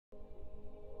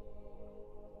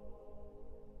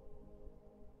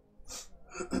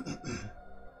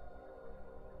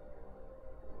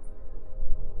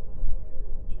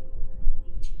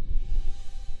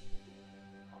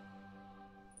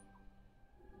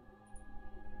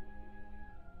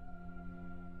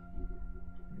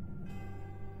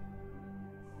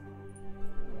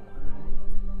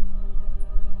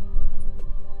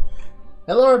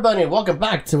Hello everybody, and welcome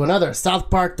back to another South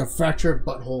Park The Fractured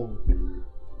Butthole.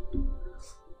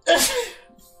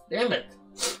 Damn it.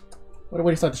 What a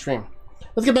way to start the stream.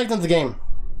 Let's get back into the game.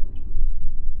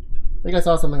 I think I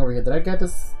saw something over here. Did I get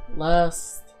this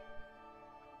last?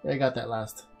 Yeah, I got that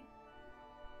last.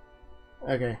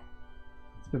 Okay.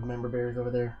 Let's put member berries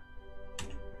over there.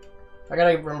 I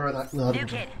gotta remember that. New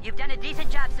kid, you've done a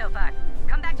decent job so far.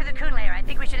 Come back to the Coon layer. I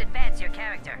think we should advance your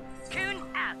character. Coon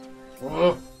out.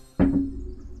 Oh.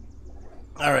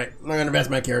 Alright, I'm gonna advance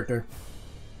my character.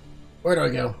 Where do I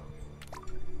go?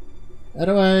 How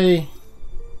do I...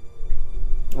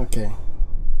 Okay.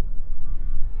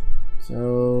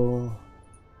 So...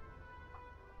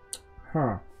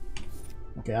 Huh.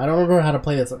 Okay, I don't remember how to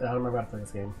play this. I don't remember how to play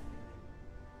this game.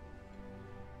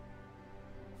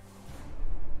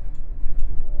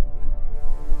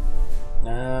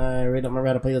 I really don't remember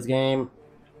how to play this game.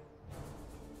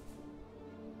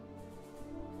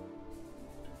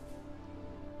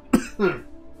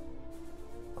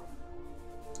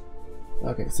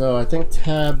 Okay, so I think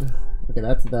tab. Okay,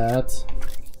 that's that.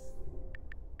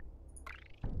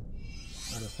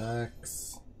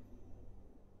 Artifacts.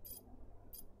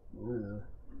 Ugh.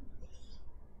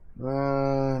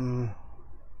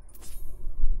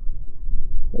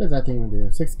 What does that thing even do?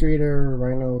 6th grader,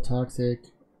 rhino, toxic,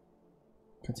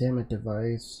 containment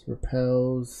device,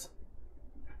 repels,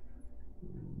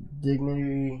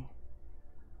 dignity.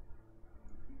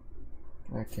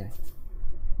 Okay.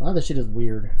 A lot of this shit is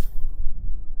weird.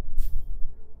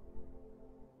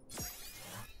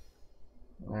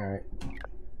 Alright.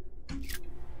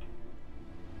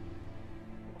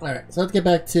 Alright, so let's get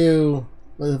back to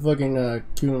the fucking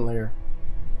Coon lair.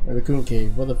 Or the Coon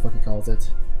cave, what the fuck he calls it.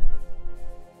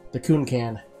 The Coon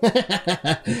can.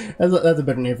 that's a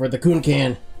better name for it, the Coon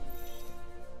can.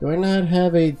 Do I not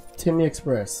have a Timmy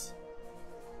Express?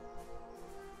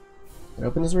 Did I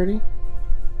open this already?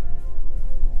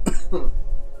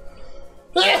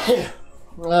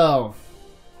 Oh.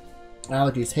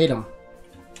 Allergies, hate them.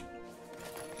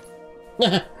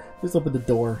 Just open the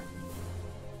door.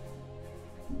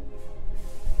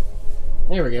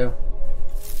 There we go.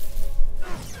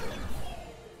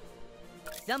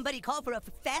 Somebody call for a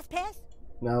fast pass?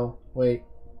 No, wait.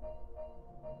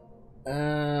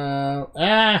 Where's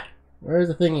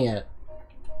the thingy at?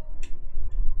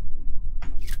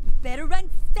 Better run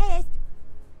fast.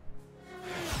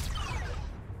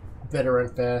 Better run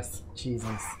fast.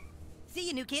 Jesus. See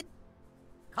you, new kid.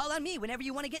 Call on me whenever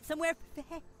you want to get somewhere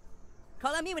fast.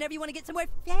 Call on me whenever you want to get somewhere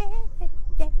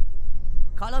fast.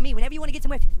 Call on me whenever you want to get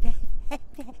somewhere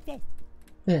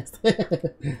fast.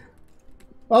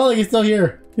 Oh, he's still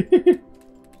here.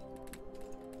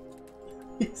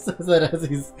 He says that as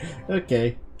he's...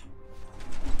 Okay.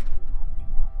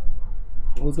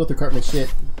 Let's go through Cartman's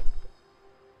shit.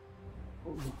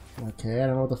 Okay, I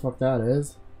don't know what the fuck that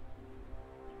is.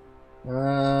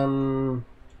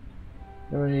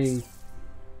 Really...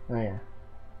 Oh yeah.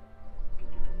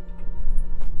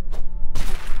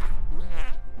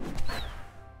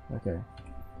 Okay.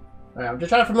 Alright, I'm just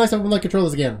trying to familiar myself with my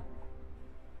controllers again.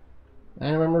 I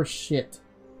don't remember shit.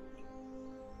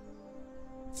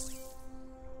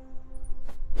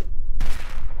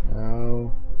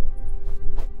 No.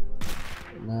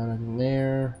 Nothing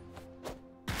there.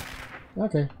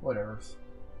 Okay, whatever.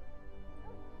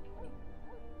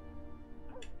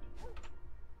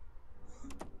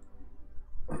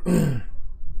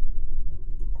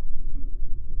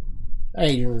 I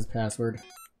hate using this password.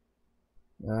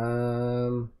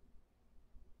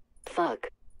 Fuck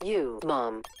you,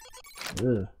 Mom.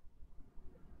 Ugh.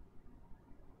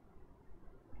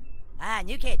 Ah,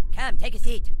 new kid, come, take a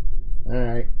seat.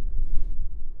 Alright.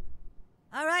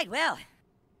 Alright, well,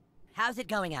 how's it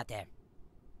going out there?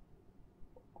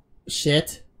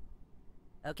 Shit.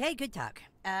 Okay, good talk.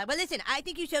 Well, listen, I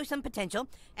think you show some potential,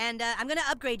 and I'm gonna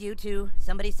upgrade you to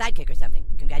somebody's sidekick or something.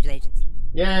 Congratulations.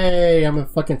 Yay, I'm a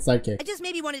fucking sidekick. I just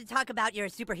maybe wanted to talk about your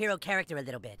superhero character a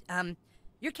little bit.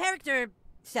 Your character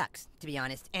sucks, to be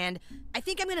honest, and I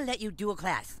think I'm gonna let you dual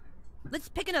class. Let's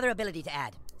pick another ability to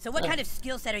add. So what kind of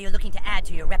skill set are you looking to add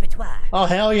to your repertoire? Oh,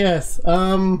 hell yes.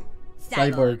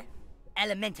 Cyborg.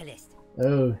 Elementalist.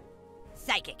 Oh.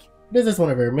 Psychic. What is this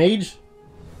one over here? Mage?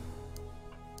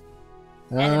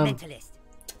 Elementalist.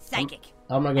 Psychic.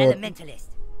 I'm gonna go Elementalist.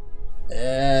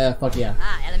 fuck yeah.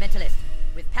 Ah, Elementalist.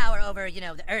 With power over, you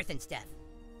know, the earth and stuff.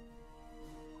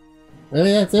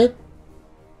 Really, that's it?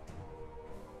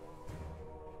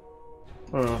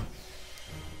 Oh.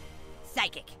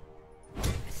 Psychic.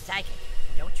 Psychic.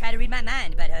 Don't try to read my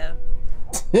mind, but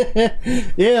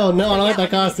Yeah, no, I don't like that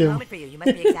costume. Moment for you. You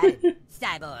must be excited.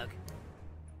 Cyborg.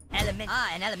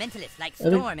 An elementalist like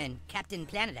Storm and Captain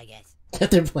Planet, I guess.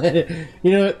 Captain Planet.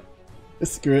 You know what?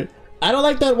 Screw it. I don't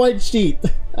like that white sheet.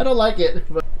 I don't like it.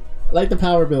 But I like the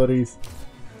power abilities.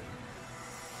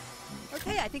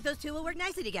 Okay, I think those two will work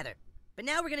nicely together. But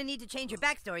now we're gonna need to change your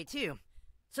backstory too.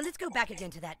 So let's go back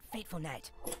again to that fateful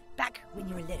night. Back when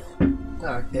you were little.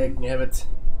 Oh, dagnabbit.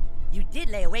 You did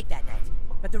lay awake that night,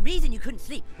 but the reason you couldn't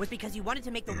sleep was because you wanted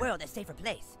to make the world a safer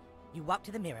place. You walked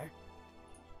to the mirror.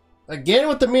 Again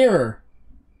with the mirror.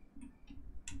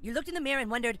 You looked in the mirror and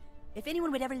wondered if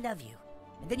anyone would ever love you.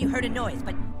 And then you heard a noise,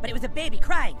 but it was a baby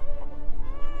crying.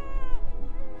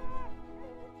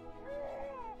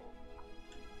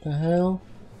 The hell?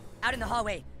 Out in the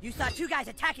hallway, you saw two guys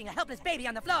attacking a helpless baby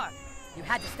on the floor. You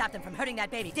had to stop them from hurting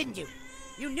that baby, didn't you?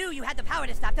 You knew you had the power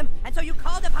to stop them, and so you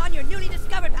called upon your newly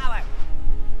discovered power.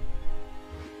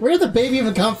 Where did the baby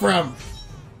even come from?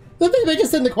 The baby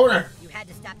just in the corner. You had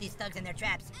to stop these thugs in their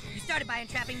traps. You started by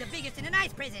entrapping the biggest in an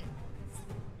ice prison.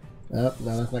 Oh,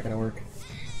 no, that's not gonna work.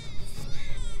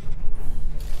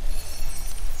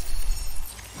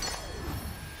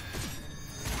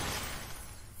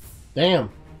 Damn.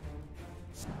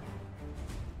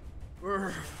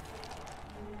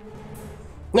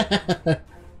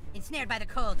 Ensnared by the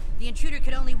cold, the intruder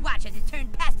could only watch as it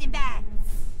turned past him by.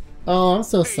 Oh, I'm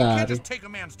so Hey, you can't sad. just take a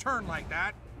man's turn like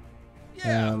that.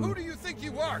 Yeah, who do you think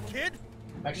you are, kid?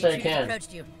 Actually, I The intruders can.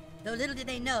 approached you, though little did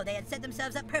they know they had set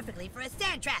themselves up perfectly for a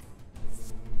sand trap.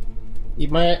 Eat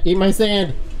my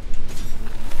sand.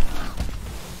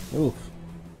 Oof.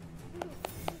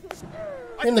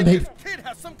 I In the think big- this kid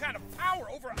has some kind of power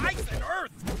over ice and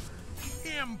earth.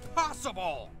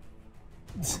 Impossible.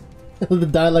 The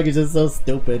dialogue is just so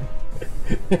stupid.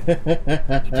 You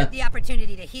took the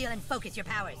opportunity to heal and focus your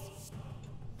powers.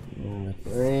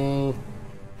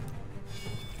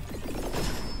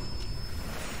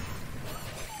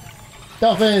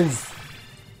 Dolphins!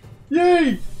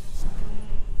 Yay!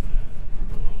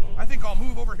 I think I'll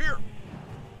move over here.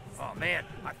 Oh man,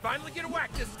 I finally get to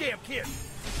whack this damn kid.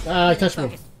 Ah, touch me.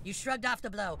 Focused, you shrugged off the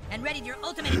blow and readied your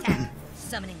ultimate attack.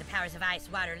 Summoning the powers of ice,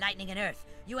 water, lightning, and earth,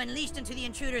 you unleashed into the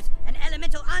intruders an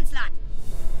elemental onslaught.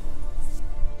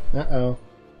 Uh-oh.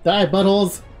 Die,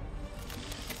 buttholes!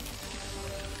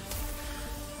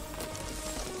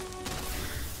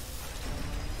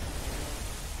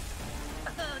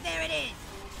 Oh, there it is.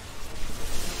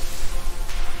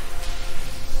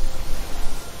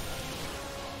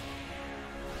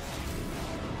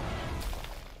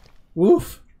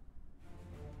 Woof!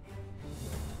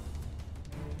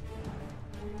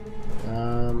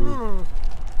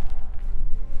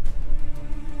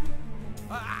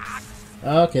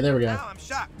 Okay, there we go. Now I'm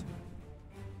shocked.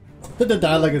 The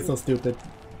dialogue is so stupid.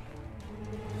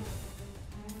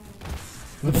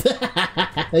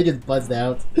 They just buzzed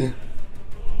out.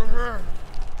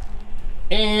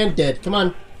 And dead. Come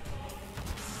on.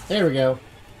 There we go.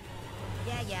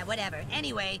 Yeah, whatever.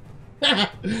 Anyway,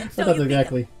 That's so you beat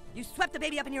exactly. them. You swept the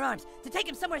baby up in your arms to take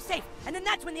him somewhere safe, and then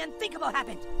that's when the unthinkable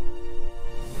happened.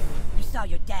 You saw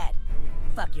your dad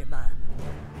fuck your mom.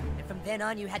 And from then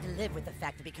on, you had to live with the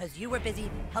fact that because you were busy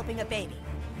helping a baby,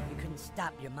 you couldn't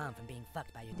stop your mom from being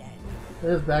fucked by your dad.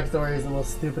 This backstory is the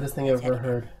most stupidest thing I've ever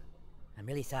heard. I'm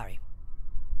really sorry.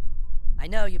 I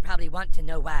know you probably want to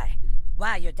know why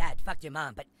your dad fucked your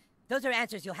mom, but those are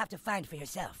answers you'll have to find for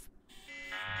yourself.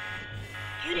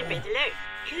 Coon and Friends alert!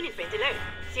 Coon and Friends alert!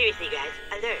 Seriously, guys,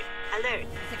 alert! Alert!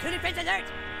 It's the Coon and Friends alert!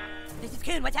 This is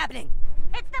Coon, what's happening?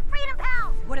 It's the Freedom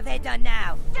Pals! What have they done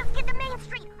now? Just get to Main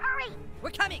Street, hurry! We're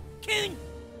coming! Coon!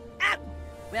 Out!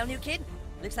 Well, new kid,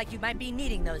 looks like you might be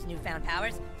needing those newfound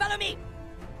powers. Follow me!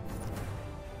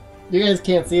 You guys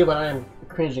can't see it, but I am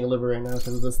cringing a little bit right now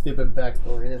because of the stupid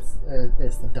backstory.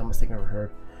 It's the dumbest thing I've ever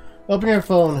heard. Open your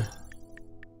phone.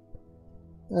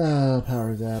 Oh,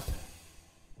 power zap.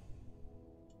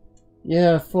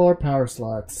 Yeah, 4 power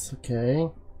slots. Okay.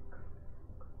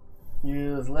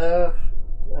 Use left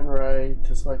and right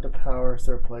to select a power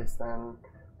to replace them.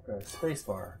 Press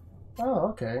spacebar. Oh,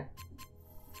 okay.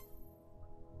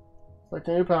 Select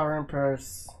a new power and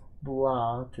press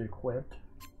blah to equip.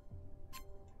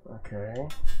 Okay.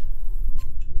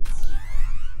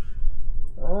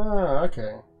 Ah,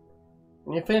 okay.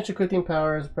 When you finish equipping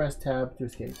powers, press tab to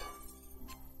escape.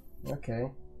 Okay.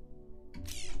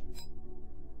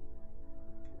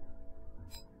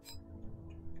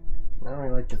 I don't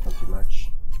really like this one too much.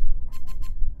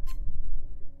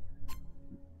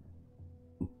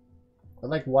 I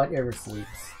like whatever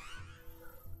sleeps.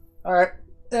 Alright,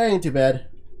 that ain't too bad.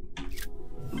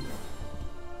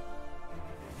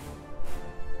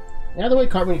 Out of the way,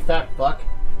 Cartman, you fat fuck.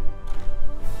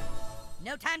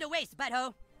 No time to waste,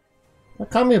 butthole.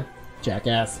 Call me a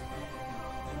jackass.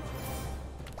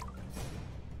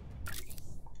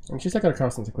 And she's not gonna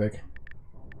cross them too quick.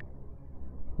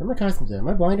 Where are my costumes at? Am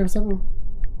I blind or something?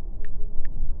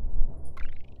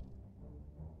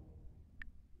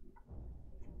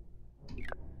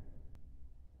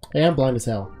 Hey, I'm blind as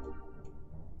hell.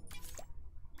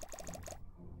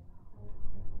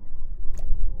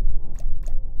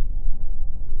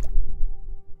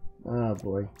 Oh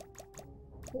boy.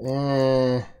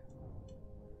 I'm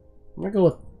gonna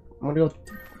go with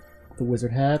the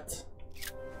wizard hat.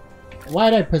 Why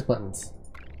did I press buttons?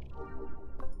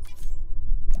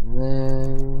 And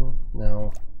then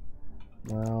no.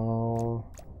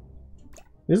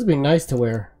 This would be nice to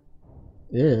wear.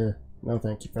 Yeah. No,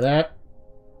 thank you for that.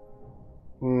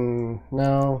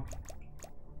 No.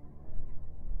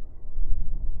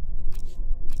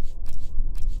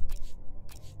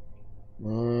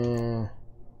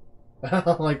 I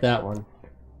don't like that one.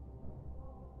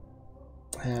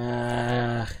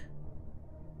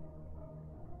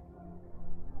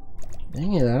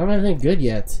 Dang it, I don't have anything good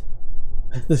yet.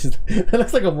 That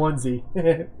looks like a onesie.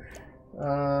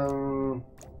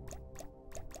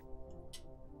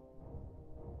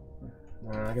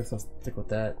 I guess I'll stick with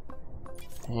that.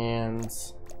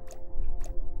 Hands.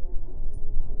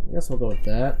 I guess we'll go with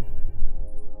that.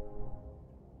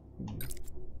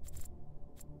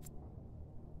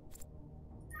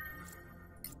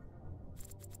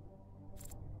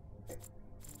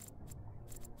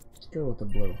 Let's go with the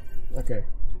blue. Okay.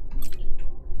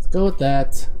 Let's go with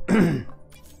that. And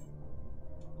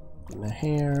the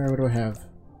hair, what do I have?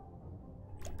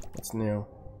 What's new?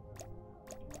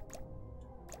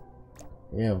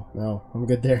 Ew, no, I'm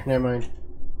good there, never mind.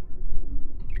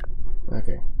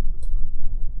 Okay.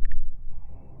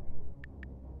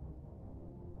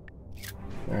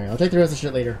 Alright, I'll take the rest of the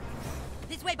shit later.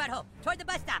 This way, butthole! Toward the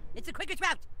bus stop! It's the quickest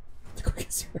route! The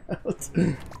quickest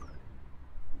route?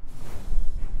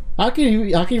 How can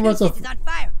you run so is on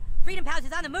fire! Freedom Pals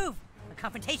is on the move! A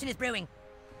confrontation is brewing!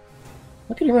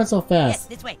 How can you run so Yes, fast?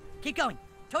 this way! Keep going!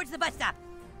 Towards the bus stop!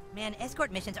 Man,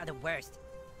 escort missions are the worst.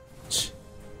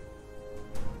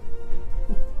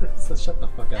 So shut the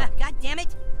fuck up. God damn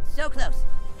it! So close.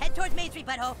 Head towards Main Street,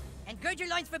 butthole, and gird your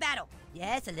loins for battle.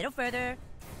 Yes, a little further.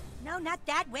 No, not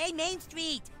that way, Main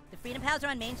Street. The Freedom Pals are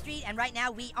on Main Street, and right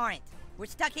now we aren't. We're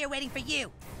stuck here waiting for you.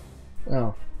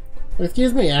 Oh.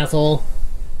 Excuse me, asshole.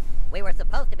 We were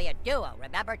supposed to be a duo,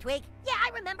 remember, Tweak? Yeah,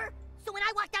 I remember. So when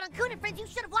I walked out on Coon and Friends, you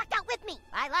should have walked out with me.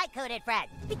 I like Coon and Friends.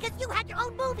 Because you had your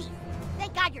own movie.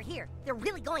 Thank God you're here. They're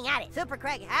really going at it. Super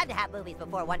Craig had to have movies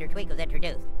before Wonder Tweak was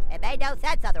introduced. It made no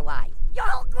sense otherwise. Your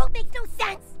whole group makes no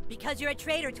sense. Because you're a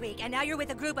traitor, Tweak, and now you're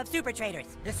with a group of super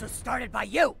traitors. This was started by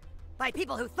you! By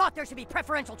people who thought there should be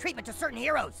preferential treatment to certain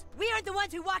heroes! We aren't the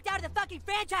ones who walked out of the fucking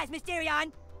franchise,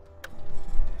 Mysterion!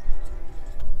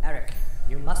 Eric,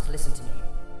 you must listen to me.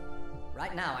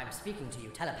 Right now, I'm speaking to you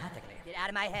telepathically. Get out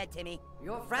of my head, Timmy.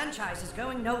 Your franchise is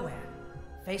going nowhere.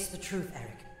 Face the truth,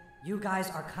 Eric. You guys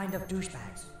are kind of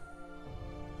douchebags.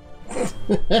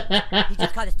 He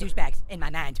just called us douchebags, in my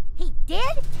mind. He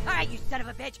did? Alright, you son of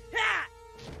a bitch! Ah!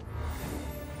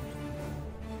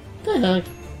 The heck?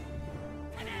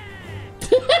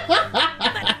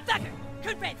 Motherfucker!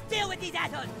 Good friends, deal with these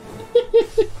assholes!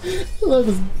 I love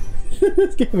this.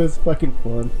 This game is fucking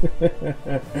fun.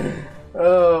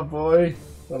 Oh boy.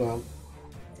 Hold on.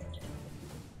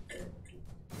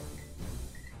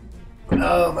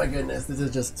 Oh my goodness, this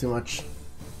is just too much.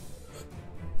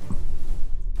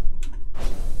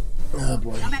 Oh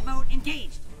boy. Combat mode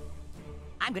engaged!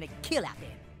 I'm gonna kill out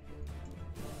there.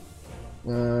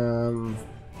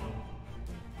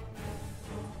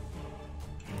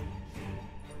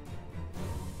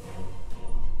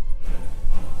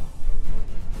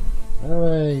 How do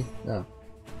I... No.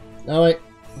 No, wait.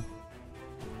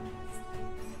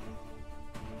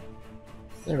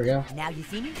 There we go. Now you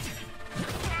see me?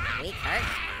 Tweak hurt?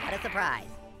 What a surprise.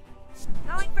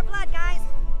 Going for blood, guys!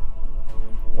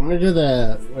 I'm gonna do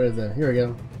the... Where is it? Here we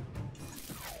go.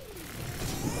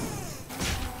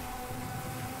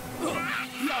 So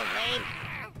lame!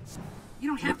 You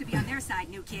don't have to be on their side,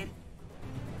 new kid.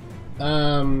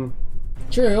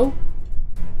 True.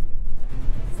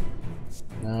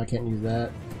 No, I can't use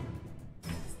that.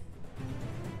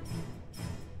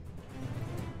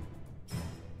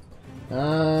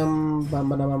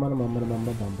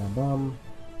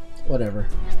 Whatever.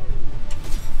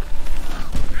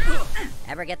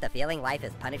 Ever get the feeling life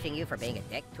is punishing you for being a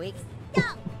dick, Tweak? No!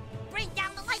 Bring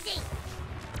down the lightning!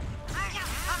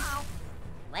 Uh-oh.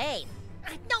 Lame.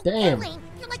 No, Damn. you're lame.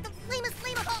 You're like the lamest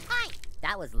lame of all time.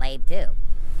 That was lame, too.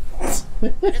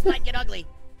 This might get ugly.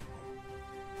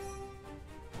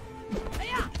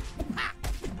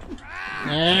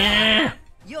 Ah!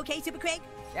 You okay, Super Craig?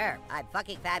 Sure, I'm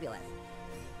fucking fabulous.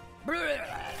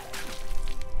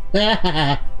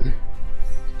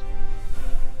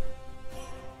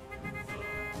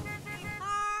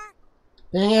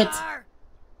 Dang it!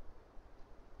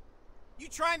 You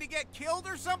trying to get killed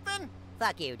or something?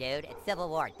 Fuck you, dude. It's Civil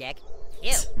War, dick.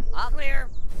 You, all clear?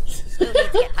 Who needs to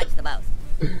get punched the most?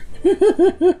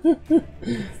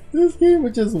 This game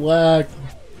was just whack.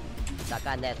 Suck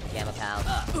on this, Pajama Pal.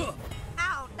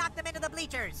 Ow! Knocked them into the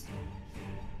bleachers.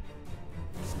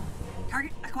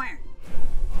 Target acquired.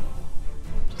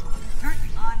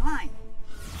 Target online.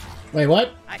 Wait,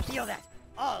 what? I feel that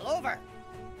all over.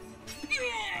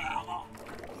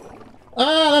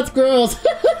 Ah, that's gross.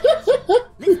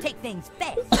 Let's take things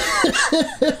fast.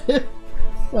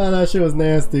 Wow, that shit was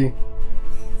nasty.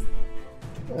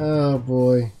 Oh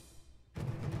boy.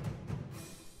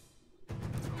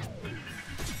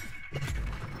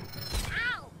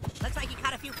 Ow! Looks like you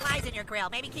caught a few flies in your grill.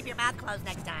 Maybe keep your mouth closed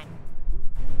next time.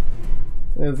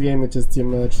 This game is just too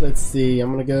much. Let's see.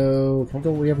 I'm gonna go. Can I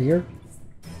go way over here?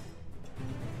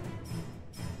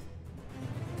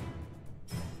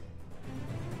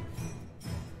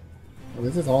 Oh,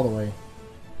 this is all the way.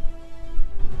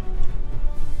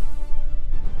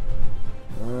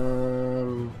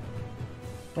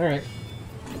 Alright.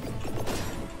 9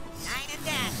 and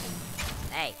 10.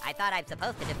 Hey, I thought I'm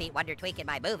supposed to defeat Wonder Tweak in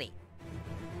my movie.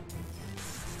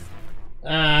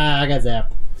 Ah, I got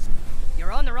zapped.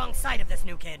 You're on the wrong side of this,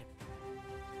 new kid.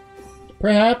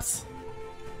 Perhaps.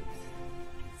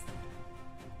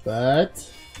 But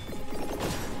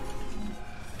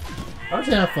why don't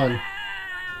you have fun?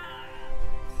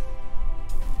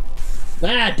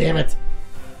 Ah, damn it!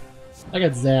 I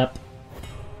got zapped.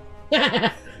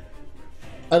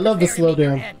 I love the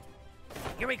slowdown.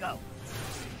 Here we go.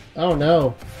 Oh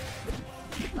no.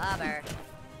 Bummer.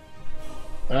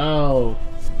 Oh.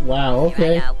 Wow, Here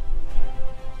okay. I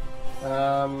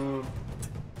go.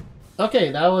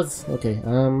 Okay, that was okay.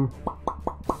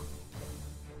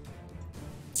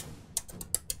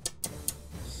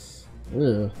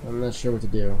 Ugh, I'm not sure what to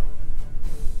do.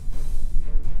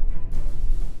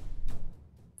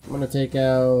 I'm gonna take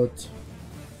out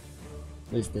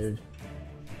this dude.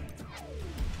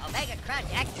 Omega Crunch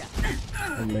Extra.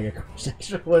 Omega Crush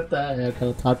Extra. What the hell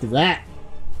kind of talk is that?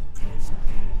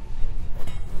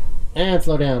 And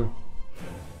slow down.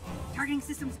 Targeting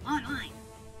systems online.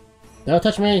 Don't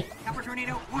touch me. Copper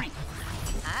tornado warning.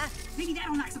 Huh? Maybe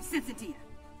that'll knock some sense into you.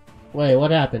 Wait,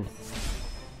 what happened?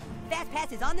 Fast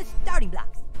pass is on the starting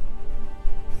blocks.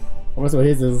 I wonder what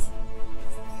his is.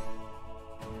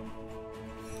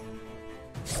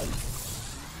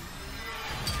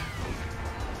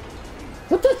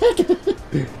 What the heck?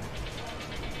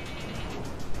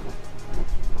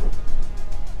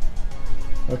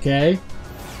 Okay.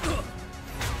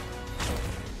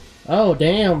 Oh,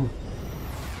 damn.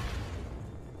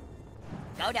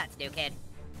 Go nuts, new kid.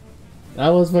 That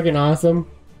was fucking awesome.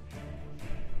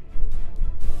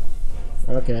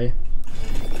 Okay.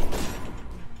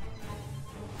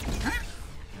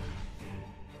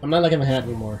 I'm not liking my hat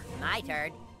anymore. My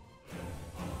turn.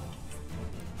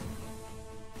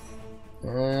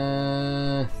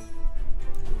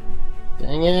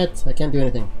 Dang it. I can't do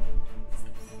anything.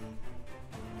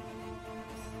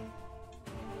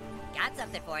 Got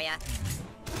something for ya.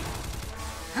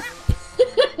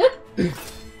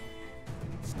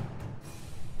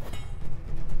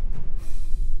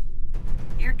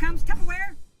 Here comes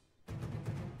Tupperware.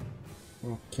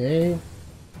 Okay.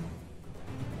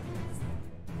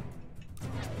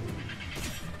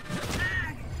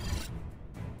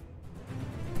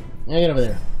 Yeah, get over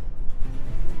there.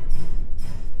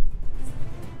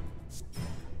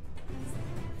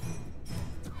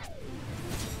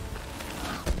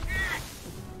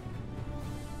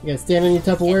 You guys stand in your It's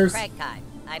Tupperwares? Craig time.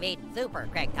 I mean, Super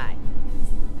Craig time.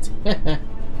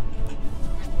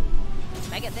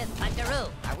 Mega Fist Puncheroo.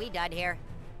 Are we done here?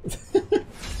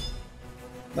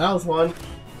 That was fun.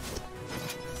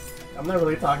 I'm not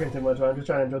really talking too much, I'm just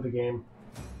trying to enjoy the game.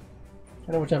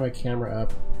 I wish I had my camera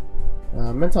up.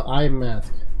 Mental eye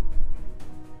mask.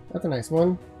 That's a nice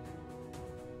one.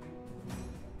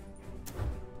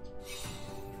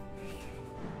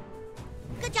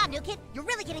 Good job, new kid. You're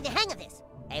really getting the hang of this.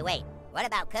 Hey, wait. What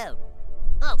about code?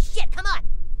 Oh shit, come on.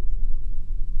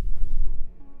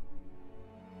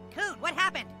 Coon, what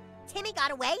happened? Timmy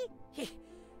got away?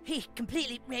 He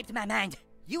completely raped my mind.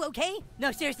 You okay?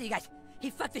 No, seriously, you guys. He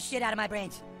fucked the shit out of my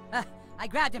brains. I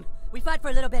grabbed him. We fought for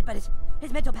a little bit, but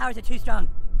his mental powers are too strong.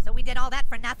 So we did all that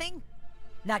for nothing?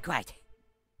 Not quite.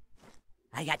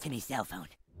 I got Timmy's cell phone.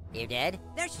 You did?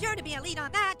 There's sure to be a lead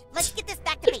on that. Let's get this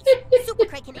back to base. Super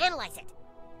Craig can analyze it.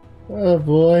 Oh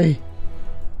boy.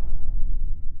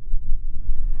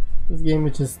 This game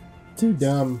is just too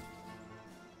dumb.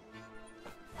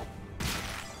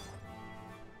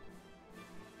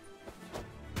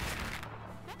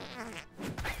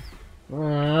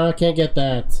 I can't get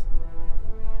that.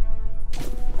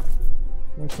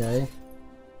 Okay.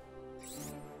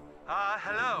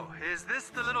 Hello. Is this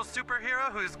the little superhero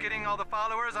who's getting all the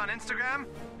followers on Instagram?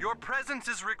 Your presence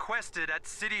is requested at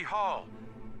City Hall.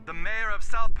 The mayor of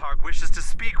South Park wishes to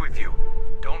speak with you.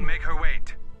 Don't make her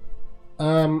wait.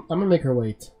 I'm gonna make her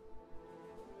wait.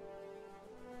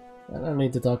 I don't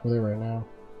need to talk with her right now.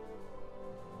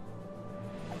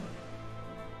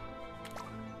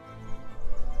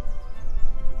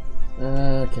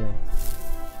 Okay.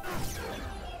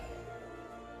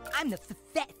 I'm the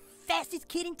fastest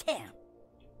kid in town.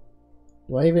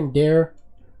 Do I even dare?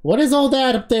 What is all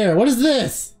that up there? What is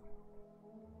this?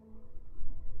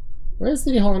 Where's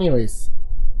City Hall anyways?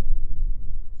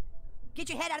 Get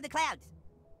your head out of the clouds.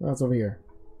 Oh, it's over here.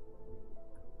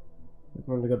 I'm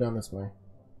going to go down this way.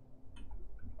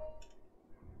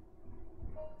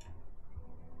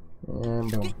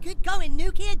 And boom. Good going,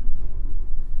 new kid.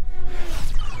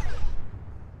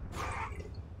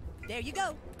 There you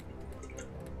go.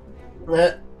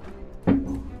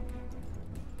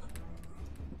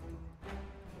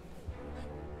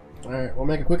 Alright, we'll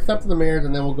make a quick stop to the mirrors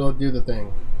and then we'll go do the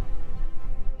thing.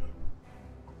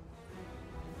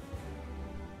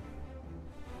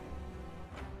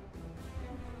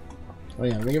 Oh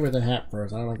yeah, let me get rid of the hat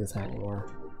first. I don't like this hat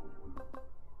anymore.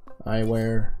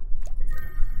 Eyewear.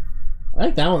 I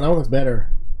like that one. That one looks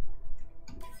better.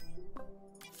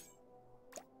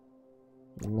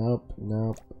 Nope,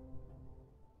 nope.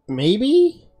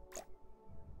 Maybe?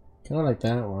 Kinda like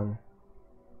that one.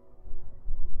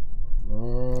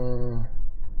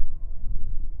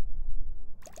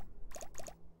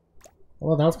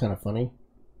 Well, that was kind of funny.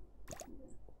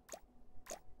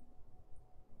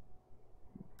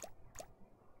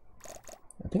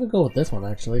 I think I'll go with this one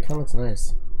actually. It kind of looks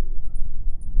nice.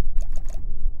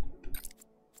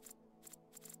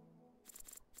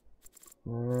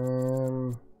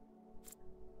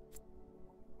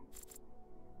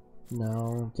 No,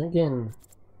 I'm thinking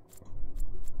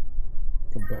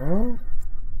the brown.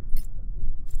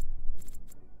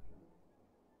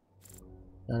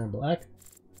 Down in black.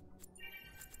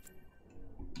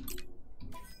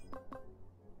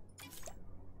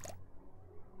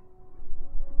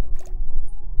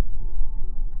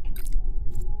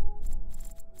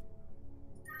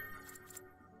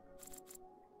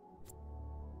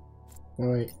 Oh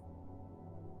wait.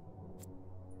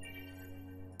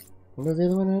 What was the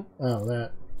other one at? Oh,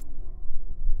 that.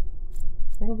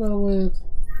 I think I'll go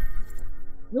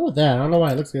with that. I don't know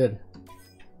why. It looks good.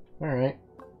 Alright.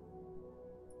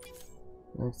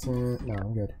 No,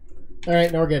 I'm good.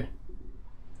 Alright, now we're good.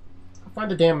 I'll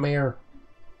find the damn mayor.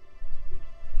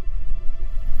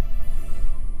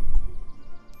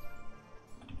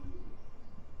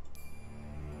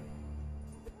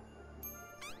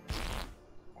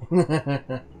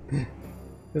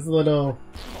 This little...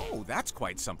 Oh, that's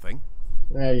quite something.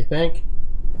 Yeah, you think?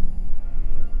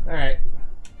 Alright.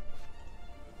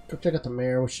 Go check out the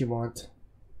mayor. What she want?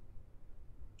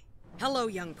 Hello,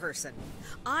 young person.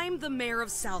 I'm the mayor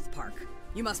of South Park.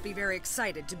 You must be very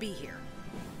excited to be here.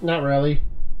 Not really.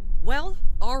 Well,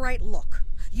 alright, look.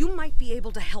 You might be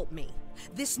able to help me.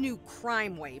 This new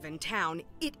crime wave in town,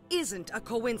 it isn't a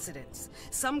coincidence.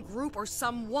 Some group or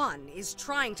someone is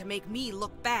trying to make me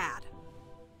look bad.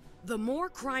 The more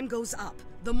crime goes up,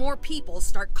 the more people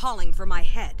start calling for my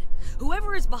head.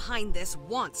 Whoever is behind this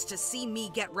wants to see me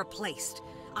get replaced.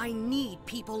 I need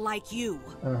people like you.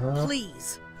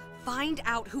 Please, find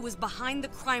out who is behind the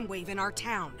crime wave in our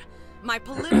town. My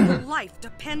political life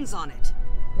depends on it.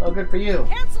 Oh, good for you.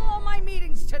 Cancel all my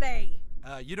meetings today.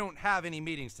 You don't have any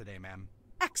meetings today, ma'am.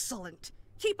 Excellent.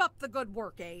 Keep up the good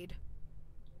work, Aide.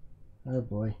 Oh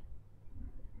boy.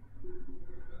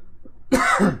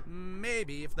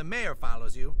 Maybe if the mayor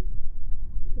follows you.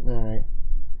 Alright.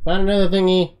 Find another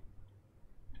thingy.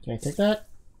 Can I take that?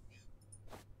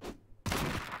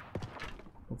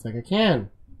 Looks like I can.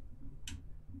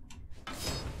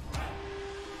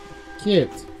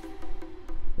 Cute.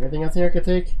 Anything else here I could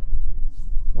take?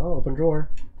 Oh, open drawer.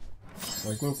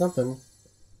 Always means something.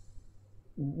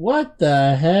 What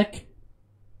the heck?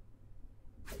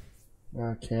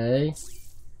 Okay.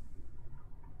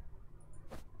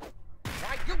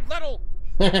 Why, you little...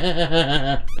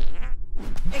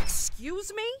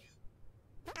 Excuse me?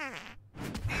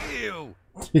 Ew.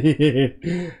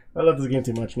 I love this game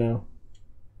too much now.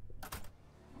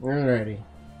 Alrighty.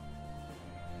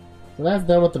 So that's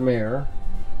done with the mayor.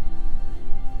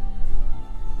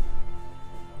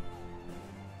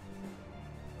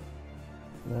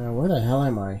 Where the hell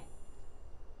am I?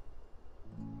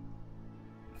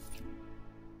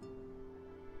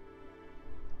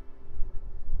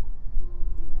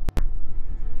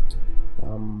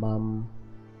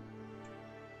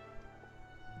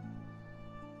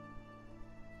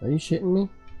 Are you shitting me?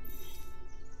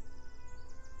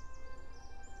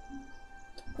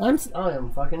 I am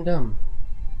fucking dumb.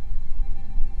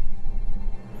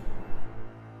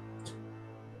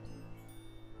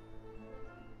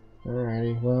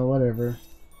 Alrighty, well, whatever.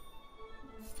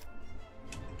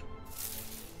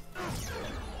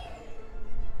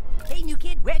 Hey, new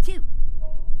kid, where to?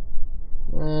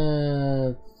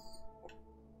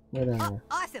 Whatever. Oh,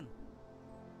 awesome.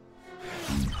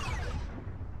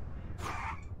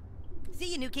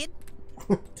 See you, new kid.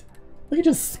 Look, it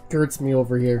just skirts me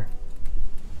over here.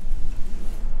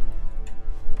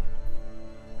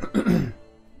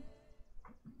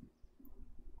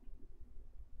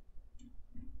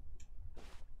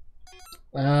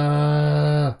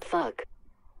 Fuck.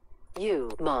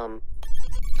 You, Mom.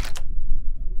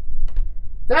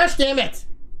 Gosh damn it!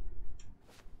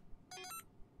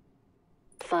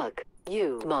 Fuck.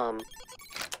 You, Mom.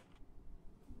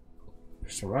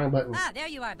 Push the wrong button. Ah, there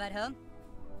you are, butthole.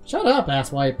 Shut up,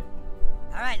 asswipe.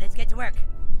 Alright, let's get to work.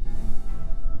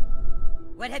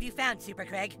 What have you found, Super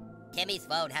Craig? Timmy's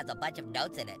phone has a bunch of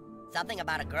notes in it. Something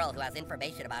about a girl who has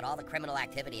information about all the criminal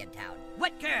activity in town.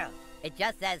 What girl? It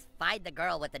just says, find the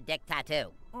girl with the dick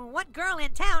tattoo. What girl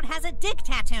in town has a dick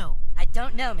tattoo? I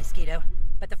don't know, Mosquito,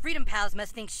 but the Freedom Pals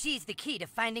must think she's the key to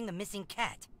finding the missing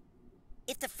cat.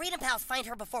 If the Freedom Pals find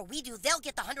her before we do, they'll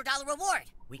get the $100 reward.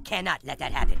 We cannot let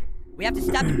that happen. We have to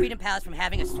stop the Freedom Pals from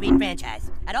having a sweet franchise,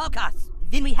 at all costs.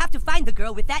 Then we have to find the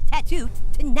girl with that tattoo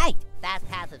tonight. Fast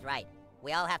Pass is right.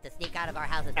 We all have to sneak out of our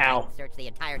houses Ow. and search the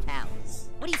entire town.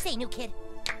 What do you say, new kid?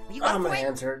 Are you Oh, up my for it?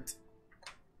 hands hurt.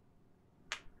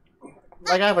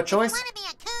 Like I have a choice? If you want to be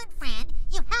a coon friend,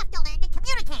 you have to learn to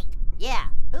communicate. Yeah,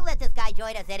 who let this guy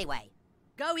join us anyway?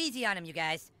 Go easy on him, you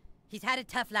guys. He's had a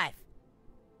tough life.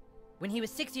 When he was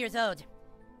 6 years old,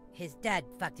 his dad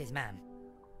fucked his mom.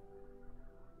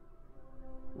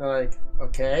 Like,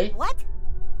 okay. What?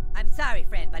 I'm sorry,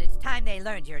 friend, but it's time they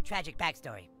learned your tragic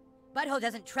backstory. Butthole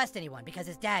doesn't trust anyone because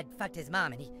his dad fucked his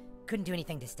mom and he couldn't do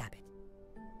anything to stop it.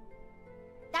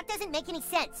 That doesn't make any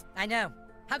sense. I know.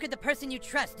 How could the person you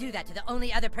trust do that to the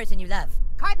only other person you love?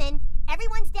 Cartman,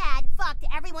 everyone's dad fucked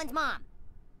everyone's mom.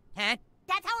 Huh?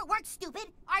 That's how it works, stupid.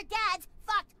 Our dads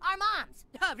fucked our moms.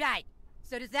 Oh, right.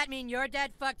 So does that mean your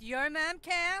dad fucked your mom,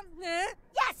 Cal? Huh?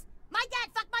 Yes, my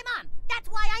dad fucked my mom. That's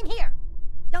why I'm here.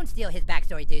 Don't steal his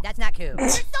backstory, dude. That's not cool. You're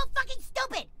so fucking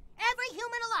stupid. Every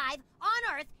human alive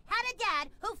on Earth had a dad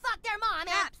who fucked their mom.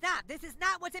 Stop. This is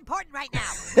not what's important right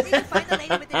now. We need to find the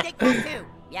lady with the dick tattoo.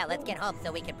 Yeah, let's get home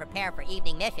so we can prepare for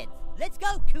evening missions. Let's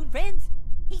go, coon friends.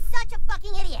 He's such a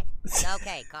fucking idiot.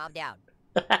 Okay, calm down.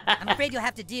 I'm afraid you'll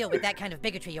have to deal with that kind of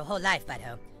bigotry your whole life,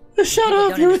 butthole. Shut People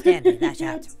up, don't understand, they lash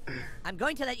out. I'm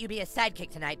going to let you be a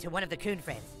sidekick tonight to one of the coon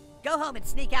friends. Go home and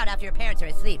sneak out after your parents are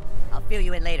asleep. I'll fill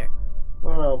you in later.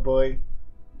 Oh boy.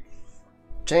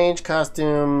 Change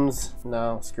costumes.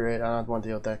 No, screw it. I don't want to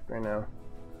deal with that right now.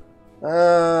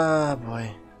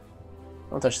 Boy.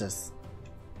 Don't touch this.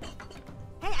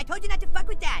 Hey, I told you not to fuck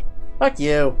with that. Fuck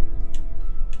you.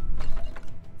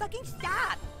 Fucking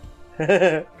stop.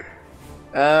 I'm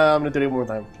gonna do it one more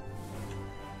time.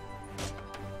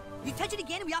 You touch it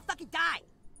again and we all fucking die.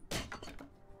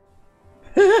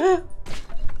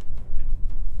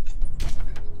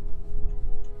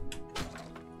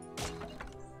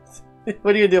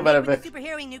 What are you gonna do about it, Vic?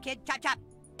 Superheroing, new kid. Chop chop.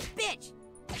 Bitch.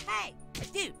 Hey,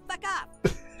 dude, fuck off.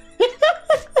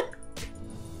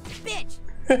 Bitch.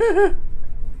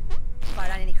 Fought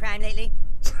on any crime lately?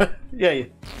 Yeah, yeah.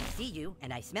 I see you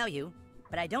and I smell you,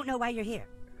 but I don't know why you're here.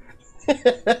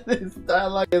 This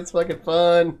dialogue is fucking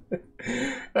fun.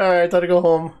 Alright, time to go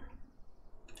home.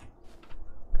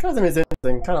 Costume is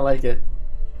interesting, kinda like it.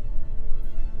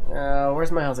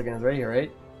 Where's my house again? It's right here,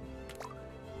 right?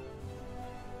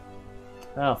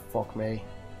 Oh, fuck me.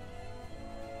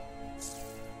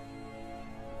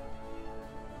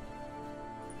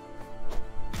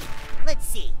 Let's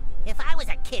see. If I was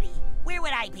a kitty, where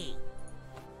would I be?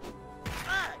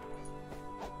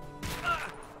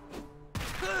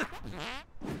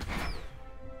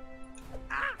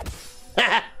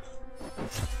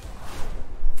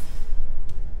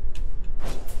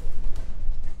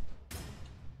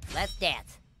 Let's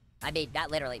dance. I mean,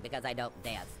 not literally, because I don't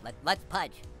dance. Let's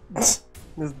punch.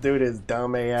 This dude is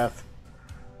dumb AF.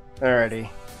 Alrighty.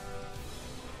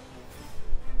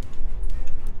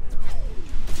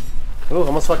 Ooh,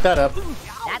 almost fucked that up.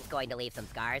 That's going to leave some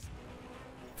scars.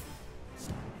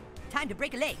 Time to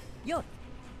break a leg. Yo.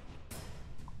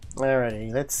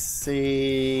 Alrighty, let's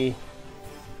see.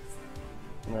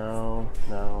 No,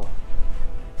 no.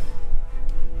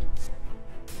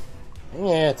 Dang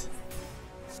it.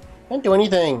 Can't do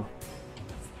anything.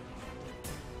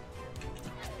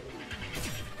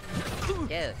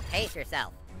 Dude, pace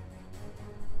yourself.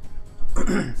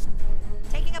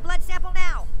 Taking a blood sample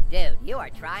now. Dude, you are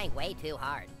trying way too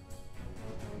hard.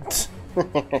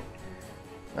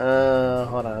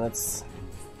 Hold on, let's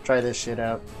try this shit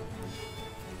out.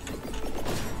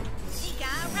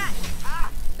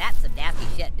 That's some nasty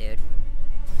shit, dude.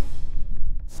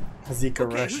 Zika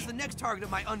Okay, Rush. who's the next target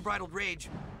of my unbridled rage?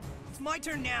 It's my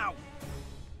turn now.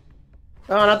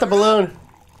 Oh, not the balloon.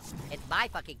 It's my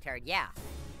fucking turn, yeah.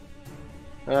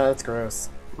 Oh, that's gross.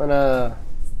 I'm gonna...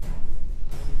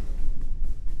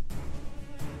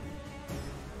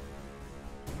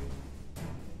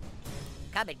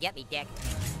 Come and get me, dick.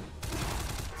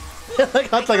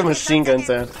 That's like a machine gun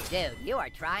sound. Dude, you are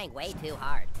trying way too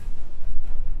hard.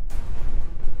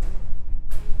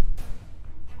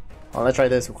 Oh, let's try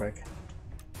this real quick.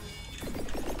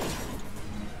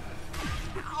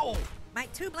 Ow! My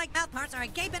tube-like mouth parts are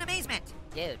agape in amazement.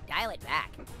 Dude, dial it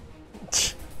back.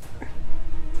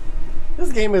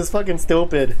 This game is fucking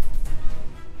stupid.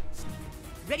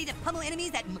 Ready to pummel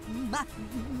enemies at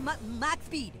Mach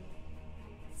speed.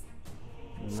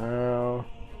 No.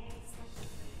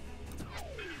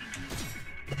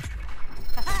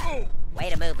 Way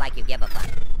to move like you give a fuck.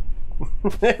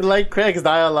 Like Craig's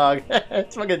dialogue.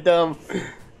 It's fucking dumb.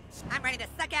 I'm ready to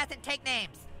suck ass and take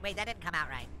names. Wait, that didn't come out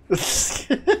right.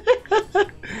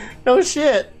 No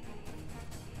shit.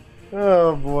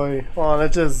 Oh boy. Hold on,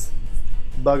 let's just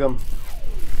bug him.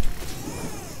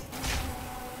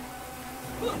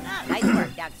 Nice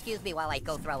work. Now excuse me while I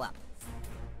go throw up.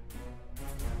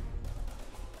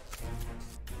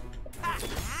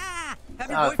 Have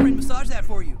your boyfriend massage that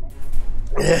for you.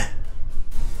 Yeah.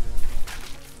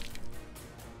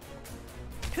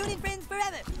 Cooning friends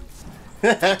forever.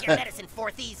 Take your medicine,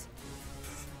 fourthies.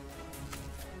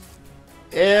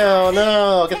 Ew,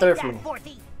 no. Get there from me.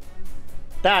 Fourthie.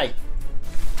 Die.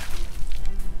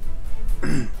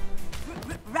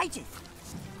 Righteous.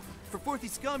 For Fourthy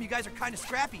scum, you guys are kind of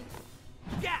scrappy.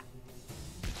 Yeah.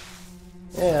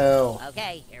 Ew.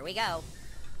 Okay, here we go.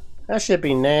 That should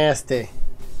be nasty.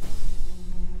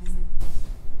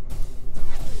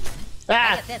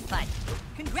 Ah! Look at this punch.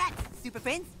 Congrats, super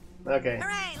friends. Okay.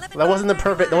 Hooray, let me That know wasn't the where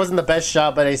perfect. That wasn't the best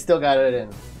shot, but I still got it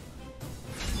in.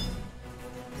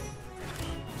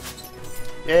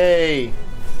 Yay!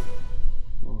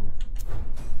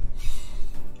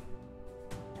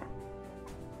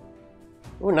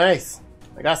 Oh, nice.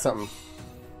 I got something.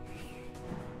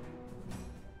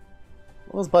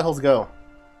 Where those buttholes go?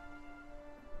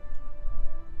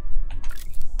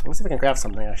 Let me see if I can craft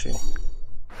something, actually.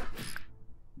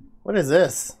 What is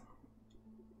this?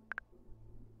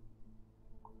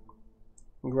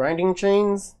 Grinding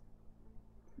chains?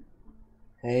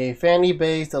 A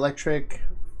fanny-based electric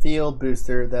field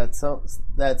booster that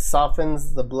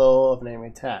softens the blow of an enemy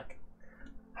attack.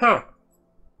 Huh.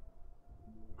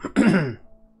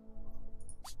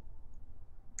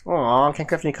 Aw, can't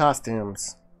craft any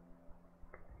costumes.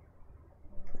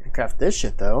 I can craft this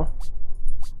shit though.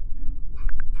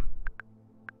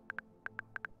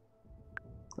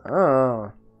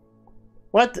 Oh.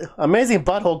 What? Amazing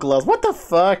butthole gloves. What the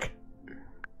fuck?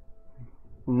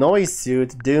 Noise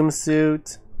suit, doom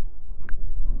suit,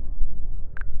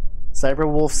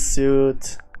 Cyberwolf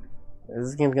suit.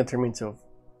 This game's gonna turn me into.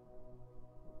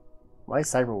 Why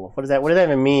Cyberwolf? What is that? What does that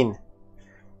even mean?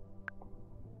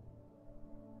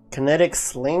 Kinetic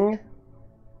sling?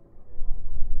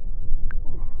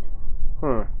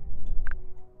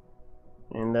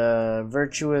 And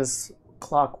virtuous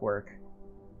clockwork.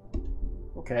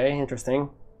 Okay, interesting.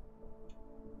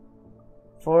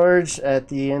 Forge at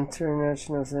the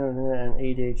International Cinema and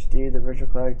ADHD, the virtual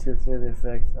clock to feel the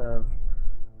effect of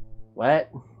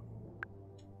what?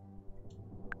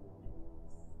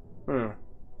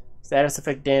 Status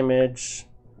effect damage.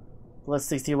 Plus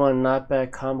 61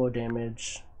 knockback combo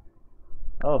damage.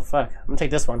 Oh fuck. I'm gonna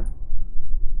take this one.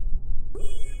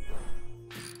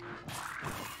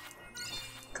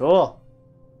 Cool.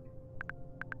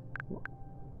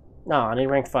 No, I need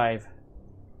rank 5.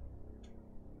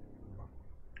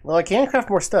 Well, I can craft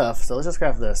more stuff, so let's just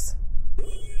craft this.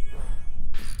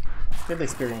 Get the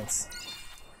experience.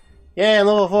 Yay, I'm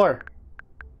level 4.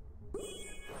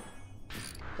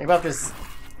 I'm about to just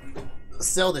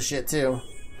sell the shit too.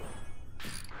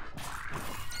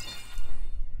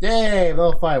 Yay, I'm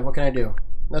level 5. What can I do?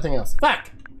 Nothing else.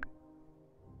 Fuck!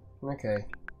 Okay.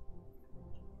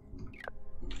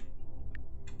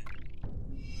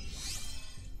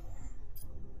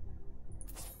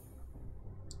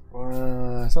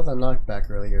 I saw the knockback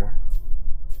earlier.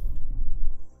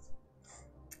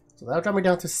 So that'll drop me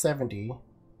down to 70.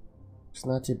 It's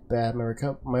not too bad.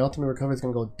 My ultimate recovery is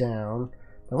gonna go down.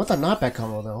 I want that knockback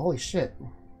combo though. Holy shit.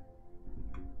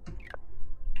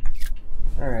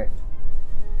 Alright.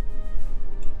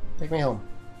 Take me home.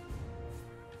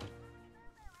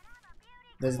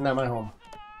 This is not my home.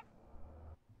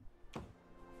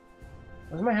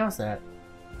 Where's my house at?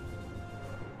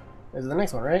 This is the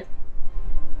next one, right?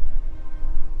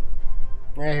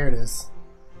 Yeah, here it is.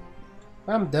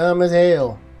 I'm dumb as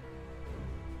hell.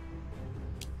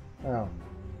 Oh.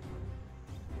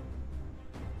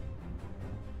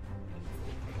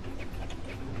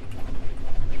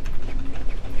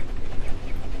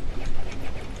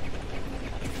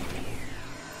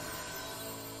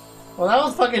 Well, that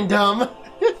was fucking dumb.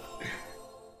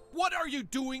 What are you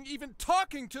doing even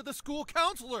talking to the school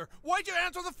counselor? Why'd you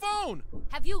answer the phone?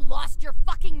 Have you lost your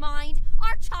fucking mind?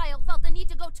 Our child felt the need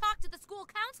to go talk to the school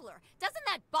counselor. Doesn't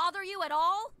that bother you at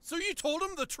all? So you told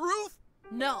him the truth?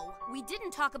 No, we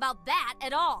didn't talk about that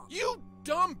at all. You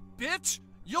dumb bitch!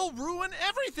 You'll ruin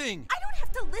everything! I don't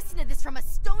have to listen to this from a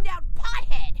stoned-out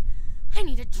pothead. I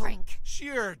need a drink.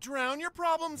 Sure, drown your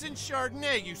problems in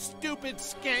Chardonnay, you stupid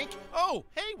skank. Oh,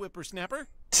 hey, whippersnapper.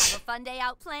 Have a fun day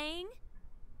out playing?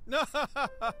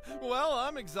 Well,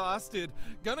 I'm exhausted.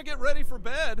 Gonna get ready for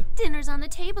bed. Dinner's on the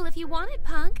table if you want it,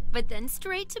 punk. But then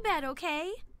straight to bed,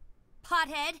 okay?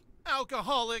 Pothead.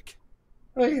 Alcoholic.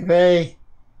 Hey, vey.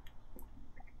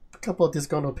 A couple of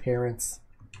disgruntled parents.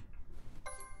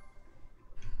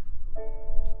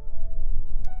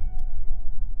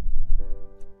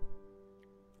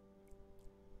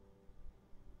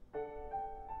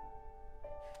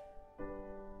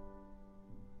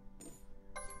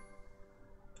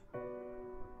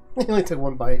 He only took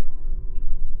one bite.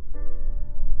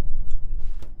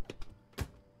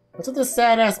 What's with this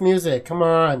sad ass music? Come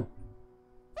on.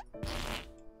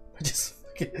 I just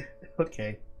fucking.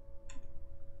 Okay.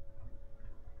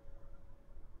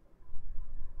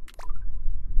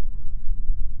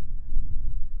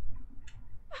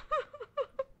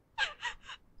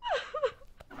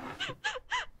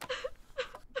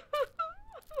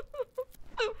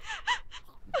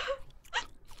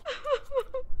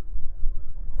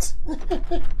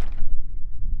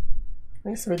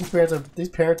 I swear these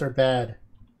parents are bad.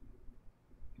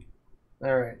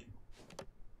 Alright.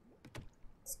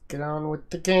 Let's get on with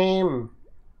the game.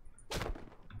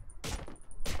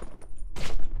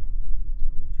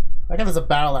 I got there's a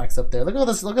battle axe up there. Look at all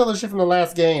this shit from the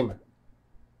last game.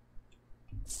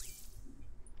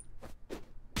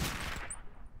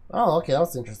 Oh, okay, that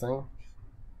was interesting.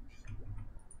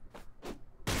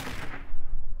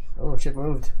 Oh, shit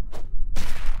moved.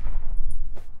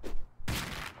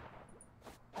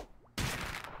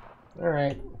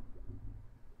 Alright.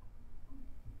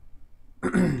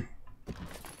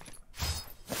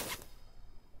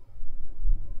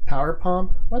 Power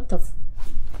pump? What the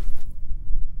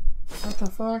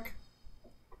fuck?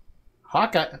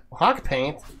 Hawk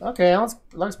paint? Okay, that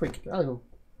looks pretty. That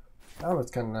looks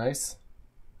kind of nice.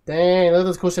 Dang, look at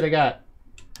this cool shit I got.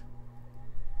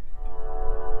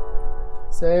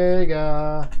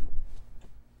 Sega.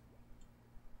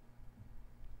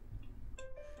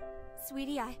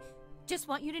 Sweetie, I just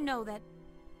want you to know that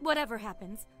whatever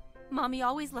happens, Mommy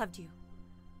always loved you.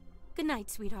 Good night,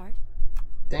 sweetheart.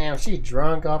 Damn, she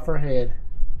drunk off her head.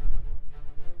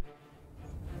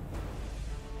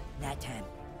 That time,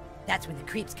 that's when the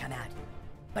creeps come out.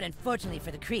 But unfortunately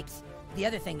for the creeps, the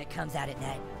other thing that comes out at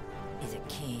night is a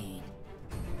king.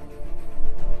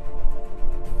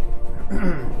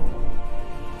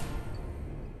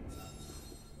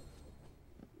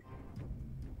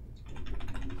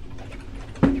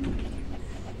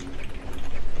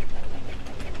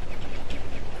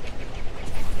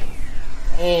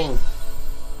 Dang.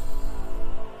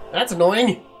 That's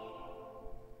annoying.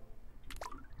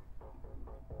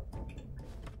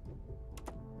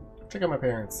 Check out my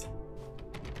parents.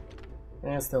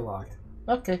 And it's still locked.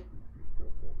 Okay.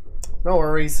 No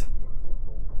worries.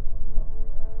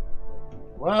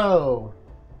 Whoa.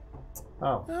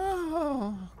 Oh.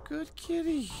 Oh, good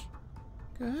kitty.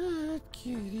 Good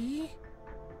kitty.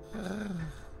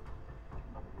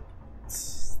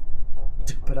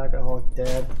 Stupid alcoholic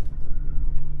dad.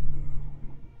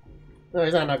 No,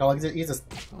 he's not an alcoholic. He's just.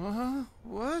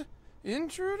 What?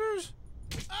 Intruders?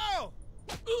 Oh!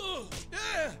 Ugh!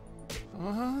 Yeah!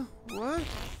 What?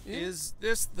 Is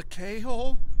this the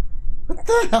K-hole? What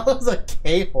the hell is a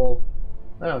K-hole?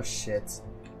 Oh shit.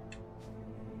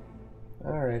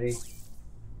 Alrighty.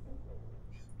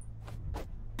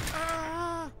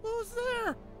 Who's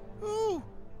there? Who?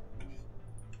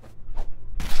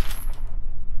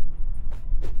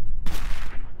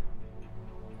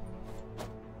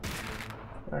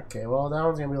 Okay, well, that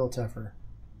one's gonna be a little tougher.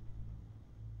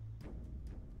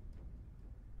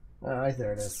 Alright,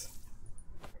 there it is.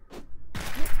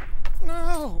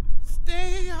 No!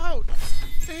 Stay out!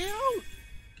 Stay out!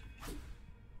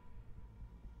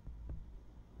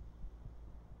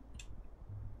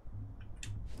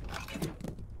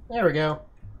 There we go.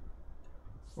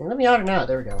 Let me out or not.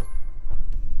 There we go.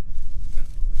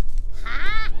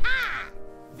 Ha ha!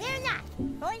 Fear not,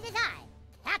 for it is I,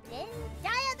 Captain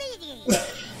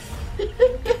Diabetes!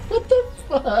 What the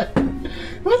fuck?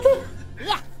 What the?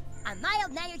 Yes, a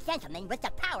mild-mannered gentleman with the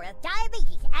power of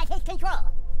diabetes at his control.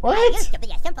 What? I used to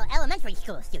be a simple elementary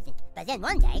school student, but then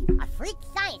one day, a freak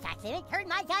science accident turned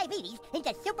my diabetes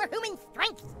into superhuman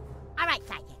strength. All right,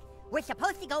 sidekick. We're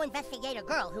supposed to go investigate a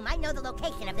girl who might know the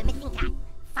location of the missing cat.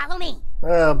 Follow me.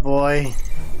 Oh boy.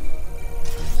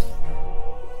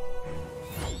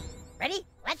 Ready?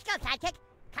 Let's go, sidekick.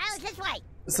 Kyle's this way.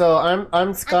 So I'm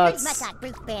I'm Scott's. pretty much like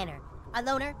Bruce Banner, a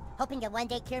loner, hoping to one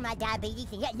day cure my diabetes,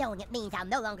 and yet knowing it means I'll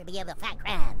no longer be able to fat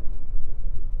crab.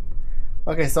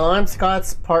 Okay, so I'm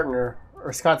Scott's partner,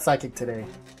 or Scott's psychic today.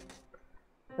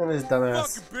 And this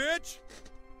dumbass. Fuck you, bitch!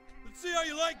 Let's see how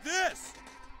you like this!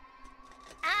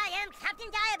 I am Captain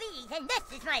Diabetes, and this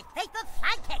is my faithful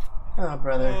sidekick. Oh,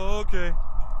 brother. Oh, okay.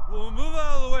 Well, move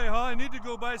out of the way, huh? I need to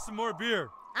go buy some more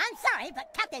beer. I'm sorry,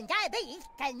 but Captain Diabetes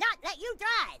cannot let you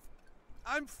drive.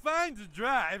 I'm fine to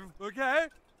drive, okay?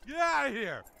 Get out of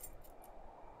here!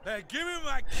 Hey, give me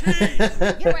my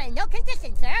keys! You are in no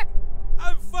condition, sir.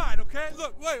 I'm fine, okay?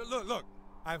 Look, wait, look.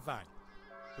 I'm fine.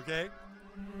 Okay?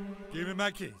 Give me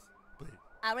my keys, please.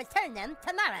 I'll return them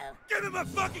tomorrow. Give me my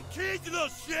fucking keys, you little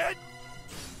shit!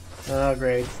 Oh,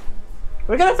 great.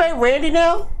 We're gonna fight Randy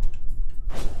now?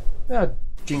 Oh,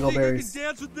 jingle Think berries. I can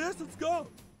dance with this? Let's go.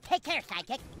 Take care,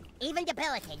 sidekick. Even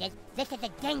debilitated, this is a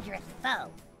dangerous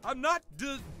foe. I'm not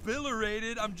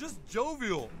debilitated. I'm just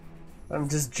jovial. I'm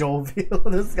just jovial.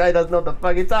 This guy doesn't know what the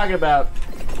fuck he's talking about.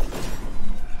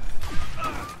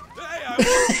 Hey, I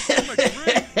want my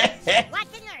drink. Watch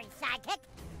and learn, sidekick.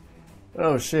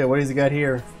 Oh shit, what has he got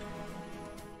here?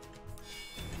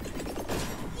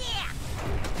 Yeah.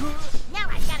 Now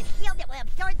I've got a shield that will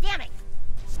absorb damage.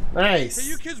 Nice. Hey,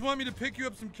 you kids want me to pick you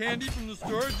up some candy from the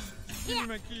store? Just give me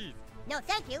my keys. No,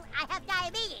 thank you. I have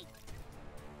diabetes.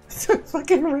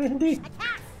 Fucking Randy.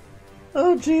 Attack.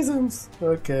 Oh, Jesus.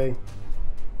 Okay.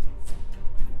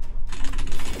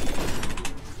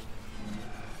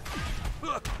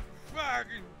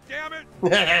 Fucking damn it!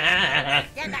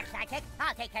 Stand back, sidekick.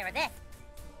 I'll take care of this.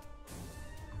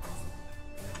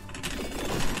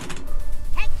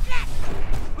 Take this.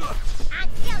 I'm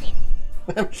shielded.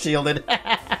 I'm shielded.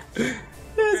 Yeah,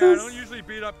 I don't usually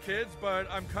beat up kids,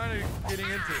 but I'm kind of getting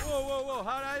into it. Whoa.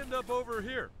 How'd I end up over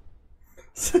here?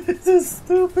 This is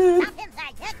stupid. Stop him,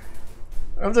 sidekick.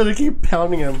 I'm gonna keep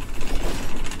pounding him.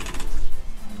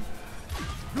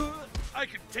 I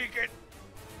can take it.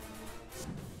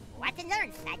 Watch and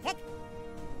learn, sidekick.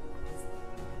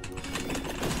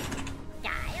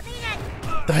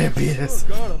 Diabetes. Diabetes. Oh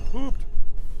god, I'm pooped.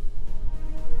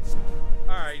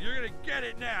 Alright, you're gonna get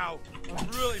it now. I'm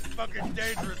really fucking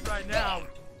dangerous right now.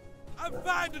 I'm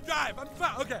fine to drive. I'm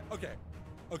fine.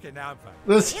 Okay, now I'm fine.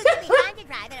 You should be fine to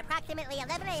drive at approximately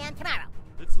 11 a.m. tomorrow.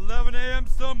 It's 11 a.m.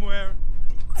 somewhere.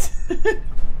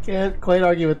 Can't quite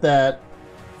argue with that.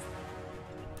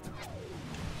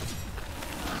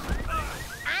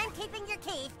 I'm keeping your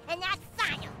keys, and that's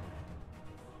final.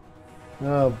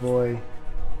 Oh boy.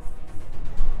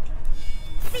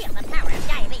 Feel the power of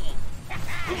diabetes.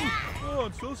 Oh,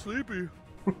 I'm so sleepy.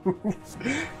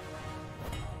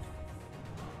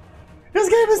 This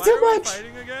game is Why too are we much.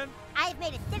 fighting again? I've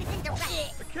made a citizen's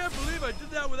arrest. I can't believe I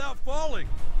did that without falling.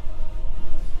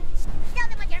 Show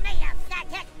them what you're made of,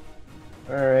 sidekick.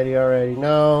 Alrighty.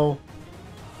 No.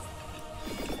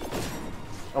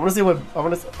 I want to see what I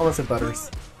want to see Butters.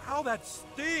 How that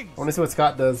stings. I want to see what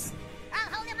Scott does.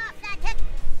 I'll hold him off, sidekick.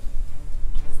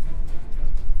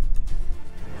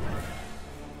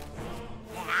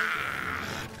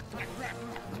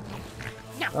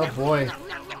 Oh boy.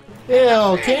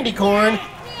 Ew, candy corn.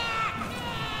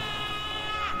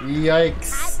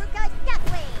 Yikes.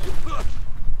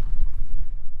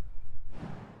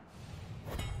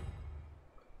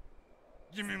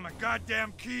 Give me my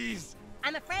goddamn keys.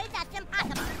 I'm afraid that's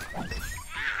impossible.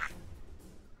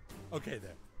 Okay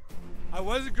then. I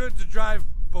wasn't good to drive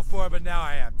before, but now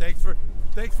I am. Thanks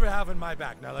for having my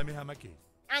back. Now let me have my keys.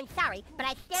 I'm sorry, but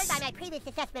I stand by my previous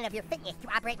assessment of your fitness to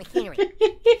operate machinery.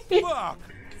 Fuck.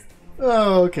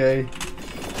 Oh, okay.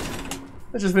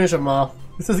 Let's just finish him off.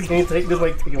 This is going to take this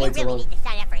might take way You too really long. need to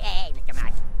sign up for AA, Mr.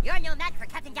 Marsh. You're no match for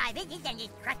Captain Diabetes and his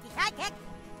crusty sidekick.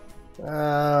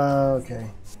 Okay.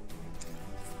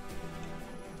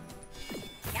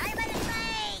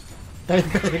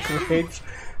 Diabetic rage.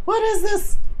 What is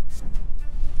this?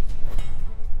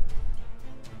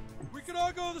 We can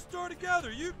all go to the store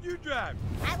together. You drive.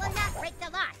 I will not break the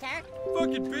law, sir.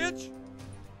 Fucking bitch.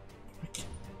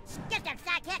 Get them,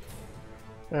 sidekick.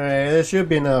 Alright, this should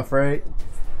be enough, right?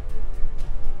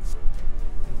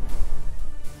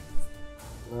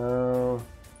 No.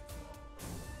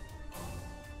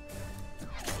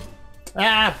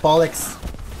 Ah, bollocks.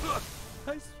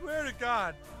 I swear to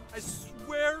God. I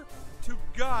swear to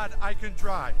God I can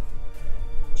drive.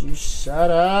 You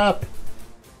shut up.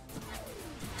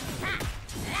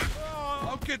 Oh,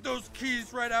 I'll get those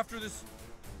keys right after this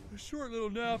short little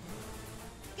nap.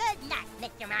 Good night,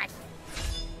 Mr. Marsh.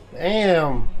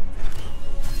 Damn.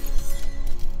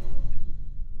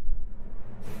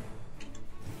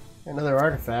 Another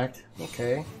artifact.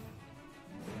 Okay.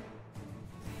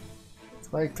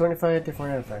 It's like 25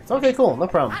 different artifacts. Okay, cool. No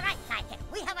problem. All right, sidekick.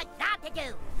 We have a job to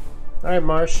do. All right,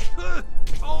 Marsh.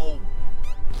 Oh.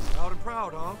 Loud and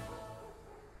proud, huh?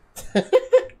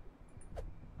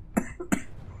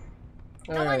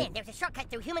 Go on in. There's a shortcut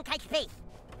through Human Kite's base.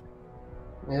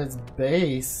 It's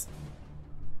base.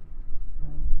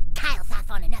 Kyle's off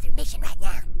on another mission right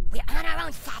now. We're on our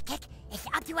own, sidekick. It's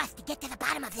up to us to get to the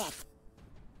bottom of this.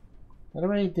 How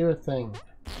do I do a thing?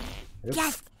 Oops.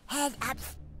 Just head up.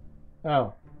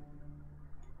 Oh.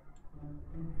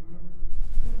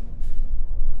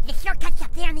 The shortcut's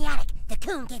up there in the attic. The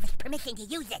coon gave us permission to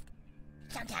use it.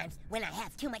 Sometimes, when I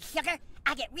have too much sugar,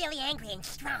 I get really angry and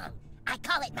strong. I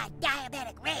call it my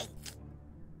diabetic rage.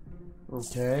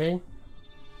 Okay.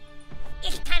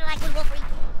 It's kind of like when Wolverine...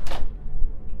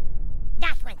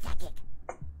 That's one, sidekick.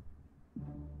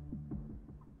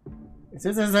 He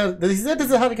said this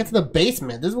is how to get to the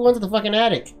basement. This is going to the fucking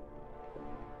attic.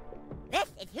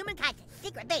 This is Human Kite's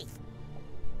secret base.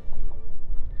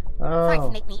 Oh.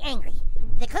 Farts make me angry.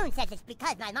 The coon says it's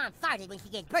because my mom farted when she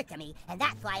gave birth to me, and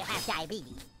that's why I have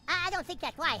diabetes. I don't think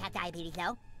that's why I have diabetes,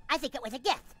 though. I think it was a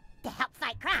gift to help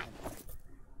fight crime.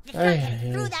 The shortcut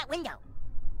is through that window.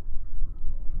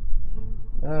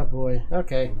 Oh boy.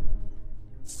 Okay.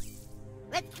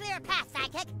 Let's clear a path,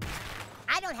 sidekick.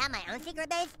 I don't have my own secret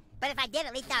base, but if I did,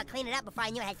 at least I'll clean it up before I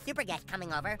knew I had super guests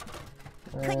coming over.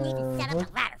 Couldn't even set up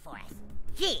a ladder for us.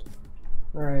 Gee.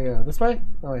 There we go. This way?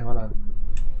 Oh wait, hold on.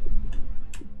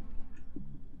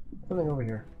 Something over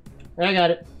here. I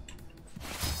got it.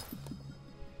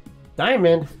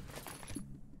 Diamond.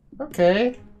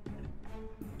 Okay.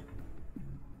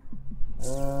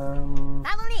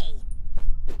 Follow me.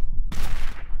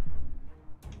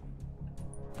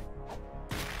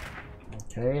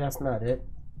 Okay, that's not it.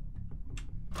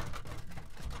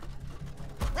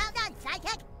 Well done,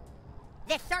 sidekick.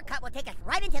 This shortcut will take us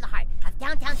right into the heart of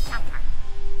downtown South Park.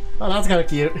 Oh, that's kind of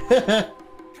cute. Come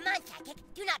on, sidekick.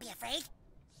 Do not be afraid.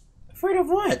 Afraid of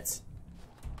what?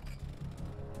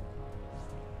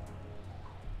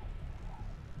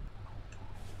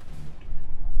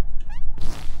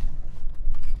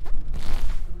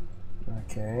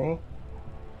 Okay.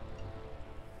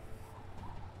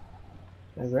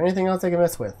 Is there anything else I can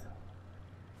mess with?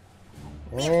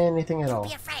 Anything at all?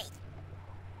 Be afraid.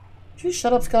 Would you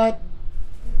shut up, Scott?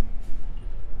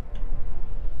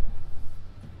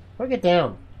 Or get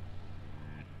down.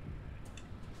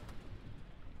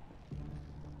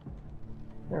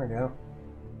 There we go.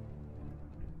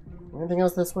 Anything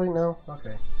else this way? No?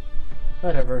 Okay.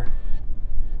 Whatever.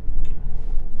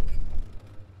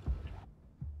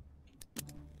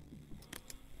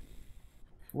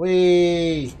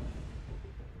 Whee!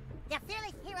 The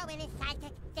fearless hero and his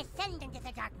sidekick descend into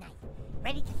the dark night,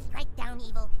 ready to strike down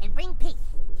evil and bring peace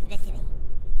to the city.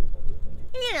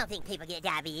 You don't think people get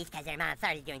diabetes because their mom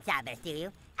farted during childbirth, do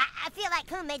you? I feel like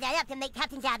Coon made that up to make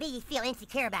Captain Diabetes feel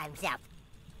insecure about himself.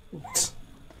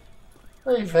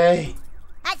 Hey, Faye.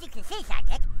 As you can see,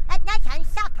 sidekick, at nighttime,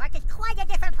 South Park is quite a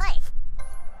different place.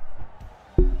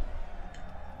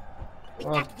 We've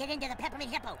got to get into the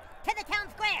Peppermint Hippo, to the town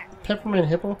square. Peppermint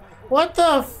Hippo? What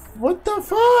the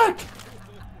fuck?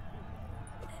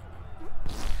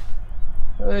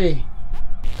 Hey.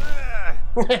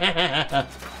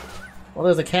 Well,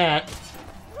 there's a cat.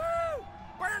 Woo!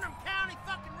 Burnham County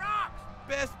fucking rocks!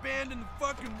 Best band in the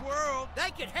fucking world.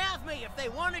 They could have me if they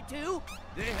wanted to.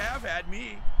 They have had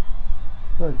me.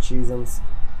 Oh, jeezums.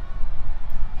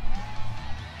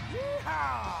 Yeehaw!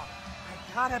 I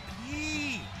gotta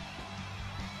pee.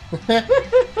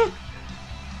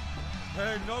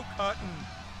 Hey, no cutting.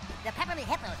 The Peppermint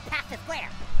Hippo is past the square.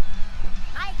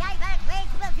 My diabetic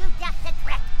rage will do just the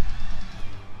trick.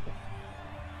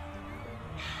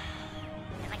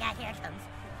 Oh my god, here it comes.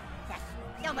 Yes,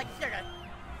 so much sugar.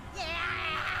 Yeah!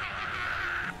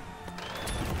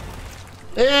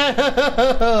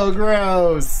 Ew,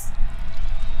 gross.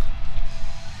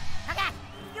 Oh God,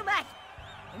 too much.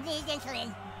 I need insulin.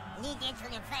 I need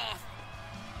insulin fast.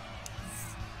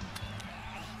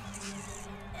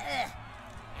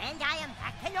 And I am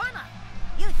back to normal.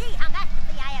 You see how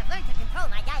masterfully I have learned to control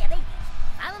my diabetes.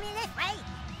 Follow me this way.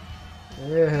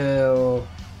 Ew.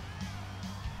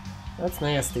 That's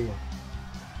nasty.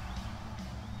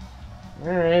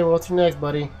 Alright, what's your next,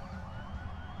 buddy?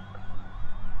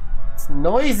 It's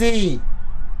noisy!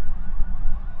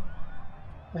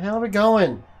 Where the hell are we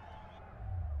going?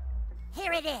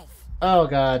 Here it is. Oh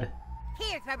god.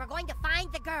 Here's where we're going to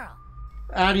find the girl.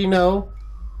 How do you know?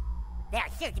 There are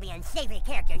sure to be unsavory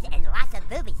characters and lots of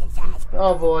boobies inside.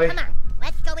 Oh boy. Come on,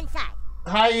 let's go inside.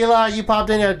 Hi Eli, you popped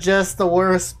in at just the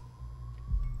worst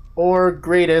or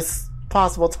greatest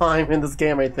possible time in this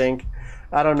game, I think.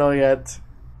 I don't know yet.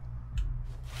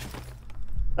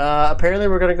 Apparently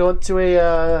we're gonna go into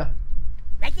a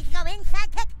Ready to go in,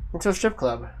 sidekick? into a strip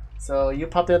club. So you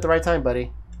popped in at the right time,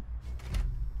 buddy.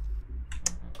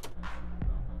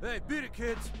 Hey, beat it,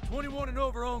 kids. 21 and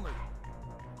over only.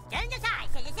 Stand aside,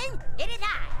 citizen. It is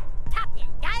I, Captain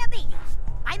Diabetes.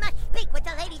 I must speak with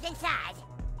the ladies inside.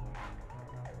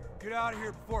 Get out of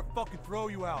here before I fucking throw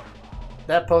you out.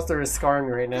 That poster is scarring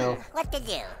me right now. What to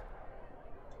do?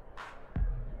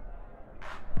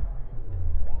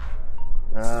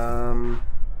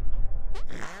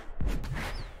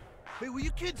 Hey, will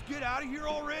you kids get out of here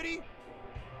already?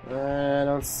 I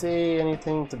don't see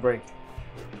anything to break.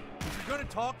 If you're gonna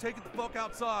talk, take it the fuck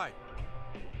outside.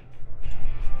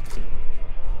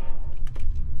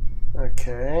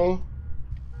 Okay.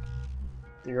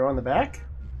 You're on the back?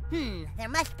 There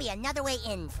must be another way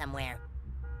in somewhere.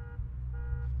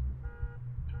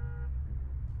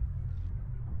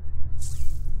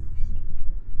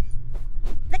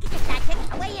 Look at this,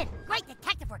 sidekick. A way in. Great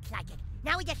detective work, sidekick.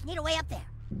 Now we just need a way up there.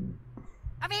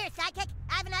 Over here, sidekick.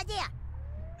 I have an idea.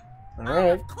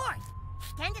 Alright. Of course.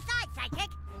 Stand aside, sidekick.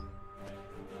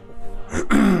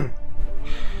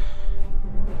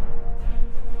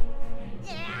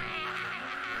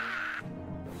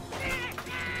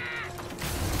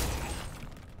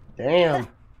 Damn.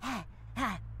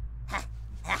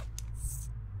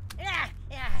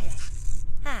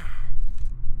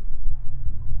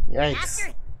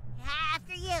 Yikes.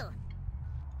 After you.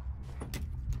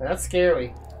 That's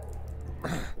scary.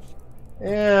 Ew,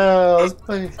 let's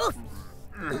play.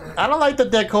 I don't like the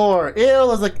decor. Ew,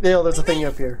 there's a thingy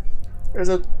up here. There's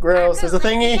a gross. There's a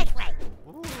thingy.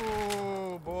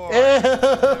 Oh boy.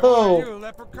 Ew. You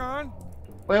leprechaun?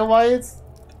 Wait, why it's?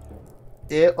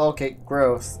 Ew. Okay,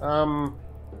 gross.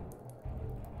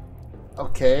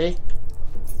 Okay.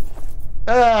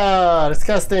 Ah,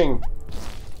 disgusting.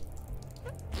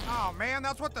 Oh man,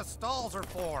 that's what the stalls are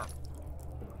for.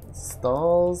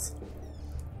 Stalls.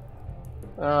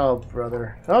 Oh,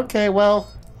 brother. Okay, well,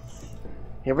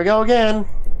 here we go again.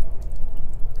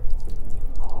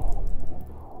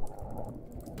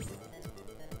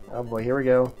 Oh boy, here we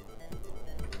go.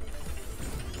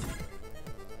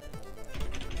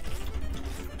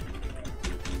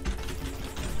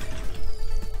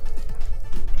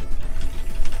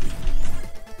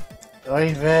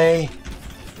 Oy vey.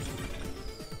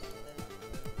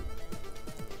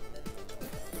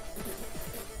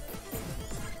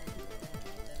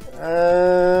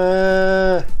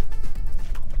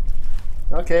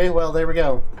 Okay, well, there we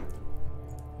go.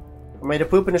 I made a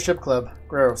poop in a strip club.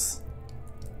 Gross.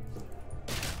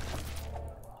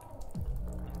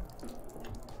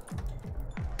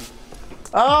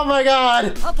 Oh my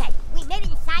god! Okay, we made it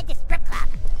inside the strip club.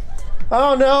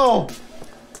 Oh no!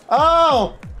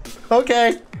 Oh!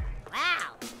 Okay.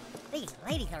 Wow, these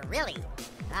ladies are really,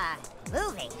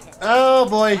 moving. Oh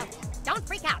boy. Don't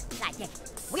freak out, sidekick.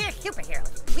 We're superheroes.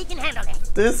 We can handle this.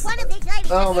 This. One of these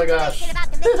ladies Oh has my gosh. information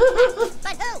about the missing cat.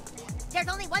 But who? There's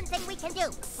only one thing we can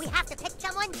do. We have to pick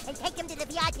someone and take him to the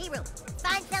VIP room.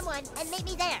 Find someone and meet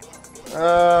me there.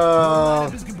 Oh.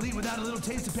 Life is complete without a little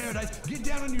taste of paradise. Get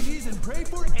down on your knees and pray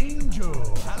for Angel.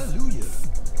 Hallelujah.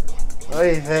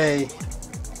 Oy vey.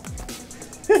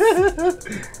 Aren't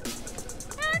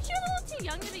you a little too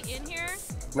young to be in here?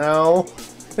 No.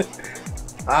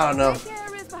 I don't know.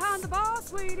 Daycare is behind the bar,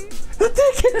 sweetie. The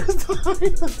daycare is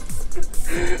behind us.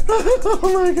 Oh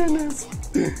my goodness.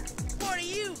 What are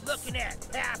you looking at,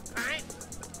 half pint?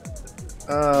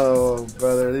 Oh,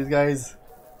 brother, these guys.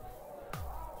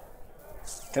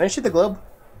 Can I shoot the globe?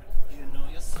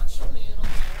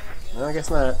 No, I guess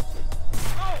not.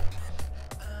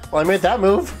 Well, I made that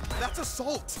move. That's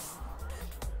assault.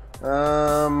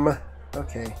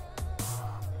 Okay.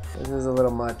 This is a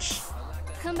little much.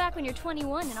 Come back when you're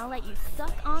 21 and I'll let you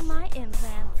suck on my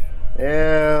implant.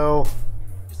 Ew.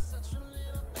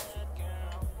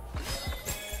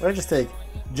 What did I just take?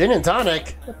 Gin and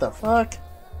tonic? What the fuck?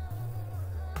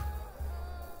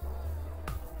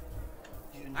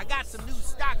 I got some new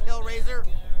stock, Hellraiser.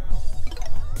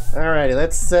 Alrighty,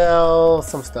 let's sell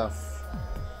some stuff.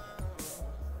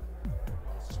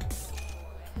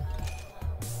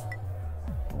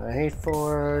 I hate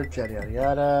Forge, yada yada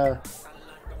yada.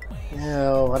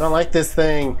 Ew, I don't like this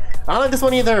thing. I don't like this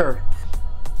one either.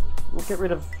 Let's get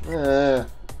rid of.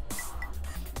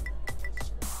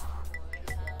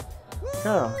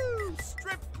 Oh.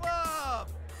 Strip club.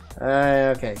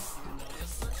 Okay.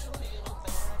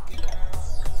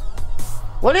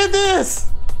 What is this?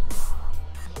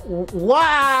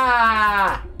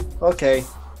 Wow. Okay.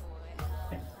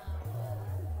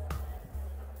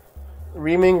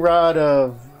 Reaming Rod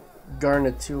of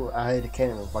Garnatu. I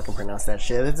can't even fucking pronounce that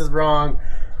shit. This is wrong.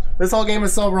 This whole game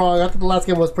is so wrong. I thought the last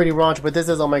game was pretty raunch, but this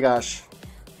is, oh my gosh.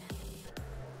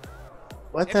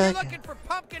 What if the you're heck? looking for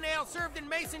pumpkin ale served in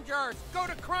mason jars, go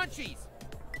to Crunchies.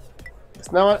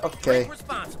 It's not okay. Drink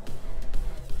responsible.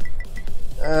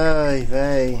 Ay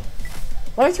vey.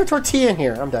 Why is there tortilla in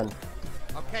here? I'm done.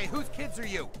 Okay, whose kids are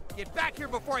you? Get back here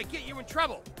before I get you in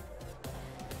trouble.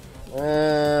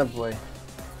 Boy.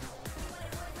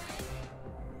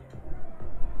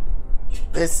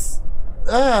 This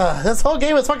whole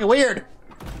game is fucking weird.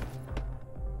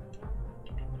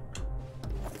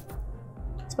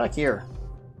 It's back here.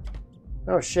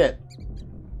 Oh shit.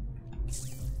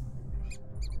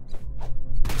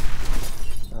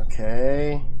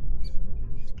 Okay.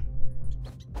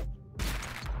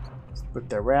 Let's put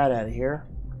the rat out of here.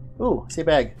 Ooh, see a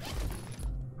bag.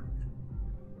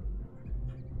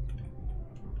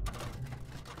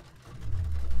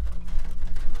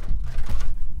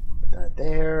 Put that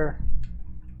there.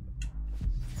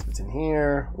 See what's in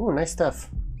here. Ooh, nice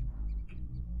stuff.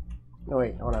 No,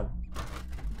 wait, hold on.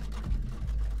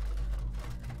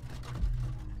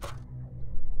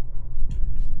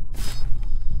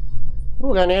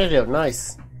 Ooh, got an antidote.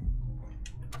 Nice.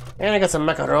 And I got some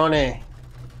macaroni.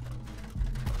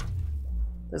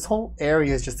 This whole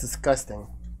area is just disgusting.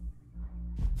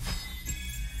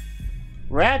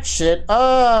 Rat shit.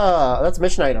 Oh, that's a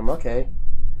mission item. Okay.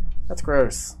 That's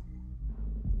gross.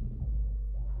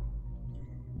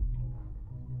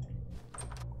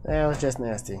 That was just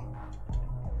nasty.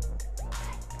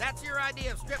 That's your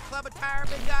idea of strip club attire,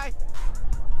 big guy?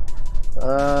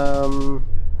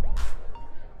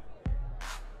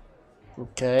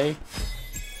 Okay.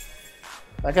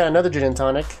 I got another gin and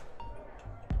tonic.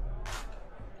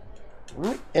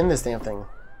 Let me end this damn thing.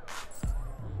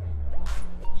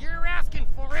 You're asking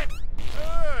for it.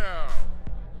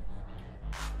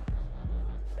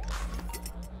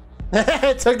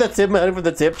 I took the tip out of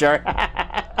the tip jar.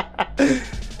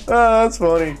 Oh, that's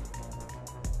funny.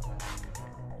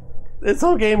 This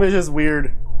whole game is just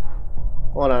weird.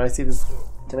 Hold on, I see this.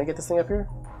 Can I get this thing up here?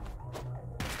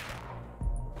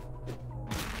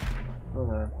 Hold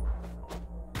on.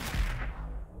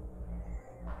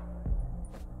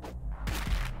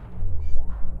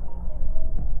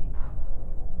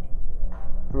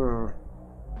 I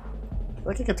feel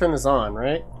like I can turn this on,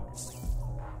 right?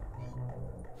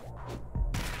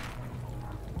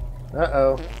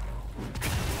 Uh-oh.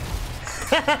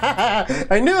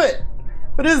 I knew it!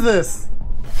 What is this?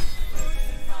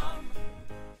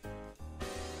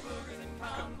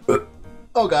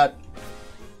 Oh god.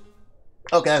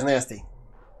 Okay, that's nasty.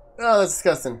 Oh, that's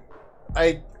disgusting.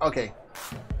 Okay.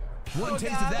 One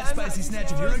taste of that spicy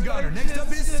snatch and you're a goner. Next up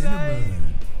is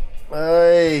cinnamon.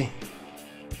 Hey.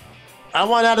 I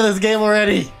want out of this game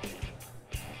already.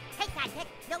 Hey, sidekick,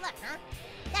 no luck, huh?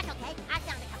 That's okay. I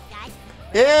found a couple guys.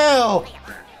 Ew!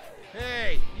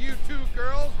 Hey, you two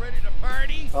girls ready to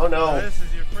party? Oh no. This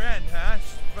is your friend, huh?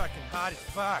 She's fucking hot as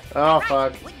fuck. Oh Right.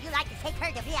 fuck. Wouldn't you like to take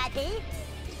her to VIP?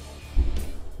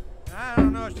 I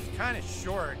don't know, she's kind of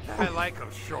short. I like them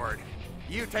short.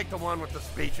 You take the one with the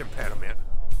speech impediment.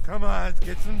 Come on, let's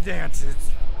get some dances.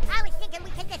 I was thinking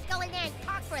we could just go in there and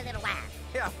talk for a little while.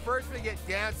 Yeah, first we get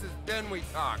dances, then we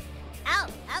talk. Oh,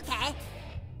 okay.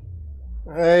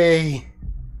 Hey.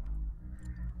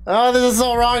 Oh, this is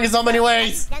so wrong in so many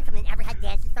ways. Gentlemen ever had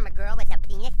dances from a girl with a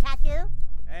penis tattoo?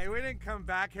 Hey, we didn't come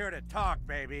back here to talk,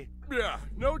 baby. Yeah,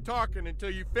 no talking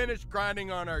until you finish grinding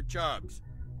on our jugs.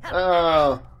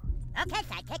 Oh. Okay,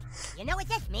 sidekick. You know what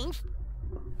this means?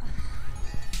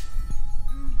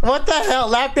 What the hell?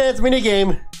 Lap dance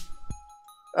minigame.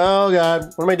 Oh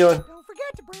god. What am I doing? Don't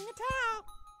forget to bring a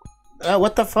towel.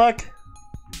 What the fuck?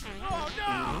 Oh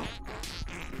no!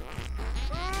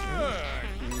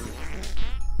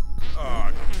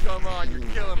 Oh, come on, you're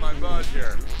killing my buzz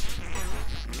here.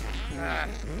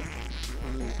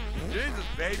 Jesus,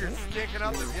 babe, you're stinking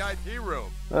up the VIP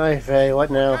room. Ay, Faye, what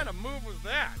now? What kind of move was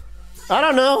that? I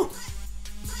don't know.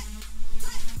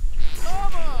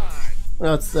 Come on!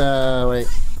 No, it's, wait.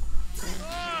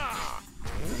 Ah.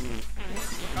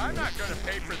 I'm not gonna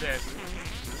pay for this.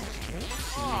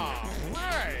 Oh,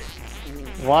 right.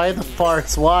 Why the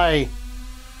farts? Why?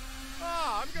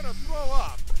 Oh, I'm gonna throw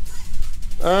up.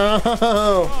 Oh.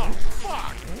 Oh,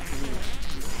 fuck.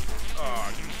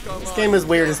 Oh, come This on, game is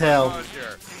weird as hell.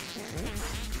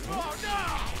 Oh, no!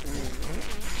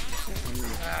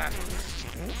 Ah.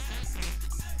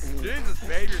 Jesus,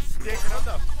 babe, you're stinking. What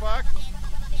the fuck?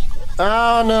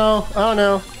 Oh no! Oh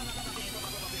no!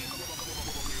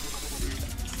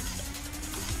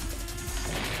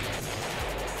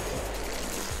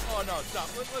 Oh no, stop.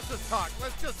 Let's just talk.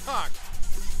 Let's just talk.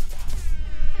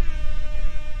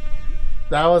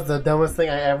 That was the dumbest thing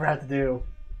I ever had to do.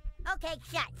 Okay,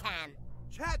 chat time.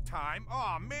 Chat time?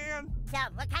 Oh man. So,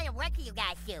 what kind of work do you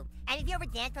guys do? Any of you ever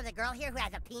dance with a girl here who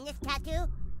has a penis tattoo?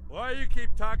 Why do you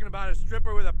keep talking about a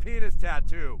stripper with a penis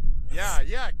tattoo?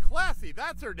 Yeah, Classy.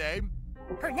 That's her name.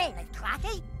 Her name is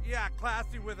Classy? Yeah,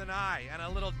 Classy with an I and a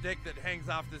little dick that hangs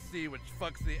off the C, which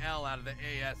fucks the L out of the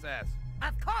ASS.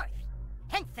 Of course.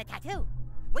 Hence the tattoo.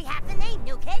 We have the name,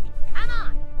 new kid. Come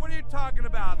on. What are you talking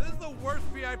about? This is the worst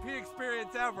VIP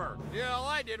experience ever. Yeah, all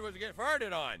I did was get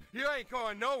farted on. You ain't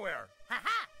going nowhere.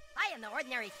 Haha. I am the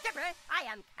ordinary stripper. I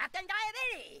am Captain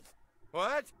Diabetes.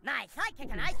 What? My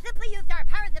sidekick and I simply used our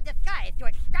powers of disguise to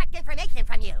extract information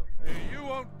from you. You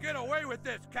won't get away with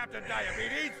this, Captain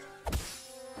Diabetes.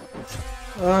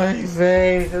 Ay,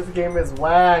 Faye, this game is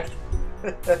whack.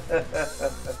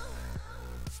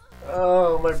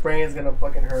 Oh, my brain's gonna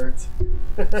fucking hurt.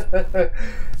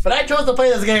 But I chose to play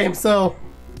this game, so.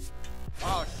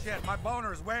 Oh shit, my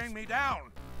boner's weighing me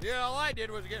down. Yeah, all I did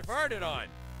was get farted on.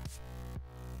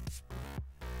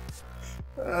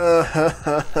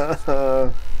 That's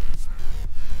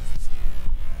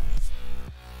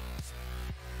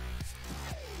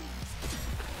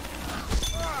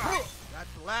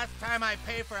the last time I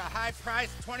pay for a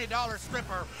high-priced $20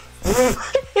 stripper.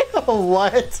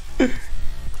 What?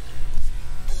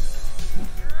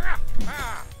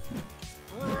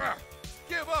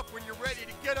 Give up when you're ready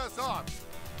to get us off.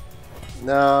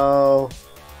 No.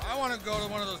 I want to go to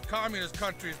one of those communist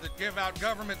countries that give out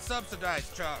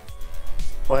government-subsidized jobs.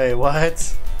 Wait,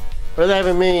 what? What does that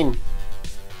even mean?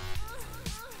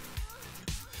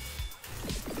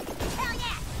 Hell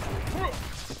yeah.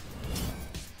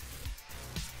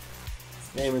 This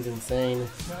game is insane.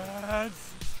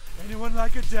 Dance. Anyone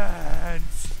like a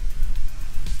dance?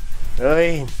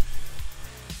 Oi.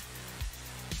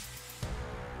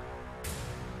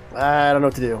 I don't know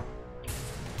what to do.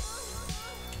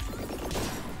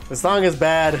 The song is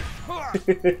bad. Yeah,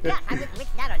 I wouldn't wish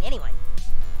that on anyone.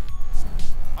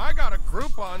 I got a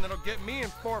Groupon that'll get me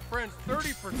and 4 friends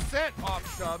 30% off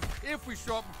subs if we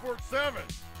show up before 7.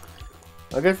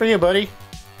 Oh, good for you, buddy.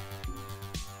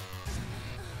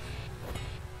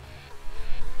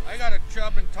 I got a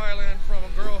chub in Thailand from a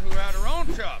girl who had her own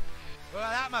chub. Well,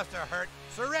 that must have hurt.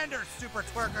 Surrender, super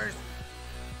twerkers.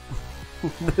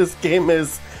 This game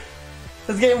is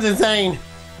insane.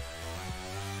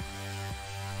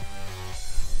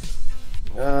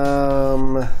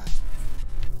 What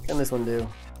can this one do?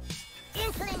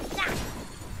 Insulin shock.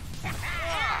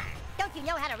 Don't you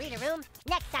know how to read a room?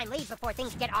 Next time, leave before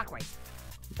things get awkward.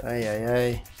 Ay, ay,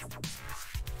 ay.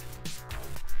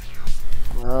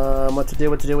 What to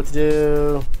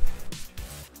do?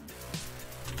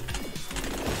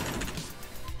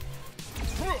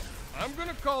 I'm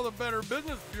gonna call the Better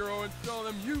Business Bureau and tell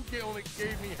them you only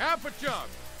gave me half a chub.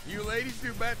 You ladies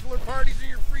do bachelor parties in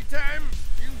your free time?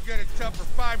 You can get a chub for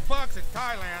 $5 in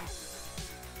Thailand.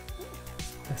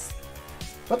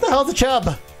 What the hell's a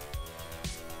chub?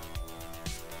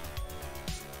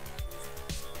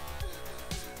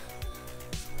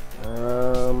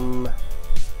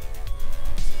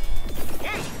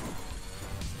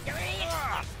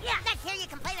 Yeah, let's hear you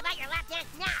complain about your lap dance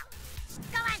now.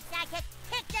 Go on, sidekick.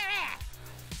 Kick their ass.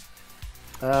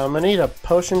 I need a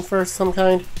potion first, some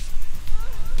kind.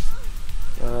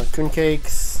 Coon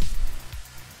cakes.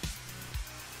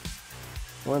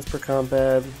 Once per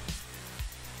combat.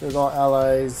 There's all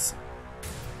allies.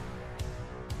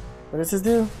 What does this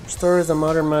do? Restores a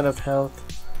moderate amount of health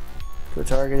to a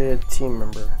targeted team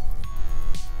member.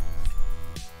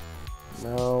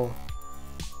 No.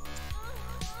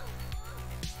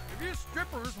 If you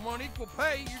strippers want equal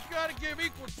pay, you gotta give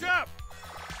equal chub.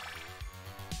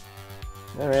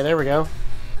 Alright, there we go.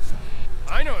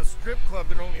 I know a strip club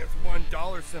that only has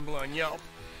 $1 symbol on Yelp.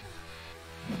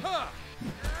 Huh.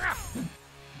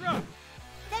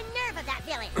 The nerve of that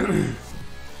villain!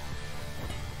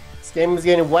 This game is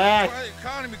getting whacked. Why the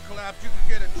economy collapsed, you could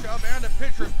get a chub and a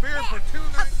pitcher of beer for 2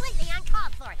 nights. Completely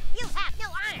uncalled for! You have no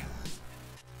honor!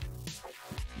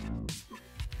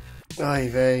 Oy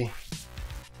vey.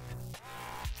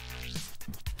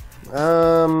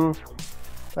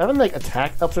 Haven't like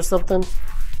attack ups or something?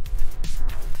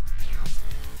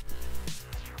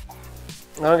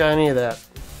 I don't got any of that.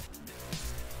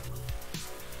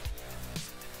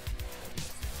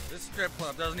 This strip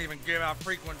club doesn't even give out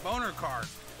frequent boner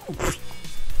cards. This is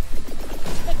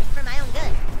for my own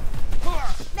good.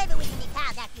 Maybe we can be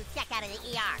pals after you check out of the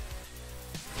ER.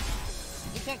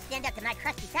 You can't stand up to my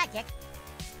crusty sidekick.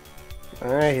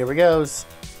 Alright, here we goes.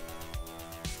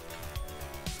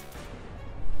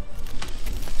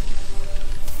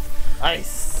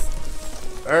 Ice,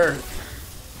 earth,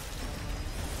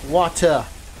 water,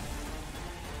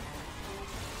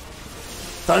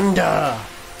 thunder.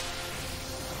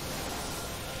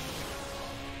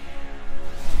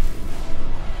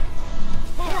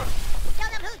 Show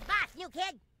them who's boss, new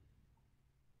kid.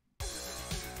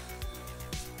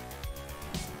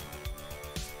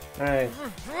 Alright.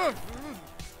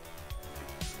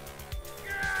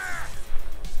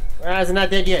 It's not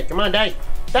dead yet. Come on, die!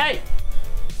 Die!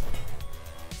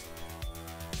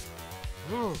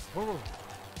 Give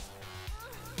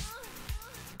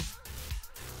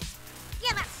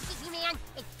up, sneaky man.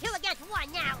 It's 2 against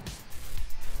 1 now.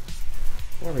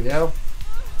 There we go.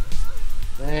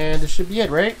 And this should be it,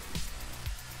 right?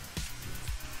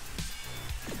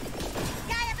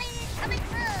 Diabetes coming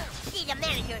through. See the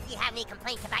manager if you have any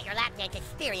complaints about your lap dance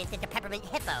experience at the Peppermint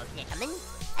Hippo, gentlemen.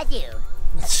 Adieu.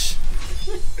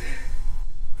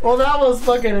 Well, that was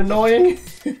fucking annoying.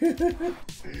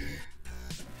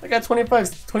 I got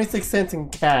 26 cents in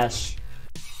cash.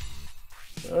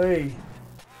 Hey.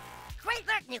 Great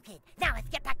work, new kid. Now let's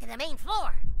get back to the main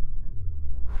floor.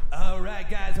 Alright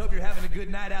guys, hope you're having a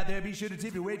good night out there. Be sure to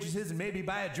tip your waitresses and maybe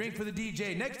buy a drink for the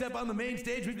DJ. Next up on the main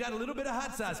stage, we've got a little bit of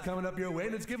hot sauce coming up your way.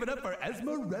 Let's give it up for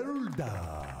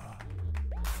Esmeralda.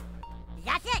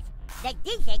 That's it. The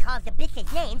DJ calls the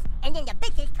bitches names, and then the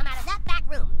bitches come out of that back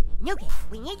room. New kid,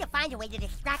 we need to find a way to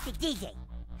distract the DJ.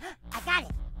 I got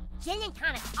it. Gin and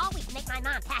tonics always make my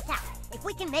mom pass out. If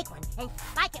we can make one and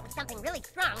spike it with something really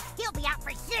strong, he'll be out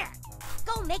for sure.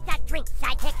 Go make that drink,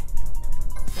 sidekick.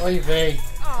 Oy vey.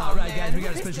 Alright guys, we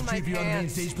got a special treat for you on the main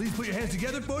stage. Please put your hands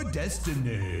together for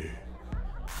Destiny.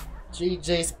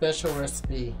 GJ special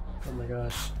recipe. Oh my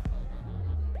gosh.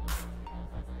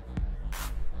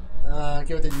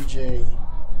 Give it to DJ.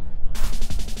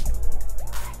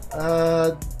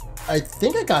 I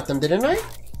think I got them, didn't I?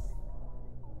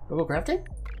 Go crafting?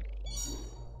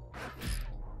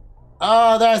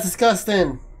 Oh, that is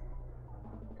disgusting.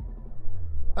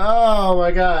 Oh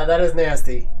my god, that is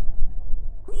nasty.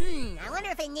 I wonder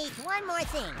if it needs one more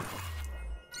thing.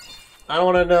 I don't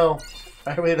want to know.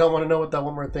 I really don't want to know what that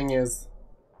one more thing is.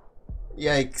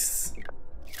 Yikes. Do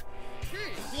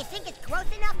you think it's gross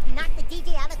enough to knock the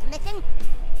DJ out of commission?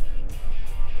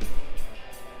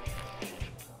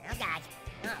 Oh god.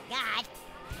 Oh god.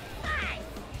 Fine.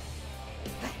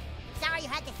 Sorry you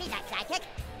had to see that, sidekick,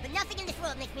 but nothing in this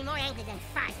world makes me more angry than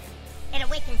farts. It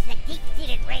awakens the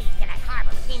deep-seated rage that I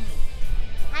harbor within me.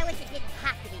 I wish it didn't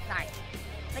have to be farts,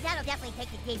 but that'll definitely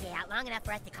take the DJ out long enough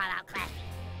for us to call out classy.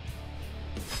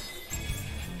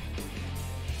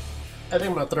 I think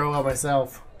I'm gonna throw up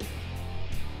myself.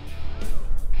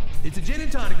 It's a gin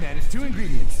and tonic, man. It's 2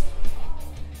 ingredients.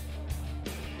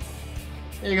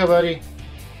 Here you go, buddy.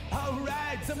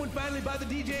 Alright, someone finally bought the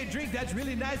DJ a drink. That's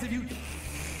really nice of you.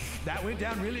 That went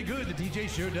down really good. The DJ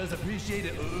sure does appreciate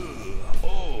it.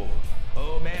 Ugh.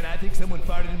 Oh man, I think someone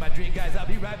farted in my drink, guys. I'll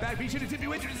be right back. Be sure to tip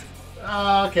your waitress.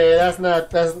 Okay, that's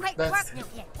Great work, new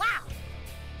kid. Wow.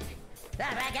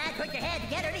 Alright guys, put your hands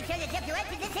together, be sure to tip your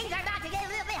waitress. Things are about to get a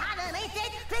little bit hot on the main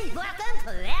stage. Please welcome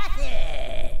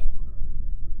Classic.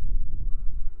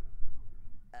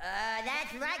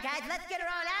 That's right, guys. Let's get her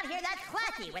on out here. That's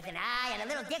Classy with an I and a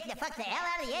little dick that fucks the hell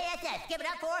out of the ASS. Give it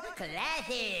up for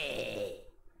Classy.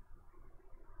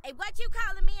 Hey, what you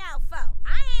calling me out for?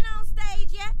 I ain't on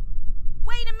stage yet.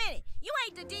 Wait a minute. You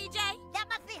ain't the DJ? That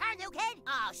must be her, new kid.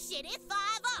 Oh, shit. It's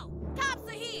 5-0. Cops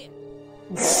are here.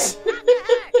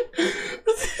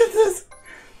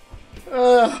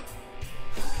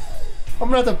 I'm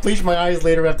gonna have to bleach my eyes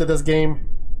later after this game.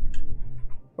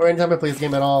 Or anytime I play this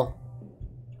game at all.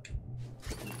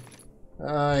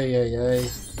 Ay, ay, ay.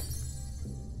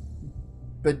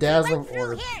 Bedazzling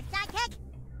orb.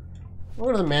 We'll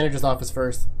go to the manager's office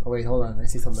first. Oh wait, hold on. I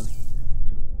see something.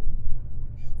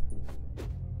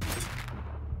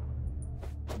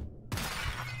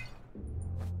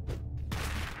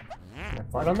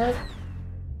 Fart on that?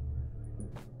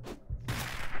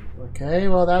 Okay,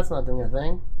 well that's not doing a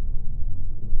thing.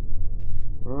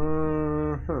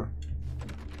 Mm-hmm.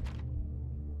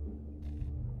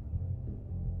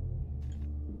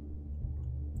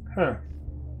 Huh.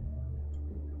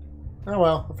 Oh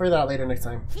well, we'll figure that out later next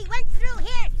time. He went through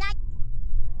here, son.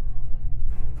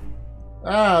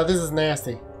 Ah, this is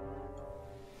nasty.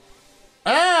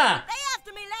 Ah! They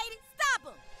after me, lady. Stop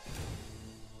them.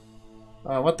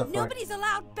 Oh, what the fuck? Nobody's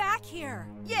allowed back here.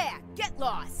 Yeah, get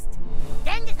lost.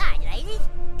 Stand aside, ladies.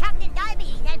 Captain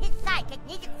Diabetes and his sidekick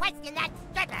need to question that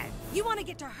stripper. You want to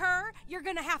get to her? You're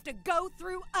gonna have to go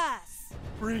through us.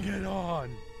 Bring it on.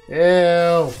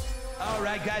 Ew.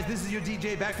 Alright guys, this is your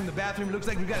DJ back from the bathroom. Looks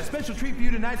like we've got a special treat for you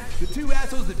tonight. The two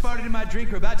assholes that farted in my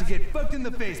drink are about to get fucked in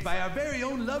the face by our very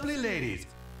own lovely ladies.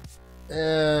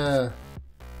 I'm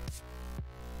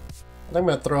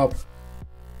gonna throw up.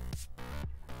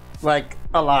 Like,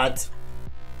 a lot.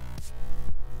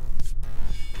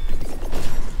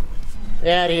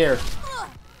 Get out of here.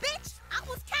 Bitch, I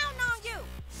was counting on you.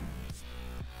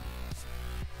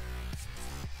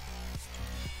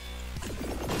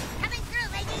 Coming through,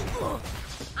 ladies.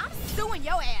 I'm suing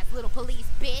your ass, little police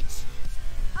bitch.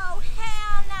 Oh,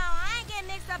 hell no. I ain't getting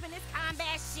mixed up in this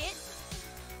combat shit.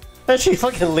 And she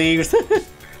fucking leaves.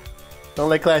 Don't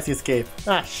let Classy escape.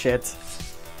 Ah, shit.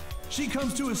 She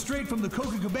comes to us straight from the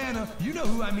Coca Cabana. You know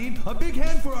who I mean. A big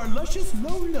hand for our luscious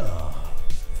Lola.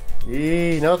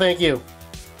 No, thank you.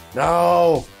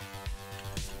 No.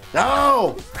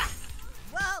 No.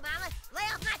 Whoa, mama. Lay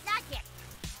off my sidekick.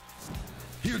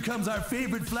 Here comes our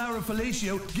favorite flower of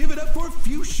fellatio. Give it up for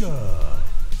Fuchsia.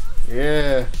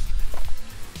 Yeah.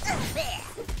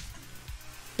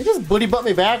 You just booty butt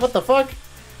me back? What the fuck?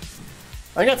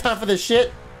 I ain't got time for this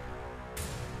shit.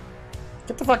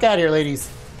 Get the fuck out of here, ladies.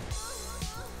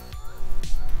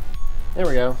 There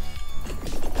we go.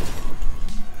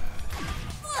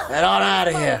 Get on out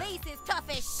of here. Police is tough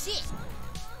as shit.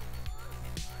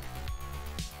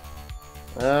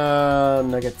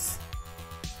 Nuggets.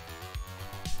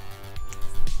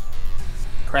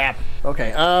 Crap. Okay,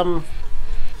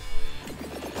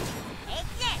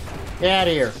 get out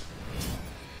of here.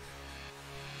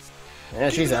 Yeah,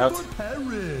 she's out.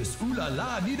 Paris. Ooh la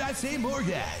la, need I say more,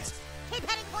 guys? Keep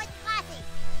heading towards Classy.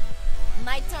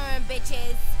 My turn,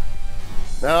 bitches.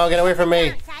 No, get away from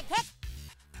me. Sidekick.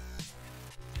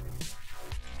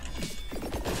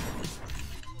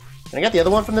 Can I get the other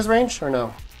one from this range, or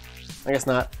no? I guess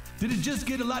not. Did it just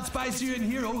get a lot spicier in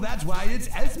here? Oh, that's why it's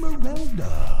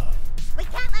Esmeralda. We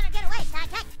can't let her get away,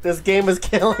 sidekick. This game is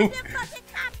killing.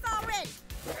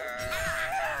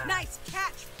 Nice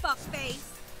catch, fuckface.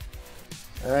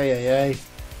 Ay, ay, ay.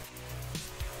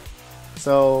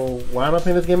 So, why am I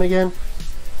playing this game again?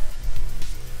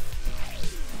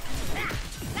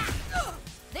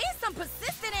 These some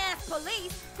persistent ass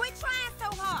police. Quit trying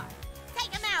so hard.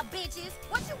 Take them out, bitches.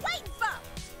 What you waiting for?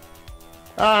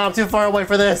 Ah, I'm too far away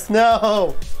for this.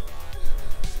 No.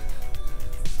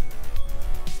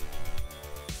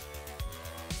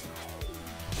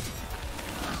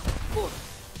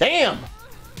 Damn.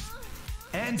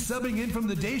 And subbing in from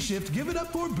the day shift, give it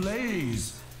up for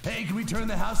Blaze. Hey, can we turn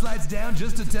the house lights down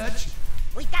just a touch?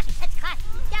 We've got to catch Classy.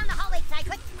 Down the hallway,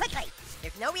 sidekick. Quickly.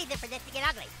 There's no reason for this to get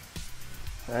ugly.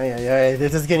 Ay, ay, ay.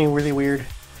 This is getting really weird.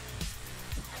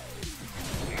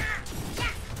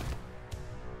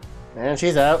 And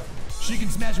she's out. She can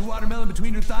smash a watermelon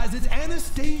between her thighs. It's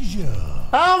Anastasia.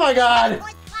 Oh my god!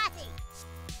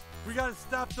 We gotta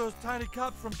stop those tiny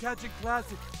cops from catching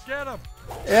Classy. Get them!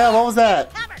 Yeah, what was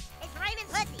that? Cover. It's raining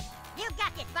pussy. You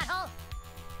got this, butthole.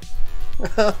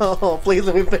 Oh, please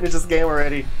let me finish this game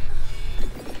already.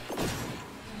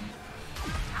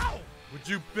 Would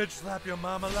you bitch slap your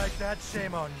mama like that?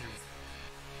 Shame on you.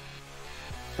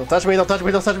 Don't touch me, don't touch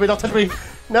me, don't touch me, don't touch me.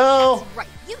 No! Right.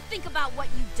 You think about what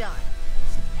you've done.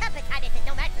 Hepatitis is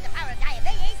no match for the power of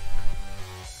diabetes.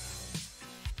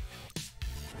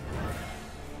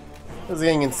 This is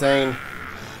getting insane.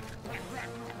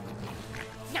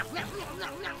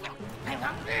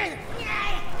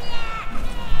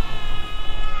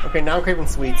 Okay, now I'm craving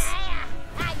sweets.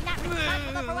 I'm not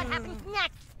responsible for what happens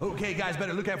next. Okay, guys,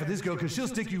 better look out for this girl, because she'll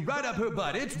stick you right up her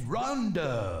butt. It's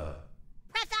Rhonda.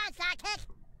 Press on, sidekick.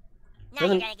 Now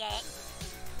Doesn't- you're gonna get it.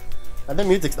 I think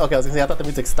music. Okay, I was gonna say I thought the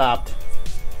music stopped.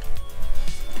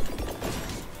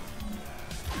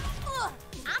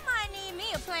 I might need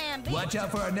me a plan B. Watch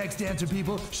out for our next dancer,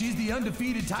 people. She's the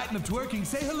undefeated titan of twerking.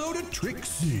 Say hello to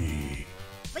Trixie.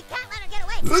 We can't let her get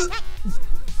away, sidekick.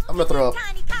 I'm gonna throw up.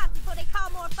 Tiny cops before they call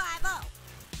more 5-0.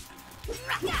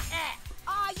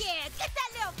 Oh yeah, get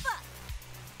that little fuck.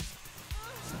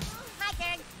 My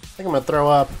turn. think I'm gonna throw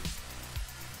up.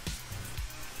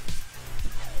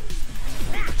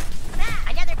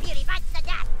 Another beauty bites the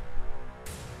dust.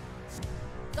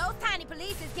 Those tiny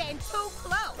police is getting too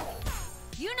close.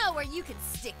 You know where you can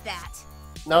stick that.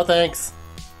 No thanks.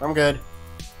 I'm good.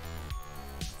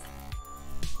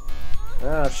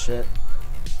 Oh shit.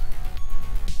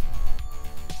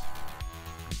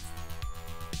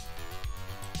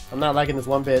 I'm not liking this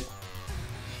one bit.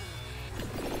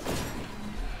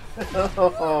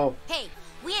 Oh. Hey,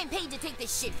 we ain't paid to take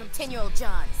this shit from 10-year-old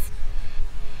Johns.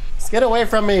 Just get away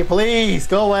from me, please.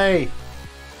 Go away.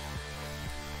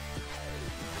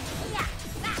 Yeah.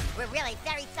 We're really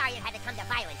very sorry it had to come to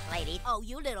violence, ladies. Oh,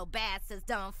 you little bastards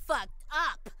done fucked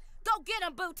up. Go get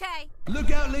him, Butte!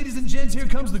 Look out, ladies and gents, here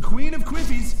comes the queen of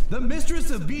quiffies, the mistress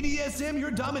of BDSM,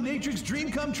 your dominatrix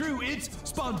dream come true. It's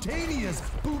spontaneous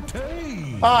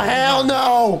Butte. Oh, hell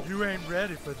no! You ain't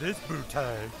ready for this,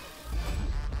 Butte.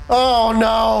 Oh,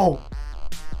 no!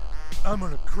 I'm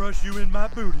gonna crush you in my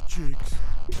booty cheeks.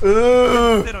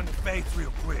 Ooh. Sit on your face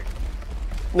real quick.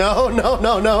 No, no,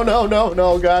 no, no, no, no,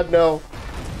 no, God, no.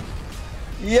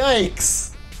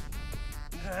 Yikes.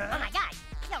 Oh my god,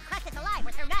 Snow crushes alive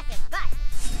with her massive butt.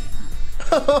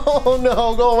 Oh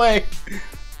no, go away.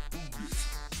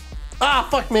 Ah,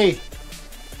 fuck me.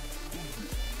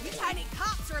 You tiny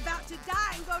cops are about to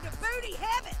die and go to booty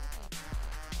heaven.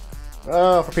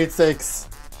 Oh, for Pete's sakes.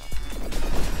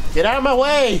 Get out of my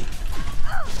way.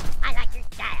 I like your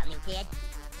style, new kid.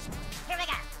 Here we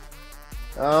go.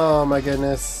 Oh my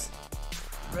goodness.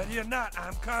 Ready or not,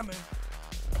 I'm coming.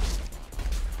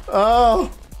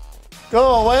 Oh,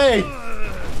 go away.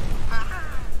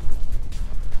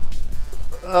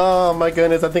 Oh my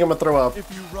goodness, I think I'm gonna throw up. If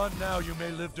you run now, you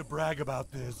may live to brag about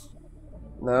this.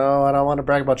 No, I don't want to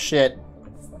brag about shit.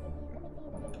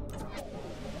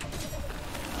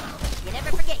 You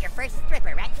never forget your first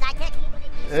stripper, right, sidekick?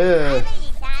 Ew.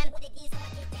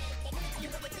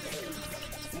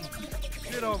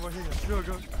 Get over here,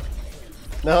 sugar.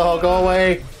 No, go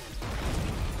away.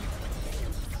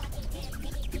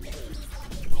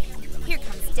 Here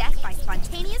comes death by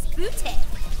spontaneous Butte.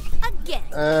 Again.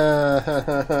 Do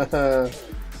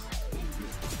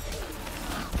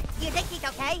you think he's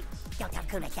okay? Don't tell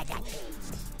Kun I said that.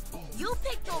 You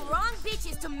picked the wrong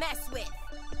bitches to mess with.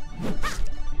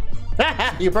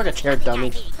 You broke a chair,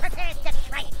 dummy. Prepare to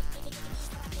strike.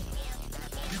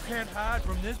 You can't hide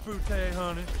from this, Butte,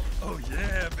 honey. Oh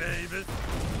yeah, baby.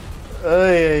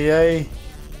 Ay, ay, ay.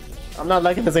 I'm not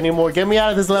liking this anymore. Get me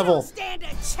out of this level. Don't stand a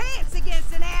chance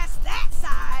against an ass that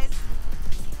size.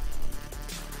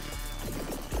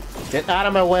 Get out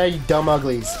of my way, you dumb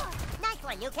uglies. Nice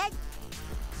one, you kid.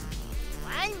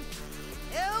 1, 2,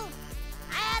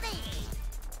 3.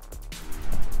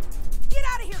 Get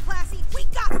out of here, classy. We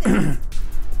got this.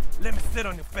 Let me sit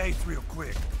on your face real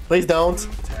quick. Please don't.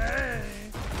 Butte.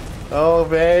 Oh,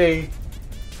 Vay.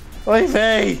 Oy,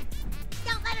 Vay.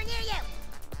 Don't let her near you.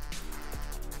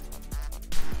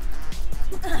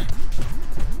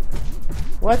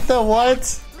 What the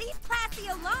what? Leave Classy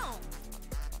alone.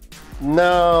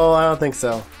 No, I don't think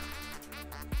so.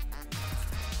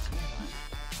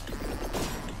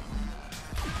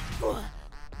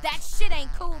 That shit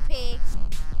ain't cool, pig.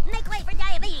 Make way for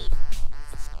diabetes.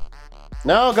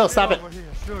 No, go stop it. Over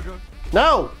here, sugar.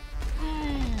 No.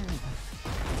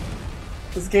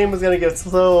 This game is gonna get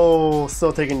so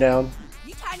taken down.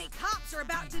 You tiny cops are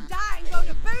about to die and go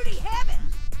to booty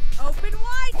heaven. Open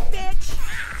wide, bitch.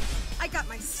 I got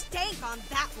my stank on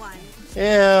that one. Ew.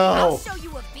 I'll show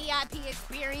you a VIP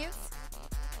experience.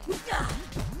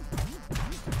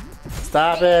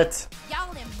 Stop it.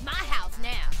 Y'all in my house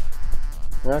now.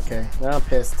 Okay, now I'm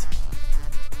pissed.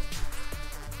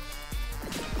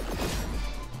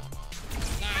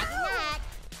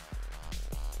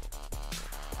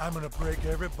 I'm gonna break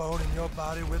every bone in your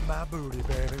body with my booty,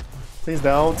 baby. Please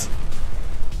don't.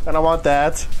 I don't want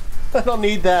that. I don't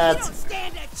need You that. don't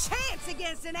stand a chance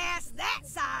against an ass that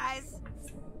size.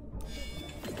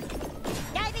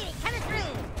 Diabetes coming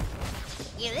through.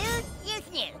 You lose, you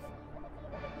snooze.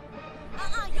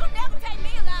 You'll never take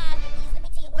me alive.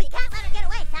 We can't let her get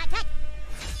away, sidekick.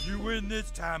 You win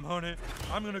this time, honey.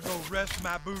 I'm gonna go rest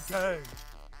my bouquet.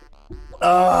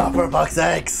 Oh, for fuck's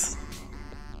sakes.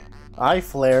 Eye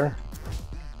flare.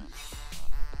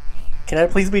 Can I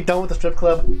please be done with the strip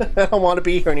club? I don't want to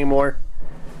be here anymore.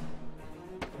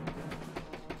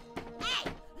 Hey,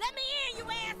 let me in, you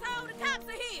asshole. The cops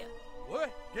are here.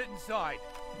 What? Get inside.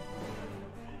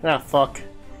 Ah, fuck.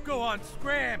 Go on,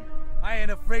 scram. I ain't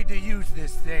afraid to use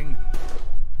this thing.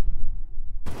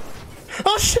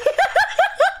 Oh, shit!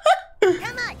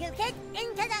 Come on, you kids,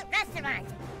 into the restaurant.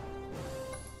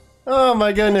 Oh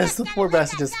my goodness, the poor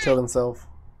bastard just killed himself.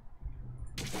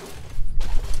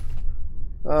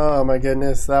 Oh my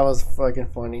goodness, that was fucking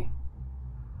funny.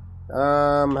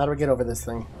 How do we get over this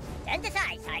thing? Stand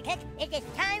aside, Psychic. It is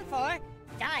time for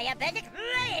Diabetic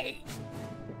Rage!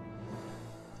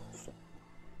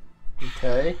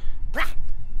 Okay.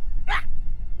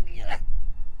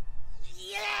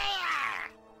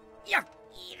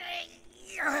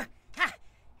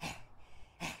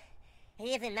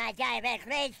 Even my diabetic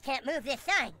rage can't move this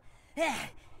sign.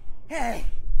 Oh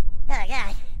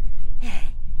God.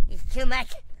 It's too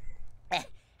much.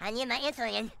 I need my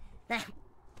insulin.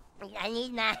 I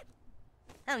need my...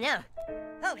 Oh no.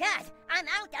 Oh God, I'm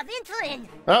out of insulin.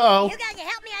 Uh-oh. You guys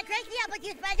help me. I crazy apple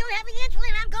juice, but I don't have any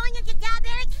insulin. I'm going into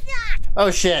diabetic shock. Oh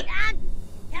shit. I'm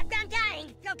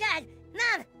dying. Oh God.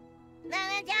 Mom. Mom,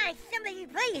 I'm dying. Somebody,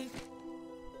 please.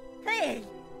 Please.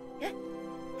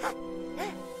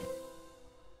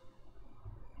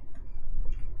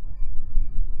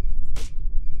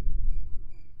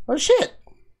 Oh shit.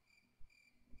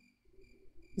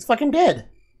 He's fucking dead.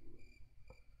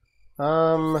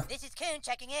 This is Coon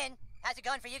checking in. How's it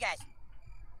going for you guys?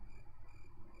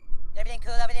 Everything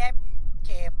cool over there?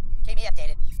 Cool. Keep me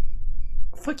updated.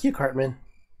 Fuck you, Cartman.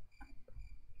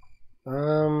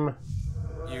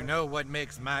 You know what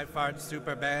makes my fart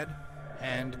super bad?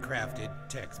 Handcrafted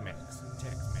Tex-Mex.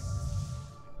 Tex-Mex.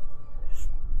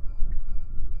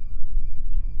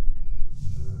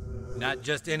 Not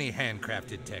just any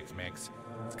handcrafted Tex-Mex.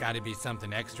 It's got to be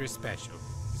something extra special.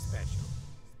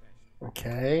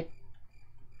 Okay.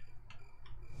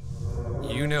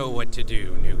 You know what to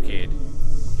do, new kid.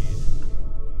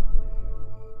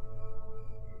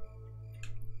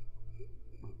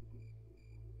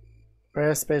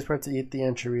 Press spacebar to eat the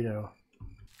enchilito.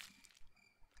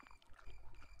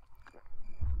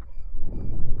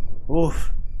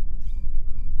 Oof.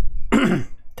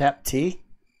 Tap T.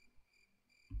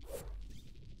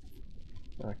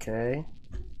 Okay.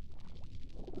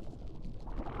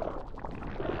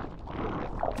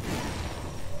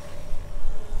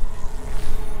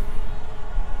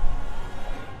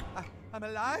 I'm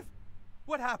alive?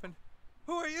 What happened?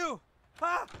 Who are you?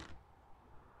 Ah!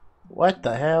 What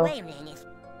the hell? Wait a minute.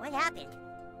 What happened?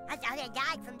 I thought I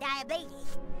died from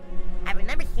diabetes. I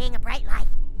remember seeing a bright light,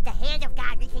 the hand of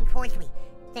God reaching towards me.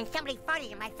 Then somebody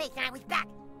farted in my face and I was back.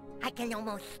 I can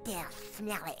almost still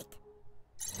smell it.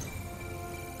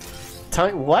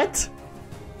 What?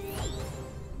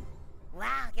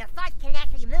 Wow, your farts can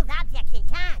actually move objects in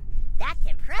time. That's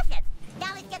impressive.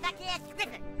 Now let's get back to that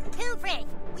scrivener. Two friends.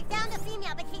 We found a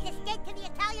female, but she's escaped to the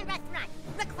Italian restaurant,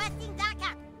 requesting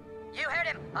backup. You heard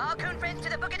him. All Coon friends to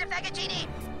the Book of the Faggot Genie.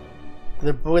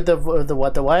 The what? The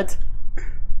what?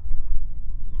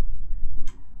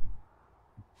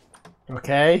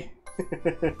 Okay.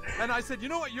 And I said, you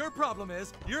know what your problem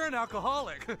is? You're an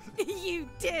alcoholic. You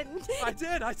didn't. I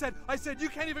did. I said you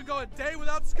can't even go a day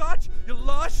without scotch. You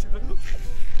lush.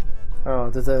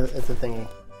 Oh, it's a thingy.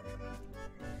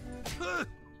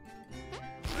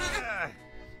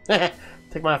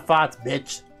 Take my thoughts,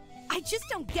 bitch. I just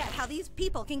don't get how these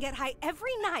people can get high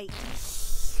every night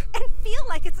and feel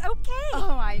like it's okay.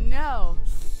 Oh, I know.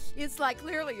 It's like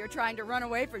clearly you're trying to run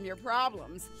away from your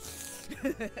problems.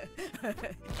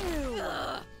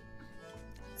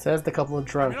 Says the couple of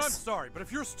drunks. I mean, I'm sorry, but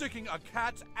if you're sticking a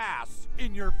cat's ass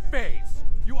in your face,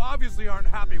 you obviously aren't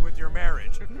happy with your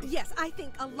marriage. Yes, I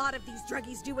think a lot of these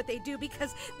druggies do what they do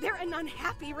because they're in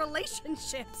unhappy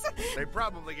relationships. They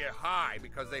probably get high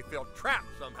because they feel trapped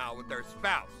somehow with their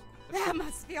spouse. That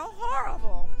must feel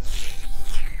horrible.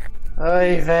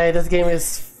 Oy vey, this game is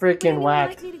freaking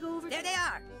whack. There they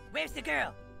are. Where's the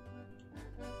girl?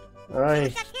 Oy.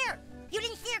 She's just here. You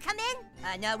didn't see her come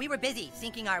in? No, we were busy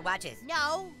syncing our watches.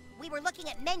 No, we were looking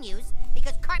at menus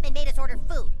because Cartman made us order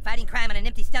food. Fighting crime on an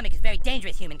empty stomach is very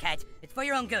dangerous, human cat. It's for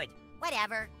your own good.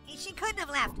 Whatever. She couldn't have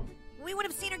left. We would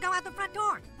have seen her go out the front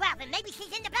door. Well, then maybe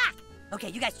she's in the back. Okay,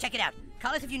 you guys check it out.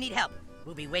 Call us if you need help.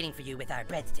 We'll be waiting for you with our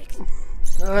breadsticks.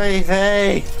 Oy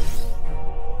vey.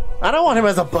 I don't want him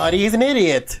as a buddy. He's an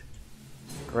idiot.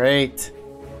 Great.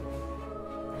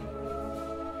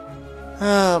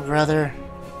 Oh, brother.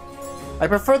 I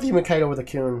prefer the human kite over the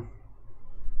coon.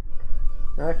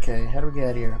 Okay, how do we get out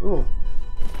of here? Ooh.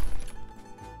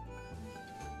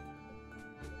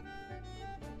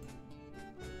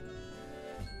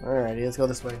 Alrighty, let's go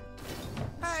this way.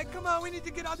 Hey, come on, we need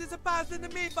to get all this pasta and the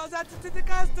meatballs out to the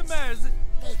customers.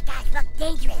 These guys look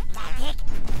dangerous, Magic.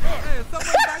 Hey, is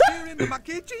someone back here in my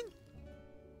kitchen?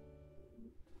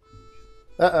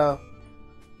 Uh-oh.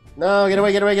 No, get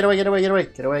away, get away, get away, get away, get away.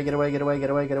 Get away, get away, get away, get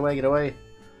away, get away, get away.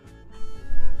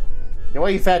 Get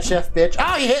away, you fat chef bitch.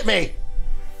 Oh, you hit me!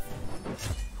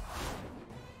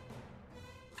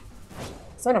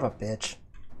 Son of a bitch.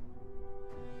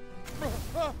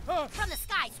 From the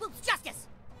sky swoops justice.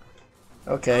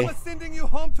 Okay. I'm sending you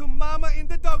home to Mama in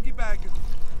the doggy bag.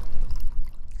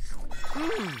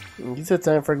 Use the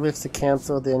time for glyphs to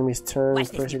cancel the enemy's turn. Watch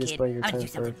this, First, you kid. display your I'll turn do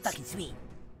something first. fucking sweet.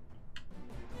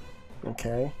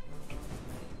 Okay.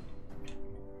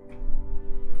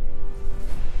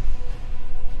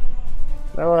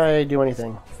 How do I do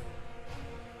anything?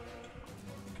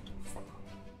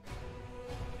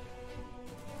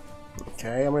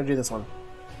 Okay, I'm gonna do this one.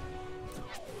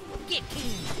 Get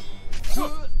keen.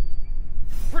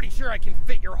 Pretty sure I can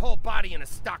fit your whole body in a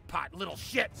stock pot, little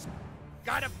shits.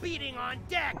 Got a beating on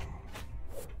deck.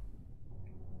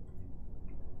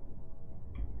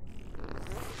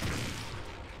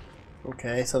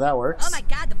 Okay, so that works. Oh my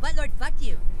god, the buttlord fucked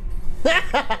you.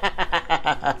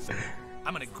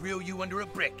 I'm gonna grill you under a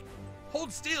brick.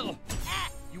 Hold still.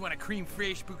 You want a cream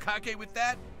fraiche bukkake with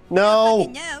that? No.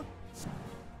 No.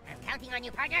 I'm counting on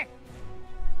you, partner.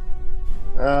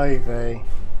 Oy vey.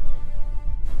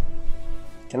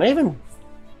 Can I even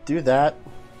do that?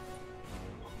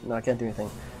 No, I can't do anything.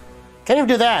 Can't even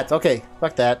do that! Okay,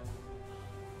 fuck that.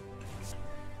 I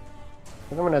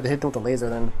think I'm gonna have to hit them with the laser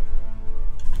then.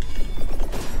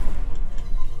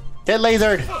 Get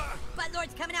lasered!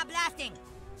 Buttlord's coming out blasting.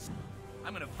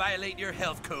 I'm gonna violate your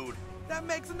health code. That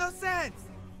makes no sense.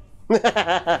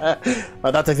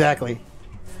 Oh, that's exactly.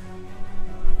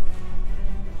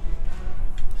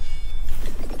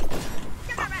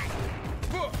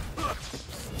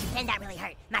 And that really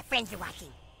hurt. My friends are watching.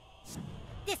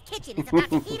 This kitchen is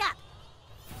about to heat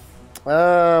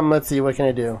up. Let's see, what can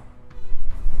I do?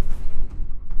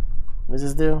 What does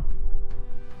this do?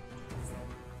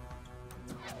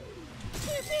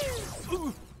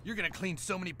 You're gonna clean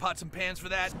so many pots and pans for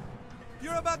that.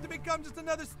 You're about to become just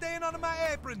another stain on my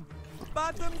apron.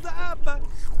 Bottoms up.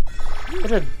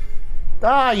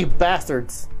 Ah, you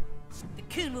bastards! The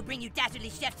coon will bring you dastardly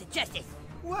chefs to justice.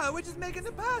 Wow, we're just making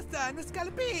the pasta and the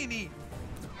scallopini.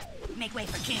 Make way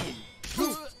for coon.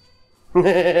 I'm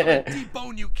gonna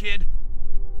debone you, kid.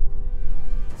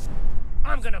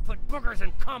 I'm gonna put boogers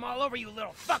and cum all over you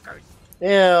little fuckers.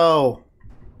 Ew.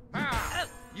 Ah,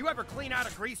 you ever clean out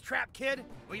a grease trap, kid?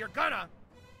 Well, you're gonna.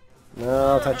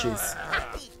 No touchies.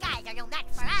 These guys are no match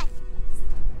for us.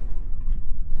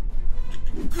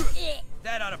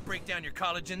 That ought to break down your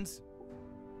collagens.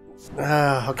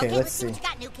 Okay, let's see. What you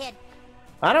got, new kid?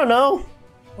 I don't know.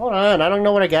 Hold on, I don't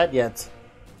know what I got yet.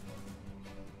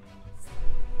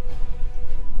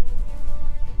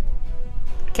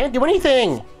 Can't do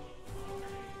anything.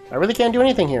 I really can't do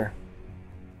anything here.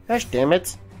 Gosh damn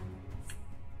it.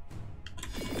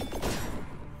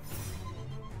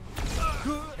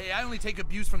 Hey, I only take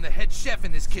abuse from the head chef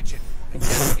in this kitchen. I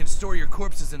guess you can store your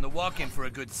corpses in the walk-in for a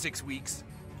good 6 weeks.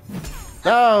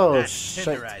 Oh, That's shit.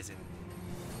 tenderizing.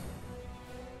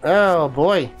 Oh,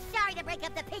 boy. Sorry to break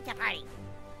up the pizza party.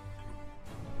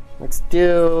 Let's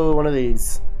do one of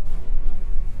these.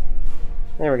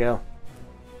 There we go.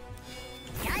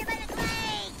 Sorry about the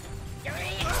delay.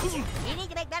 You need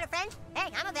to make better friends?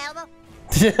 Hey, I'm available.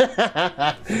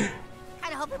 Kinda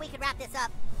hoping we could wrap this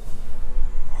up.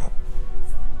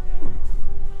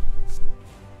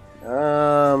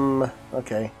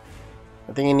 Okay.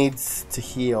 I think he needs to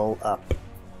heal up.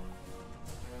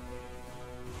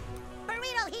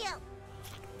 Burrito heal.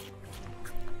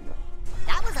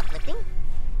 That was uplifting.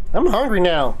 I'm hungry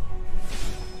now.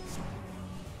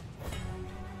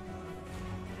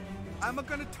 I'm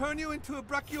gonna turn you into a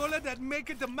brachiola that make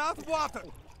it the mouth water.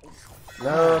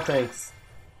 No, thanks.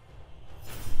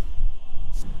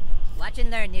 Watch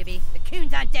and learn, newbie. The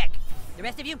coon's on deck. The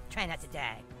rest of you, try not to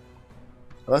die.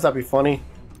 Oh, that's not be funny.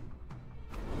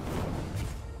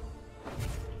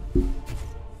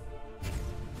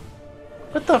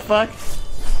 What the fuck?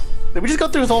 Did we just go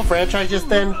through this whole franchise just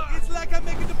then? It's like I'm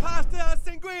making the pasta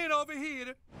sanguine over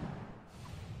here.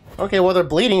 Okay, well they're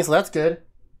bleeding, so that's good.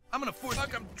 I'm gonna force.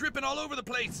 I'm dripping all over the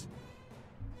place.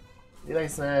 You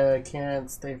guys can't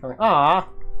stay from. Aww.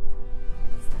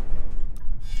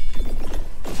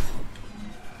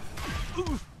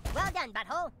 Well done,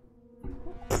 butthole.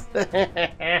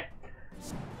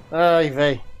 Ay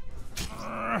vey.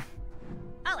 Oh,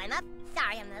 I'm up.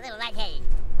 Sorry, I'm a little lightheaded.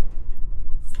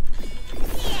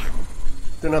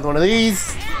 Do another one of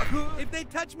these. If they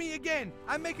touch me again,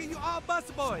 I'm making you all bus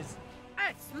boys.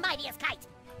 Earth's mightiest kite.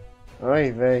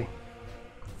 Ay vey.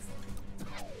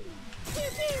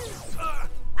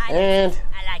 And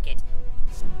I like it.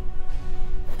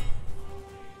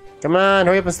 come on,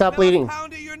 hurry up and stop bleeding.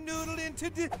 Pounding your noodle into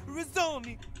the risotto.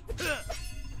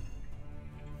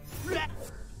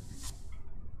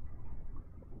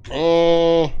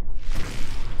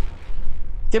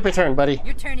 Skip your turn, buddy.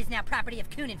 Your turn is now property of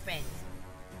Coon and Friends.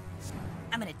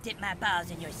 I'm gonna dip my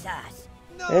balls in your sauce.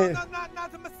 No, Eh.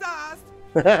 not the massage.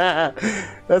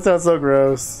 That sounds so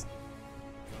gross.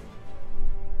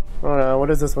 Oh no, what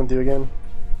does this one do again?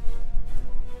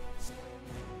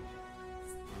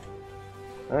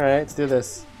 Alright, let's do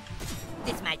this.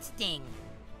 This might sting.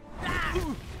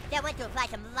 They'll want to apply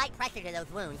some light pressure to those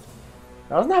wounds.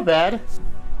 That was not bad.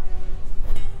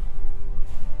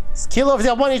 This Kilo's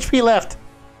got 1 HP left.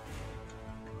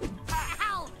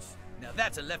 Now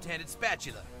that's a left-handed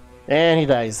spatula. And he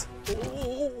dies.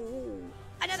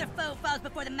 Another foe falls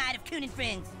before the might of Coon and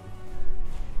Friends.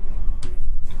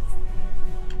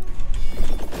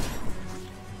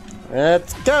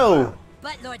 Let's go!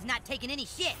 Buttlord's not taking any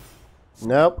shit.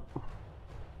 Nope.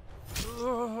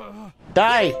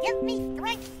 Die! Give me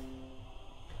strength.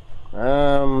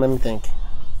 Let me think.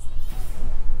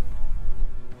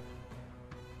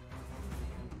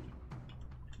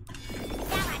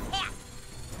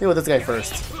 Deal with this guy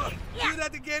first. Do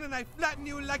that again, and I flatten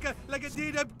you like a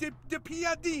de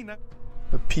piadina.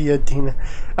 The Piadina.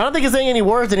 I don't think it's saying any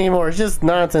words anymore. It's just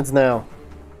nonsense now.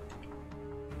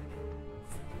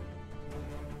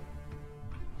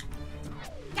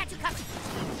 Got you covered.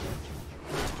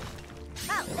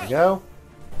 There we go.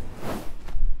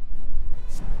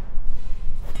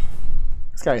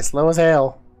 This guy is slow as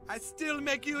hell. I still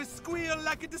make you squeal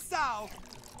like a desau.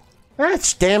 Ah,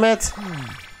 damn it!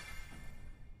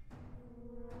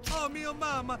 Oh, me oh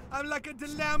mama, I'm like a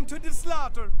lamb to the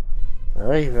slaughter.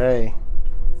 Oy vey.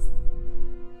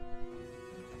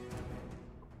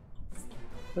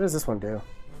 What does this one do?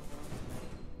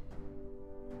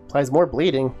 Applies more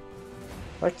bleeding.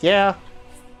 Fuck yeah.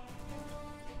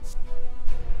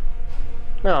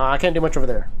 No, I can't do much over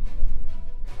there.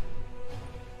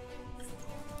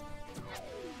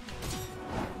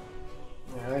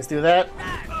 Yeah, let's do that.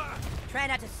 Try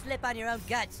not to slip on your own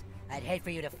guts. I'd hate for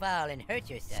you to fall and hurt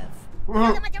yourself.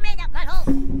 Tell them what you're made of, butthole.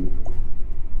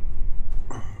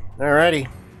 Alrighty.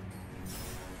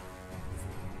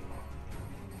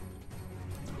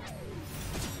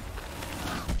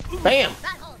 Bam!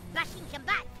 Butthole, blushing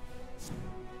combat.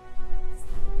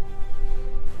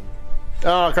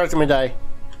 Oh, Cart's gonna die.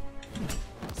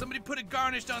 Somebody put a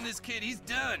garnish on this kid. He's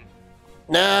done.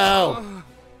 No!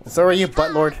 So are you,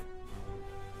 buttlord.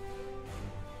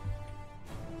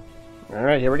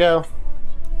 Alright, here we go.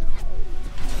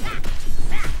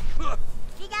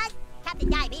 See, guys? Captain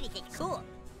Diabetes is cool.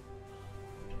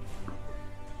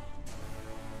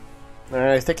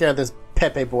 Alright, let's take care of this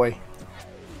Pepe boy.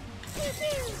 Pew,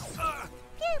 pew.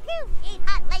 Pew, pew. Eat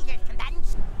hot lasers,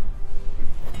 combatants.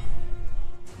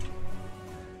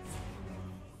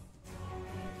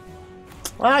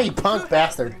 Ah, you punk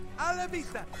bastard. A la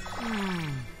vista.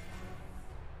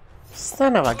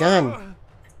 Son of a gun.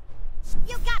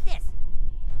 You got this.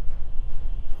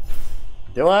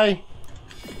 Do I?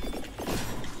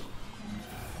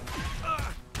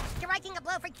 Striking a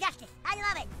blow for justice. I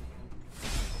love it.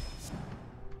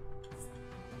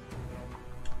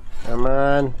 Come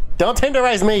on. Don't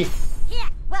tenderize me! Yeah,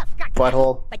 well struck.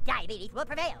 Butthole. But diabetes will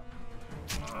prevail.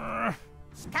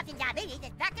 Captain Diabetes is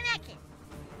back in action.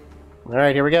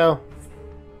 Alright, here we go.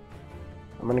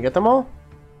 I'm gonna get them all?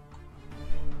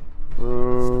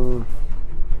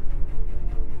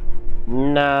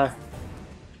 Nah.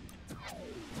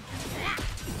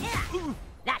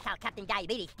 That's how Captain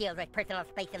Diabetes deals with personal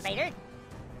space invaders.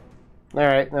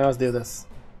 Alright, now let's do this.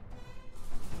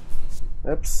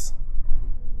 Oops.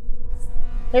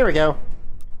 Here we go.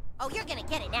 Oh, you're gonna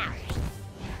get it now.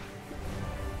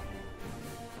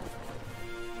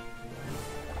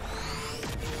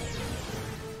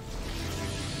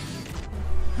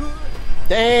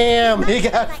 Damn, he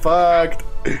got fucked.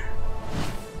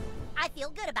 I feel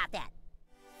good about that.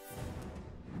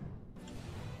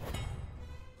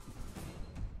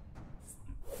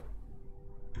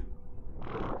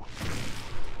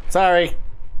 Sorry.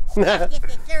 This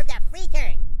deserved a free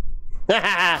turn.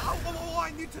 Oh,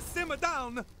 I need to simmer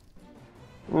down.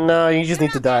 No, you just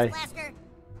need to die. Blaster.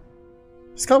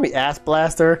 Just call me ass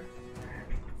blaster.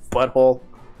 Butthole.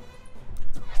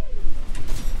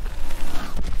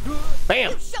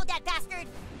 Bam! You showed that bastard.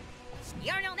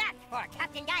 You're no match for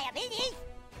Captain Diabetes.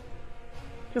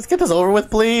 Just get this over with,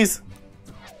 please.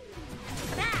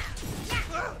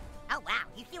 Oh wow,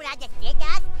 you see what I just did,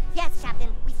 guys? Yes, Captain,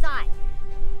 we saw it.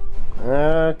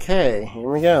 Okay, here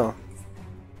we go.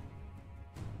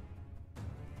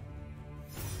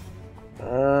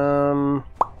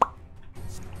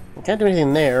 I can't do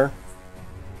anything there.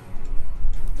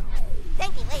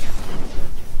 Thank you later.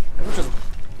 We'll just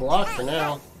block for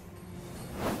now.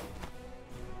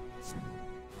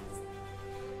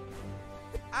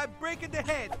 I'm breaking the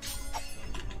head.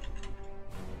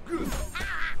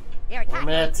 You're attacking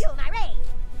it. fuel my rage.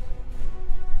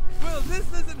 Well,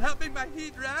 this isn't helping my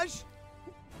heat rash.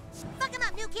 Fuck him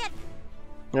up, new kid.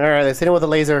 Alright, let's hit him with a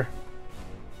laser.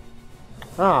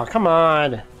 Oh, come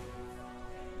on.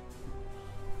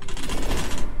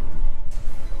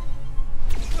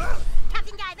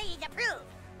 Captain Diabetes approved.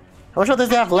 How much health does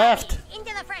he have left?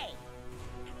 Into the fray.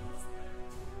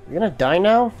 You're gonna die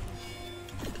now?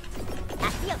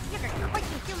 That steel sugar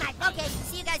coursing through my... Okay,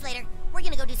 see you guys later. We're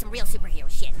gonna go do some real superhero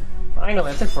shit.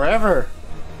 Finally, it took forever.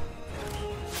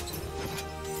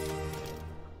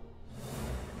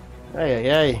 Ay,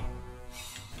 ay, ay.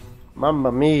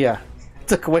 Mamma mia. It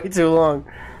took way too long.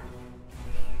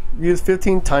 Use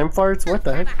 15 time farts? What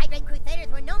the heck? Carbohydrate Crusaders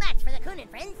were no match for the Coon and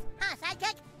friends. Huh,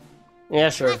 sidekick? Yeah,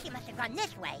 sure. Flashy must have gone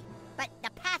this way, but the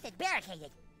path is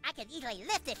barricaded. I could easily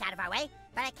lift this out of our way,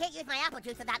 but I can't use my apple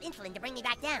juice without insulin to bring me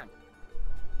back down.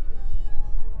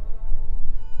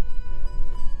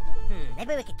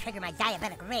 Maybe we could trigger my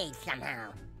diabetic rage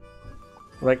somehow.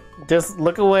 Like, just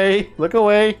look away, look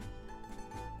away.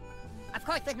 Of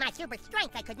course, with my super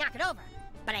strength, I could knock it over.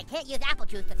 But I can't use apple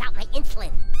juice without my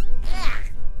insulin.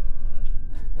 Ugh.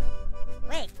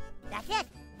 Wait, that's it.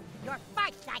 Your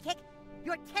farts, sidekick.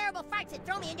 Your terrible farts that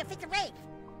throw me into fits of rage.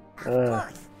 Of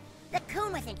course. The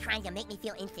Coon wasn't trying to make me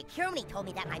feel insecure when he told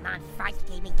me that my mom's farts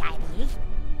gave me diabetes.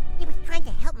 He was trying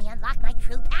to help me unlock my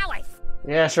true powers.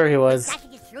 Yeah, sure he was. I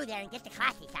should get through there and get to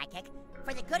classy, sidekick.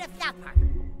 For the good of South Park.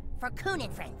 For Coon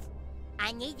and friends.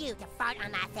 I need you to fart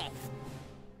on my face.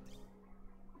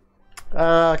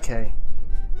 Okay.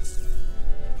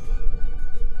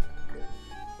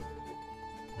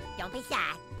 Don't be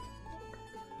shy.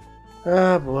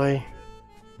 Oh boy.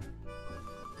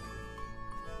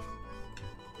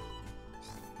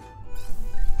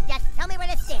 Just tell me where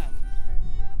to stand.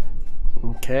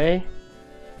 Okay.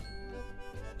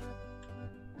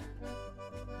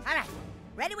 Alright,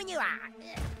 ready when you are.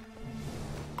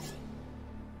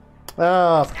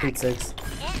 Oh, for Pete's sakes.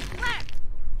 It worked!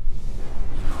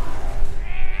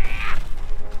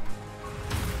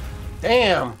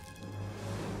 Damn!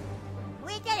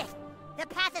 We did it! The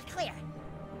path is clear.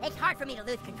 It's hard for me to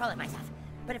lose control of myself,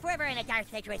 but if we're ever in a dire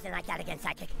situation like that again,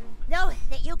 sidekick, know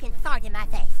that you can fart in my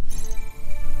face.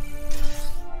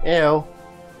 Ew.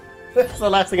 That's the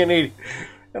last thing I need.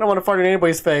 I don't want to fart in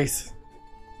anybody's face.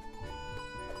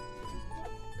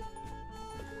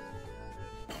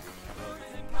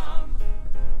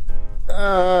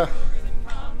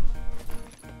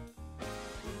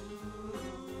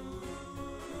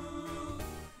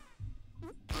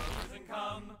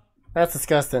 That's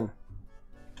disgusting.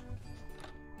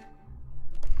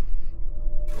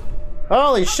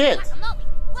 Holy shit!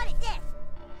 What is this?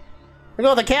 Look at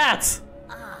all the cats!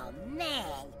 Oh man,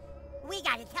 we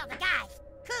gotta tell the guys.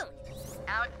 Coon.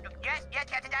 Yes,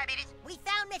 Captain Diabetes. We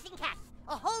found missing cats.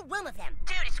 A whole room of them.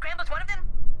 Dude, is Scrambles one of them?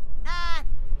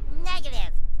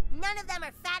 Negative. None of them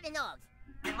are fat and old.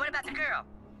 And what about the girl?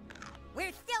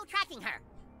 We're still tracking her.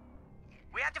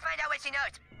 We have to find out what she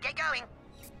knows. Get going.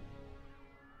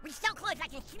 We're so close I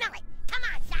can smell it. Come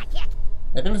on, sidekick.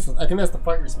 I think that's the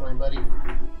fart you're smelling, buddy.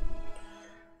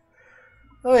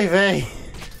 Oy vey.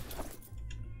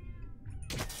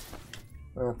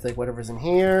 I'll take whatever's in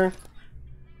here.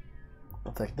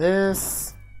 I'll take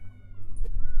this.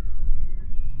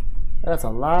 That's a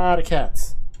lot of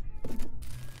cats.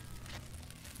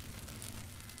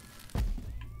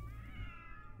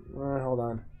 Hold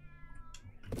on.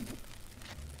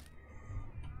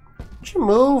 Would you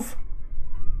move?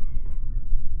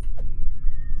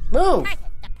 Move!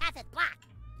 The path is blocked.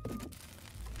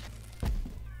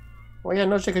 Well, yeah,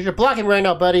 no shit, because you're blocking right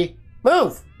now, buddy.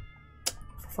 Move!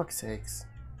 For fuck's sakes.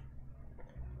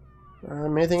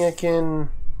 Anything I can...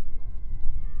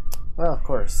 Well, of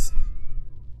course.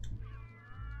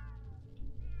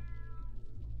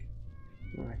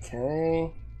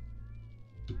 Okay.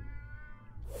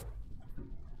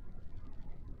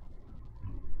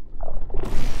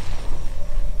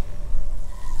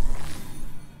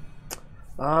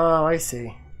 Oh, I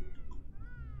see.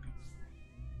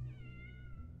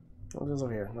 What's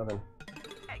over here? Nothing.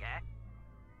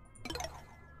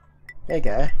 Hey,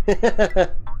 guy.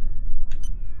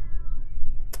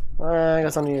 I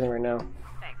guess I'm using it right now.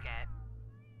 Thanks, Cat.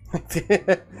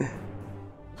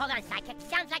 Hold on, sidekick.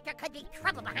 Sounds like there could be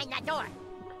trouble behind that door.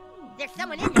 There's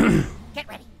someone in there. Get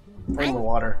ready. In the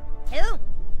water. 2,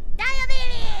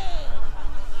 diabetes!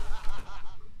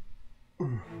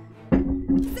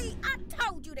 See, I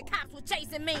told you the cops were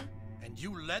chasing me. And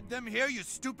you led them here, you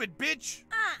stupid bitch?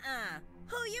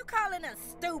 Who you calling a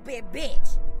stupid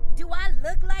bitch? Do I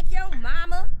look like your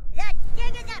mama? Let's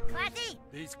dig it up, Classy.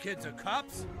 These kids are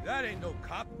cops? That ain't no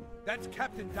cop. That's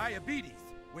Captain Diabetes.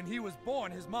 When he was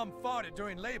born, his mom fought it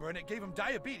during labor and it gave him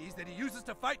diabetes that he uses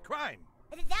to fight crime.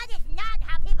 That is not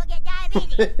how people get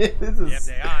diabetes. If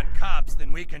they aren't cops,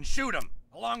 then we can shoot them.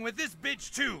 Along with this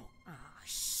bitch, too. Oh,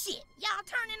 shit. Y'all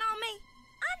turning on me?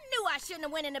 I knew I shouldn't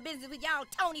have went into business with y'all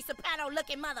Tony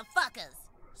Soprano-looking motherfuckers.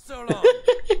 So long,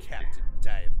 Captain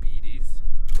Diabetes.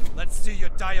 Let's see your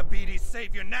diabetes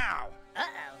savior now.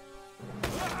 Uh-oh.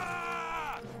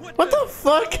 Ah! What the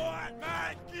fuck? I want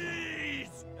my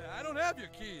keys! I don't have your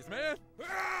keys, man.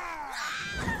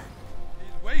 Ah!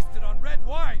 He's wasted on red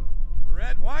wine.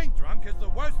 Red wine drunk is the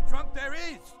worst drunk there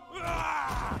is.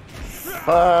 Ah!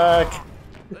 Fuck.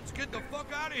 Let's get the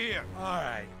fuck out of here. All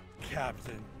right,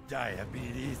 Captain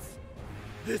Diabetes.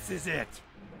 This is it.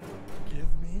 Give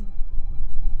me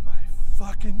my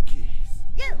fucking keys.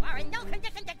 You are in no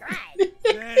condition to drive.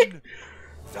 Then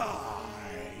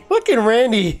die. Fucking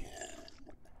Randy.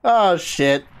 Oh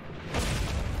shit.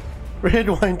 Red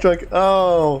wine drunk.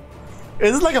 Oh.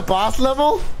 Is this like a boss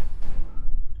level?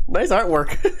 Nice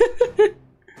artwork.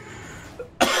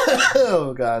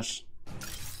 Oh gosh.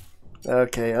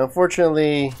 Okay,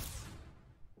 unfortunately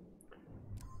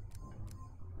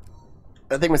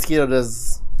I think Mosquito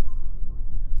does.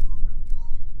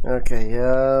 Okay,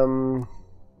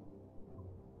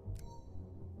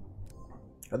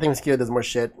 I think Mosquito does more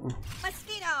shit.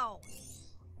 Mosquito!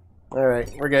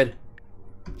 Alright, we're good.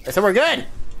 I said we're good!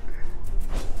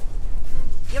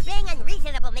 You're being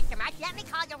unreasonable, Mr. March. Let me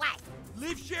call your wife.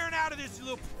 Leave Sharon out of this, you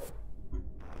little...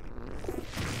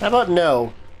 How about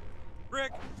no?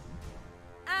 Rick.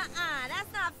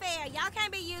 That's not fair. Y'all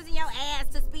can't be using your ass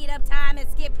to speed up time and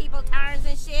skip people turns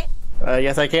and shit.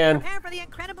 Yes I can. Prepare for the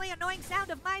incredibly annoying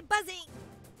sound of my buzzing.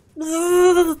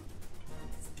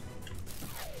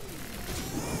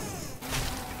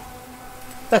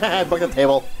 I broke the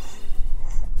table.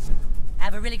 I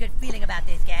have a really good feeling about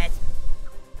this, guys.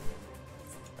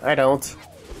 I don't.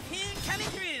 Coming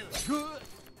through. Good.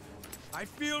 I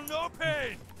feel no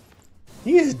pain.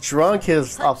 He's drunk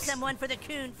his Punch someone for the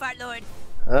coon, fart lord.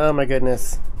 Oh my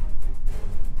goodness.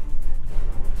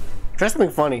 Try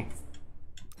something funny.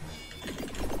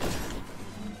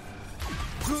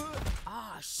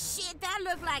 Oh shit, that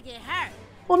looked like it hurt.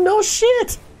 Well, no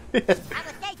shit. I will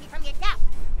save you from yourself.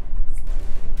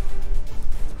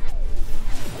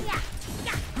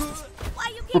 Why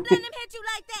you keep letting him hit you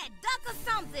like that? Duck or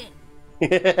something.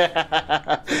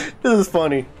 This is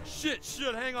funny. Shit,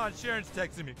 hang on. Sharon's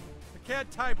texting me. I can't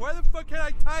type. Why the fuck can't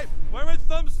I type? Why are my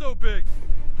thumbs so big?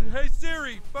 Hey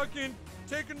Siri, fucking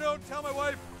take a note, tell my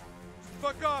wife,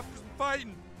 fuck off, 'cause I'm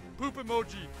fighting. Poop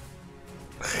emoji.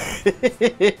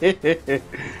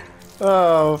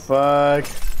 Oh, fuck.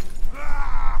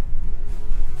 Ah!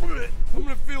 I'm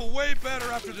gonna feel way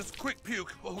better after this quick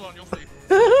puke. Hold on, you'll see.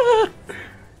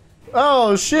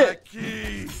 Oh, shit.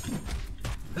 Keys.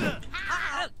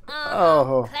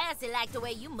 Oh. Classy like the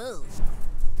way you move.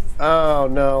 Oh,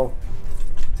 no.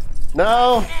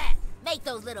 No. Make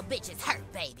those little bitches hurt,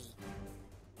 baby.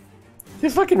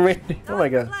 He's fucking Randy. Oh my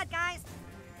god.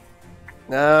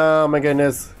 Oh my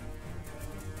goodness.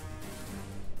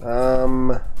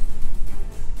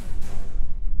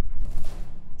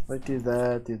 Let's do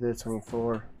that. Do this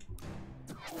 24.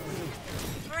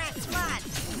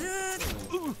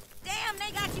 Damn,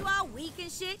 they got you all weak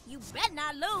and shit. You better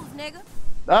not lose, nigga.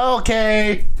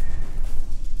 Okay.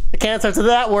 I can't answer to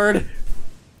that word.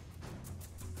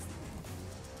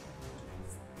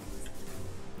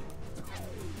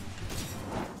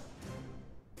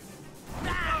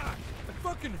 I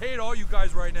fucking hate all you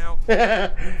guys right now.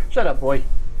 Shut up, boy.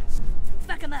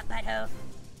 Fuck him up, butthole.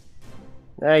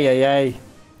 Ay, ay, ay.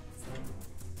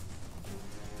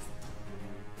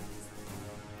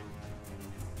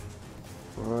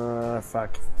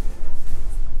 Fuck.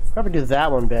 Probably do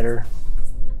that one better.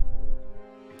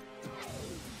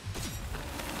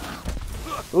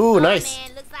 Ooh, nice.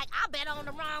 Man, looks like I bet on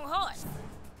the wrong horse.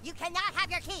 You cannot have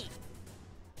your keys.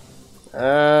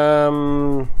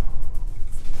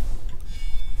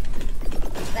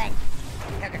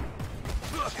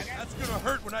 That's gonna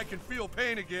hurt when I can feel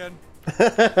pain again.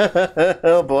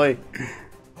 Oh boy.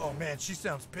 Oh man, she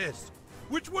sounds pissed.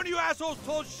 Which one of you assholes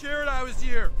told Sharon I was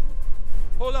here?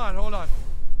 Hold on.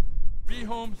 Be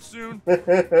home soon.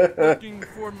 Looking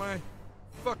for my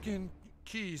fucking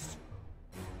keys.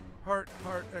 Heart,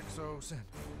 XO, send.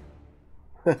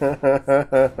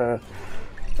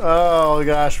 Oh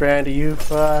gosh, Randy, you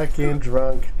fucking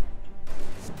drunk.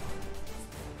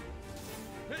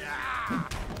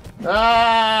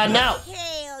 Ah, no!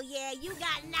 Hell yeah, you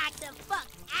got knocked the fuck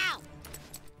out.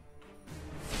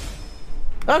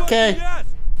 Okay.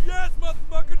 Yes,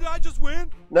 motherfucker. motherfucker, did I just win?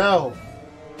 No.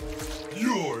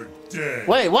 You're dead.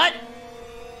 Wait, what?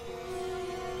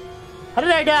 How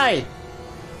did I die?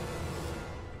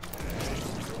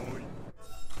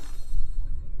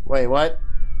 Wait, what?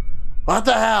 What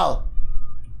the hell?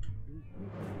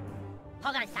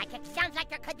 Hold on, Sidekick. Sounds like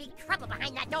there could be trouble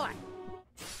behind that door.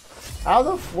 How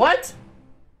the what?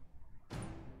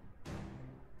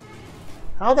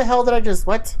 How the hell did I just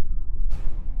what?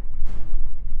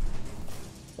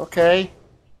 Okay.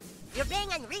 You're being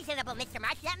unreasonable, Mr.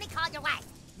 March. Let me call your wife.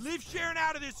 Leave Sharon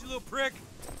out of this, you little prick.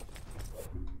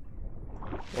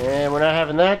 And we're not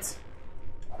having that.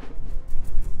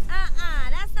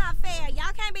 That's not fair.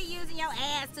 Y'all can't be using your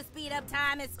ass to speed up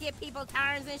time and skip people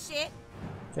turns and shit.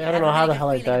 Yeah, I don't know how the hell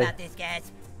I died. About this,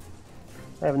 guys.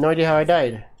 I have no idea how I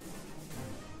died.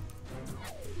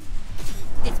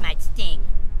 This might sting.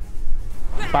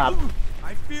 Pop.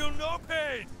 I feel no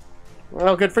pain.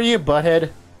 Well, good for you,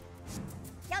 butthead.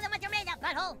 Tell them what you're made of,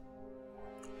 butthole.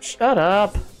 Shut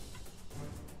up.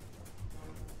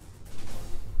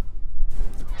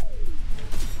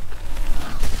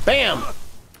 Bam!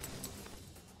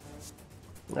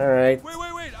 Alright. Wait.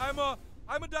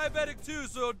 I'm a diabetic too,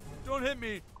 so don't hit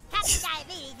me. Having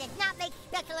diabetes does not make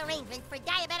special arrangements for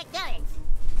diabetic villains.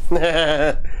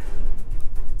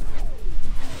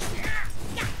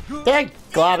 Dang,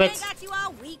 glob They it. got you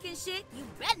all weak and shit. You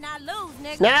better not lose,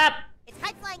 nigga. Snap! It's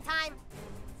kite flying time.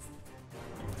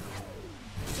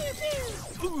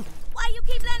 Why you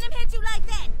keep letting him hit you like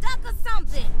that? Duck or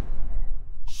something.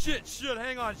 Shit,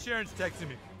 hang on, Sharon's texting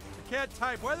me. I can't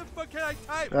type. Why the fuck can't I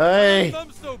type? Hey. My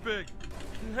thumb's so big.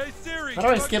 Hey Siri. How do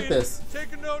I skip this?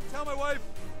 Take a note and tell my wife,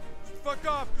 fuck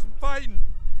off, because I'm fighting.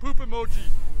 Poop emoji.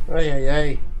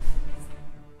 Ay.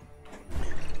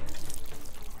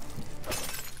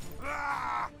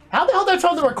 How the hell did I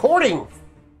turn the recording?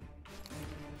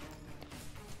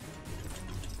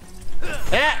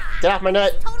 Ah, get off my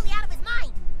nut. Totally out of his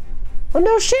mind. Oh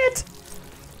no shit!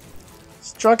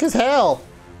 He's drunk as hell.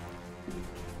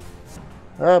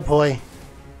 Oh boy.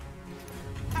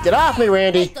 Get off me,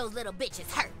 Randy. Make those little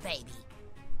bitches hurt, baby.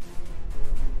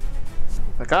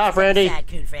 Fuck off, Randy. Sad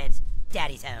coon friends.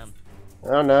 Daddy's home.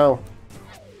 Oh no.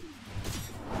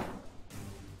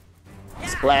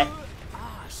 Splat.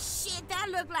 Oh shit, that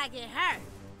looked like it hurt.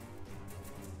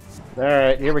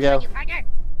 Alright, here we go.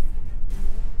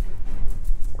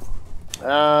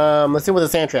 Let's see with the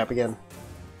sand trap again.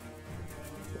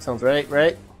 That sounds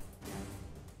right?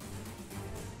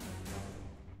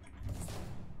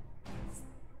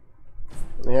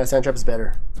 Yeah, sand trap is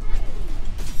better.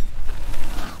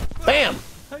 Bam!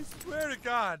 I swear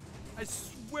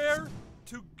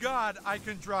to God, I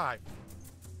can drive.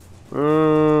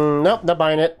 Nope, not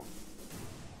buying it.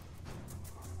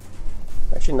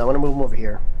 Actually, no, I want to move him over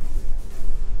here.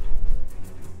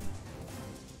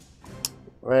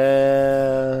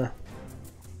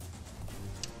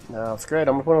 No, it's great.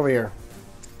 I'm gonna put it over here.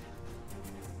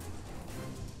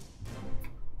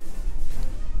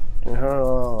 Keep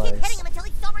hitting him until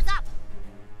he sobers up.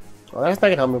 Well, that's not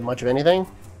gonna help move much of anything.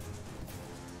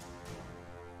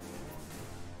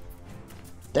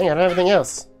 Dang, I don't have anything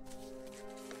else.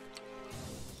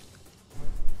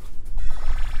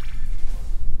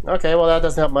 Okay, well that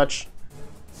doesn't help much.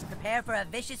 Prepare for a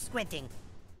vicious squinting.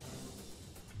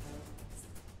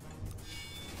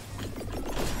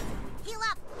 Heal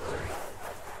up.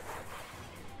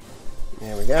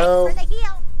 There we go. For the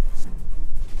heal.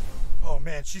 Oh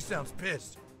man, she sounds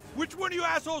pissed. Which one of you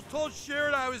assholes told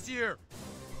Sharon I was here?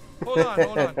 Hold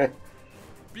on.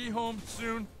 Be home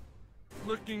soon.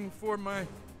 Looking for my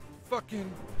fucking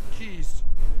keys.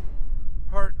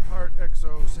 Heart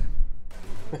XOs.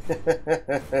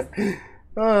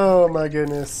 Oh my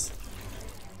goodness.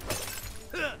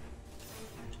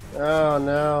 Oh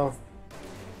no.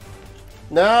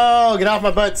 No, get off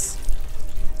my butts.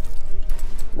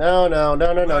 No. No.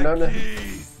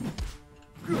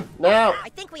 I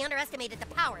think we underestimated the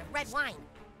power of red wine.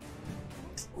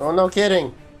 Oh, no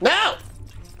kidding. No!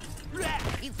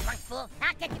 You drunk fool.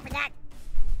 I'll get you for that.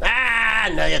 Ah,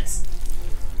 nuggets.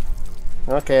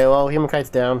 Okay, well, human kite's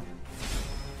down.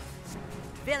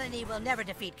 Villainy will never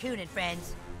defeat Coon and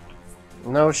friends.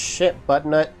 No shit, butt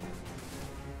nut.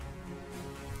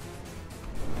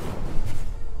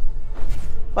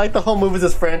 Like the whole movie is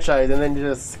this franchise, and then you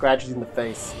just scratch it in the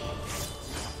face.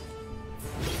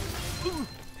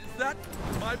 Is that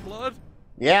my blood?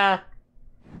 Yeah.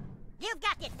 You've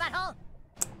got this, butthole.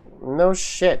 No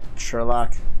shit,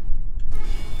 Sherlock.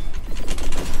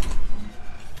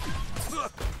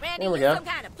 Randy, There we you go. some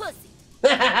kind of pussy.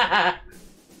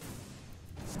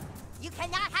 You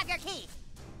cannot have your keys.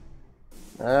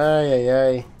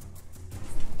 Ay.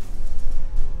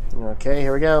 Okay,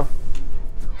 here we go.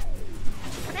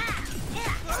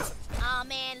 Oh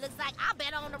man, looks like I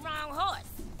bet on the wrong horse.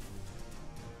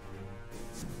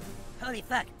 Holy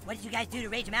fuck, what did you guys do to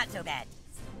rage him out so bad?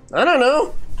 I don't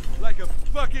know. Like a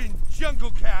fucking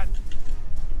jungle cat.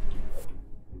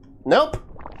 Nope.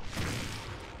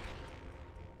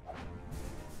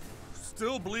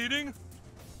 Still bleeding?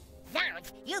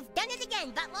 Zounds, you've done it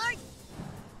again, Butlord.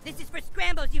 This is for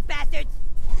scrambles, you bastards!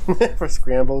 For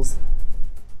scrambles.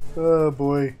 Oh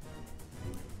boy.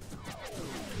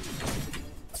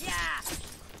 Yeah.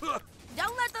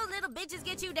 Don't let those little bitches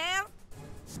get you down.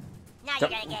 Now you're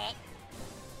gonna get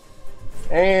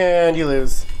it. And you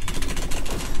lose.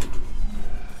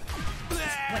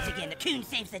 Once again, the coon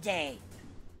saves the day.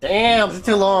 Damn, this is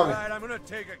too long. Alright, I'm gonna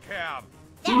take a cab.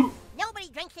 There, nobody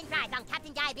drinks and drives on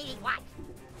Captain Diabetes watch.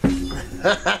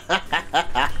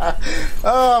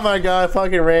 Oh my god,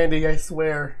 fucking Randy, I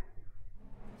swear.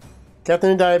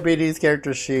 Captain Diabetes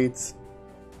character sheets.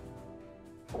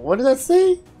 What does that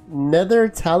say? Nether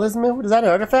talisman? What is that, an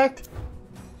artifact?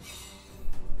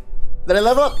 Did I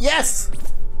level up? Yes!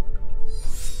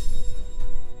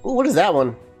 Ooh, what is that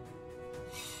one?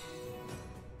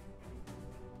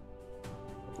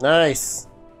 Nice.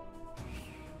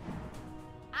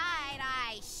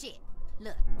 Alright, shit.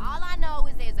 Look, all I know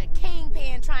is there's a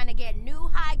kingpin trying to get new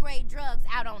high-grade drugs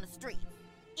out on the street.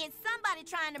 It's somebody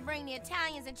trying to bring the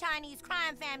Italians and Chinese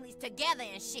crime families together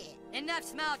and shit. Enough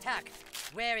small talk.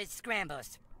 Where is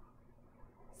Scrambles?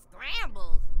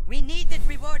 Scrambles? We need this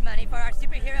reward money for our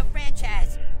superhero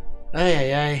franchise. Ay,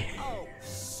 ay, ay. Oh,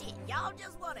 shit. Y'all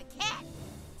just want a cat.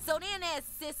 So then there's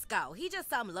Cisco. He just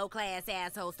some low-class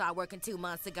asshole started working 2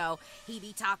 months ago. He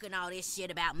be talking all this shit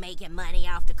about making money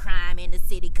off the crime in the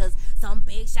city because some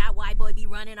big shot white boy be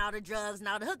running all the drugs and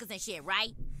all the hookers and shit,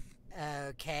 right?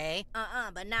 Okay.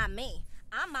 But not me.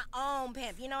 I'm my own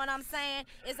pimp, you know what I'm saying?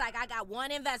 It's like I got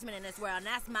one investment in this world, and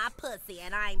that's my pussy,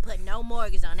 and I ain't putting no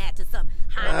mortgage on that to some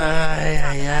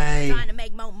high trying to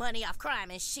make more money off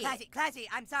crime and shit. Classy,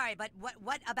 I'm sorry, but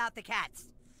what about the cats?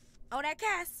 Oh, that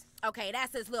Cass? Okay,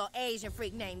 that's his little Asian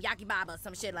freak named Yaki Baba or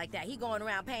some shit like that. He going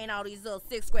around paying all these little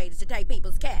 6th graders to take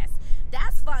people's cats.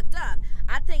 That's fucked up.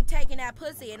 I think taking that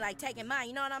pussy and like taking mine,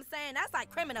 you know what I'm saying? That's like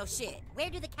criminal shit. Where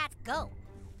do the cats go?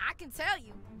 I can tell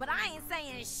you, but I ain't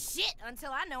saying shit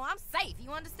until I know I'm safe, you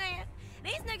understand?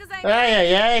 These niggas ain't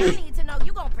I need to know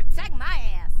you gonna protect my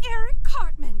ass. Eric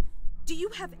Cartman, do you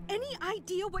have any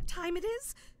idea what time it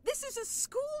is? This is a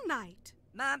school night.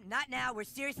 Mom, not now. We're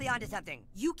seriously onto something.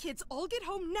 You kids all get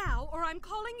home now, or I'm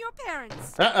calling your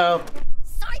parents. Uh-oh.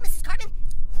 Sorry, Mrs. Cartman.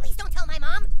 Please don't tell my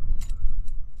mom.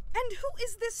 And who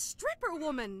is this stripper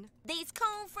woman? These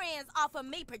coon friends offer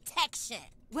me protection.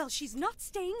 Well, she's not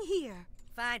staying here.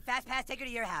 Fine, fast pass, take her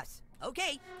to your house.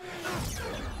 Okay.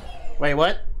 Wait,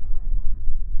 what?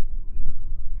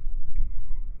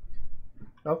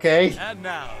 Okay. And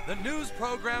now, the news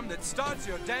program that starts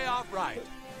your day off right.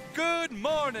 Good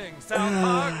morning, South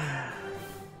Park.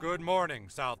 Good morning,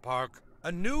 South Park.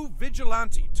 A new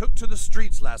vigilante took to the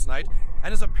streets last night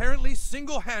and has apparently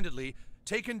single-handedly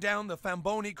taken down the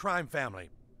Famboni crime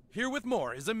family. Here with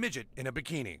more is a midget in a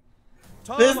bikini.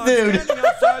 Tom, I'm standing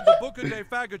outside the Buca de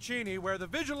Fagocini where the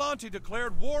vigilante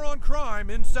declared war on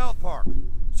crime in South Park.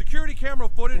 Security camera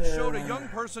footage showed a young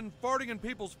person farting in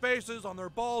people's faces, on their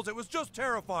balls. It was just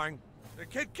terrifying. The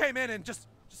kid came in and just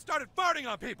started farting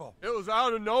on people. It was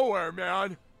out of nowhere,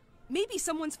 man. Maybe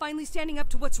someone's finally standing up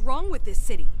to what's wrong with this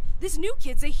city. This new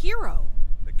kid's a hero.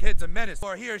 The kid's a menace,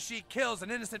 or he or she kills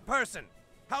an innocent person.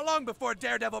 How long before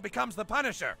Daredevil becomes the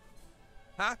Punisher?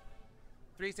 Huh?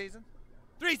 3 seasons?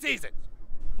 3 seasons!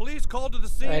 Police called to the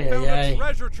scene, found a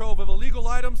treasure trove of illegal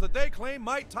items that they claim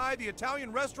might tie the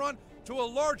Italian restaurant to a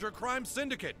larger crime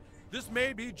syndicate. This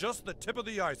may be just the tip of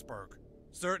the iceberg.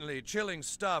 Certainly chilling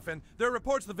stuff, and there are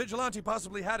reports the vigilante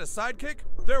possibly had a sidekick.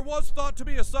 There was thought to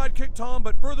be a sidekick, Tom,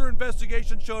 but further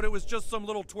investigation showed it was just some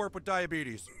little twerp with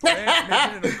diabetes.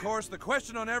 And of course, the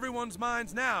question on everyone's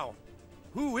minds now,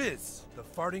 who is the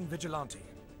farting vigilante?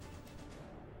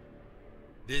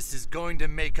 This is going to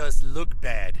make us look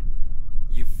bad.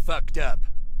 You fucked up.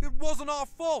 It wasn't our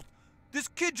fault. This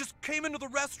kid just came into the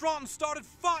restaurant and started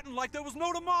farting like there was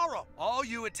no tomorrow. All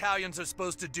you Italians are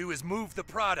supposed to do is move the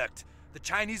product. The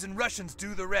Chinese and Russians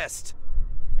do the rest.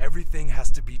 Everything has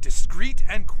to be discreet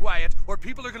and quiet, or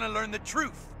people are gonna learn the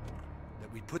truth.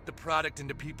 That we put the product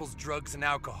into people's drugs and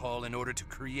alcohol in order to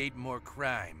create more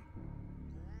crime.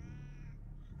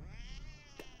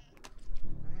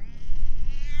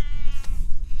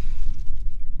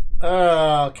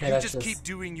 Oh, okay, you that's just keep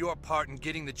doing your part in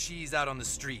getting the cheese out on the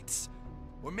streets.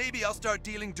 Or maybe I'll start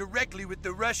dealing directly with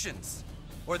the Russians.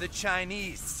 Or the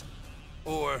Chinese.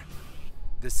 Or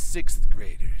the 6th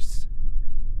graders.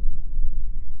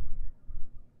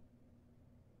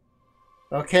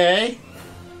 Okay.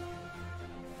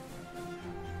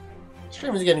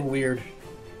 Stream is getting weird.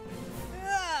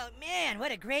 Oh, man,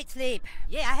 what a great sleep.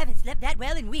 Yeah, I haven't slept that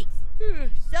well in weeks.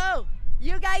 So,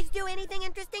 you guys do anything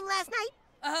interesting last night?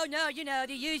 Oh, no, you know,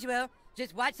 the usual.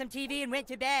 Just watched some TV and went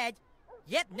to bed.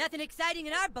 Yep, nothing exciting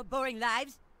in our boring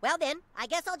lives. Well then, I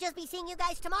guess I'll just be seeing you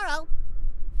guys tomorrow.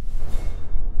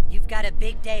 You've got a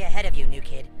big day ahead of you, new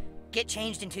kid. Get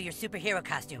changed into your superhero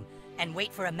costume and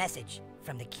wait for a message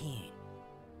from the king.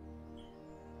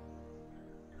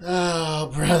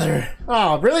 Oh, brother.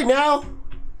 Oh, really now?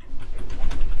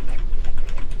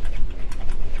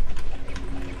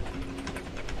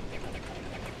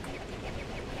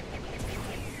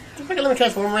 Let me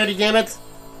transform already, damn it.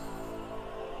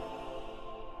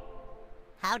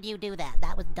 How'd you do that?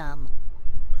 That was dumb.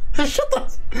 Shut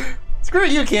the... Screw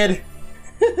you, kid.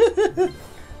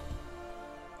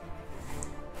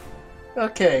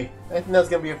 Okay, I think that's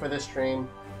gonna be it for this stream.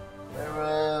 There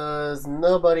was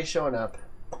nobody showing up.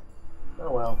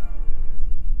 Oh well.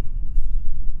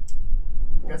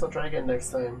 I guess I'll try again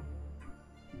next time.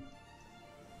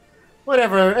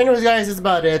 Whatever. Anyways, guys, that's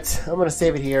about it. I'm gonna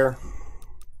save it here.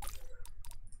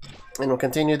 And we'll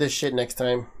continue this shit next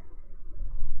time.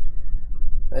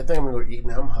 I think I'm gonna go eat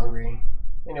now. I'm hungry.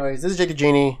 Anyways, this is Jake the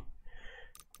Genie.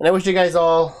 And I wish you guys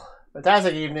all a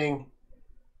fantastic evening.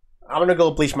 I'm gonna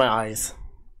go bleach my eyes.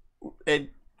 And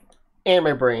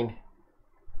my brain.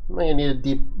 I'm gonna need a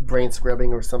deep brain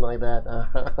scrubbing or something like that.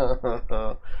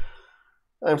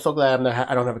 I'm so glad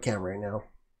I don't have a camera right now.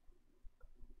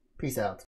 Peace out.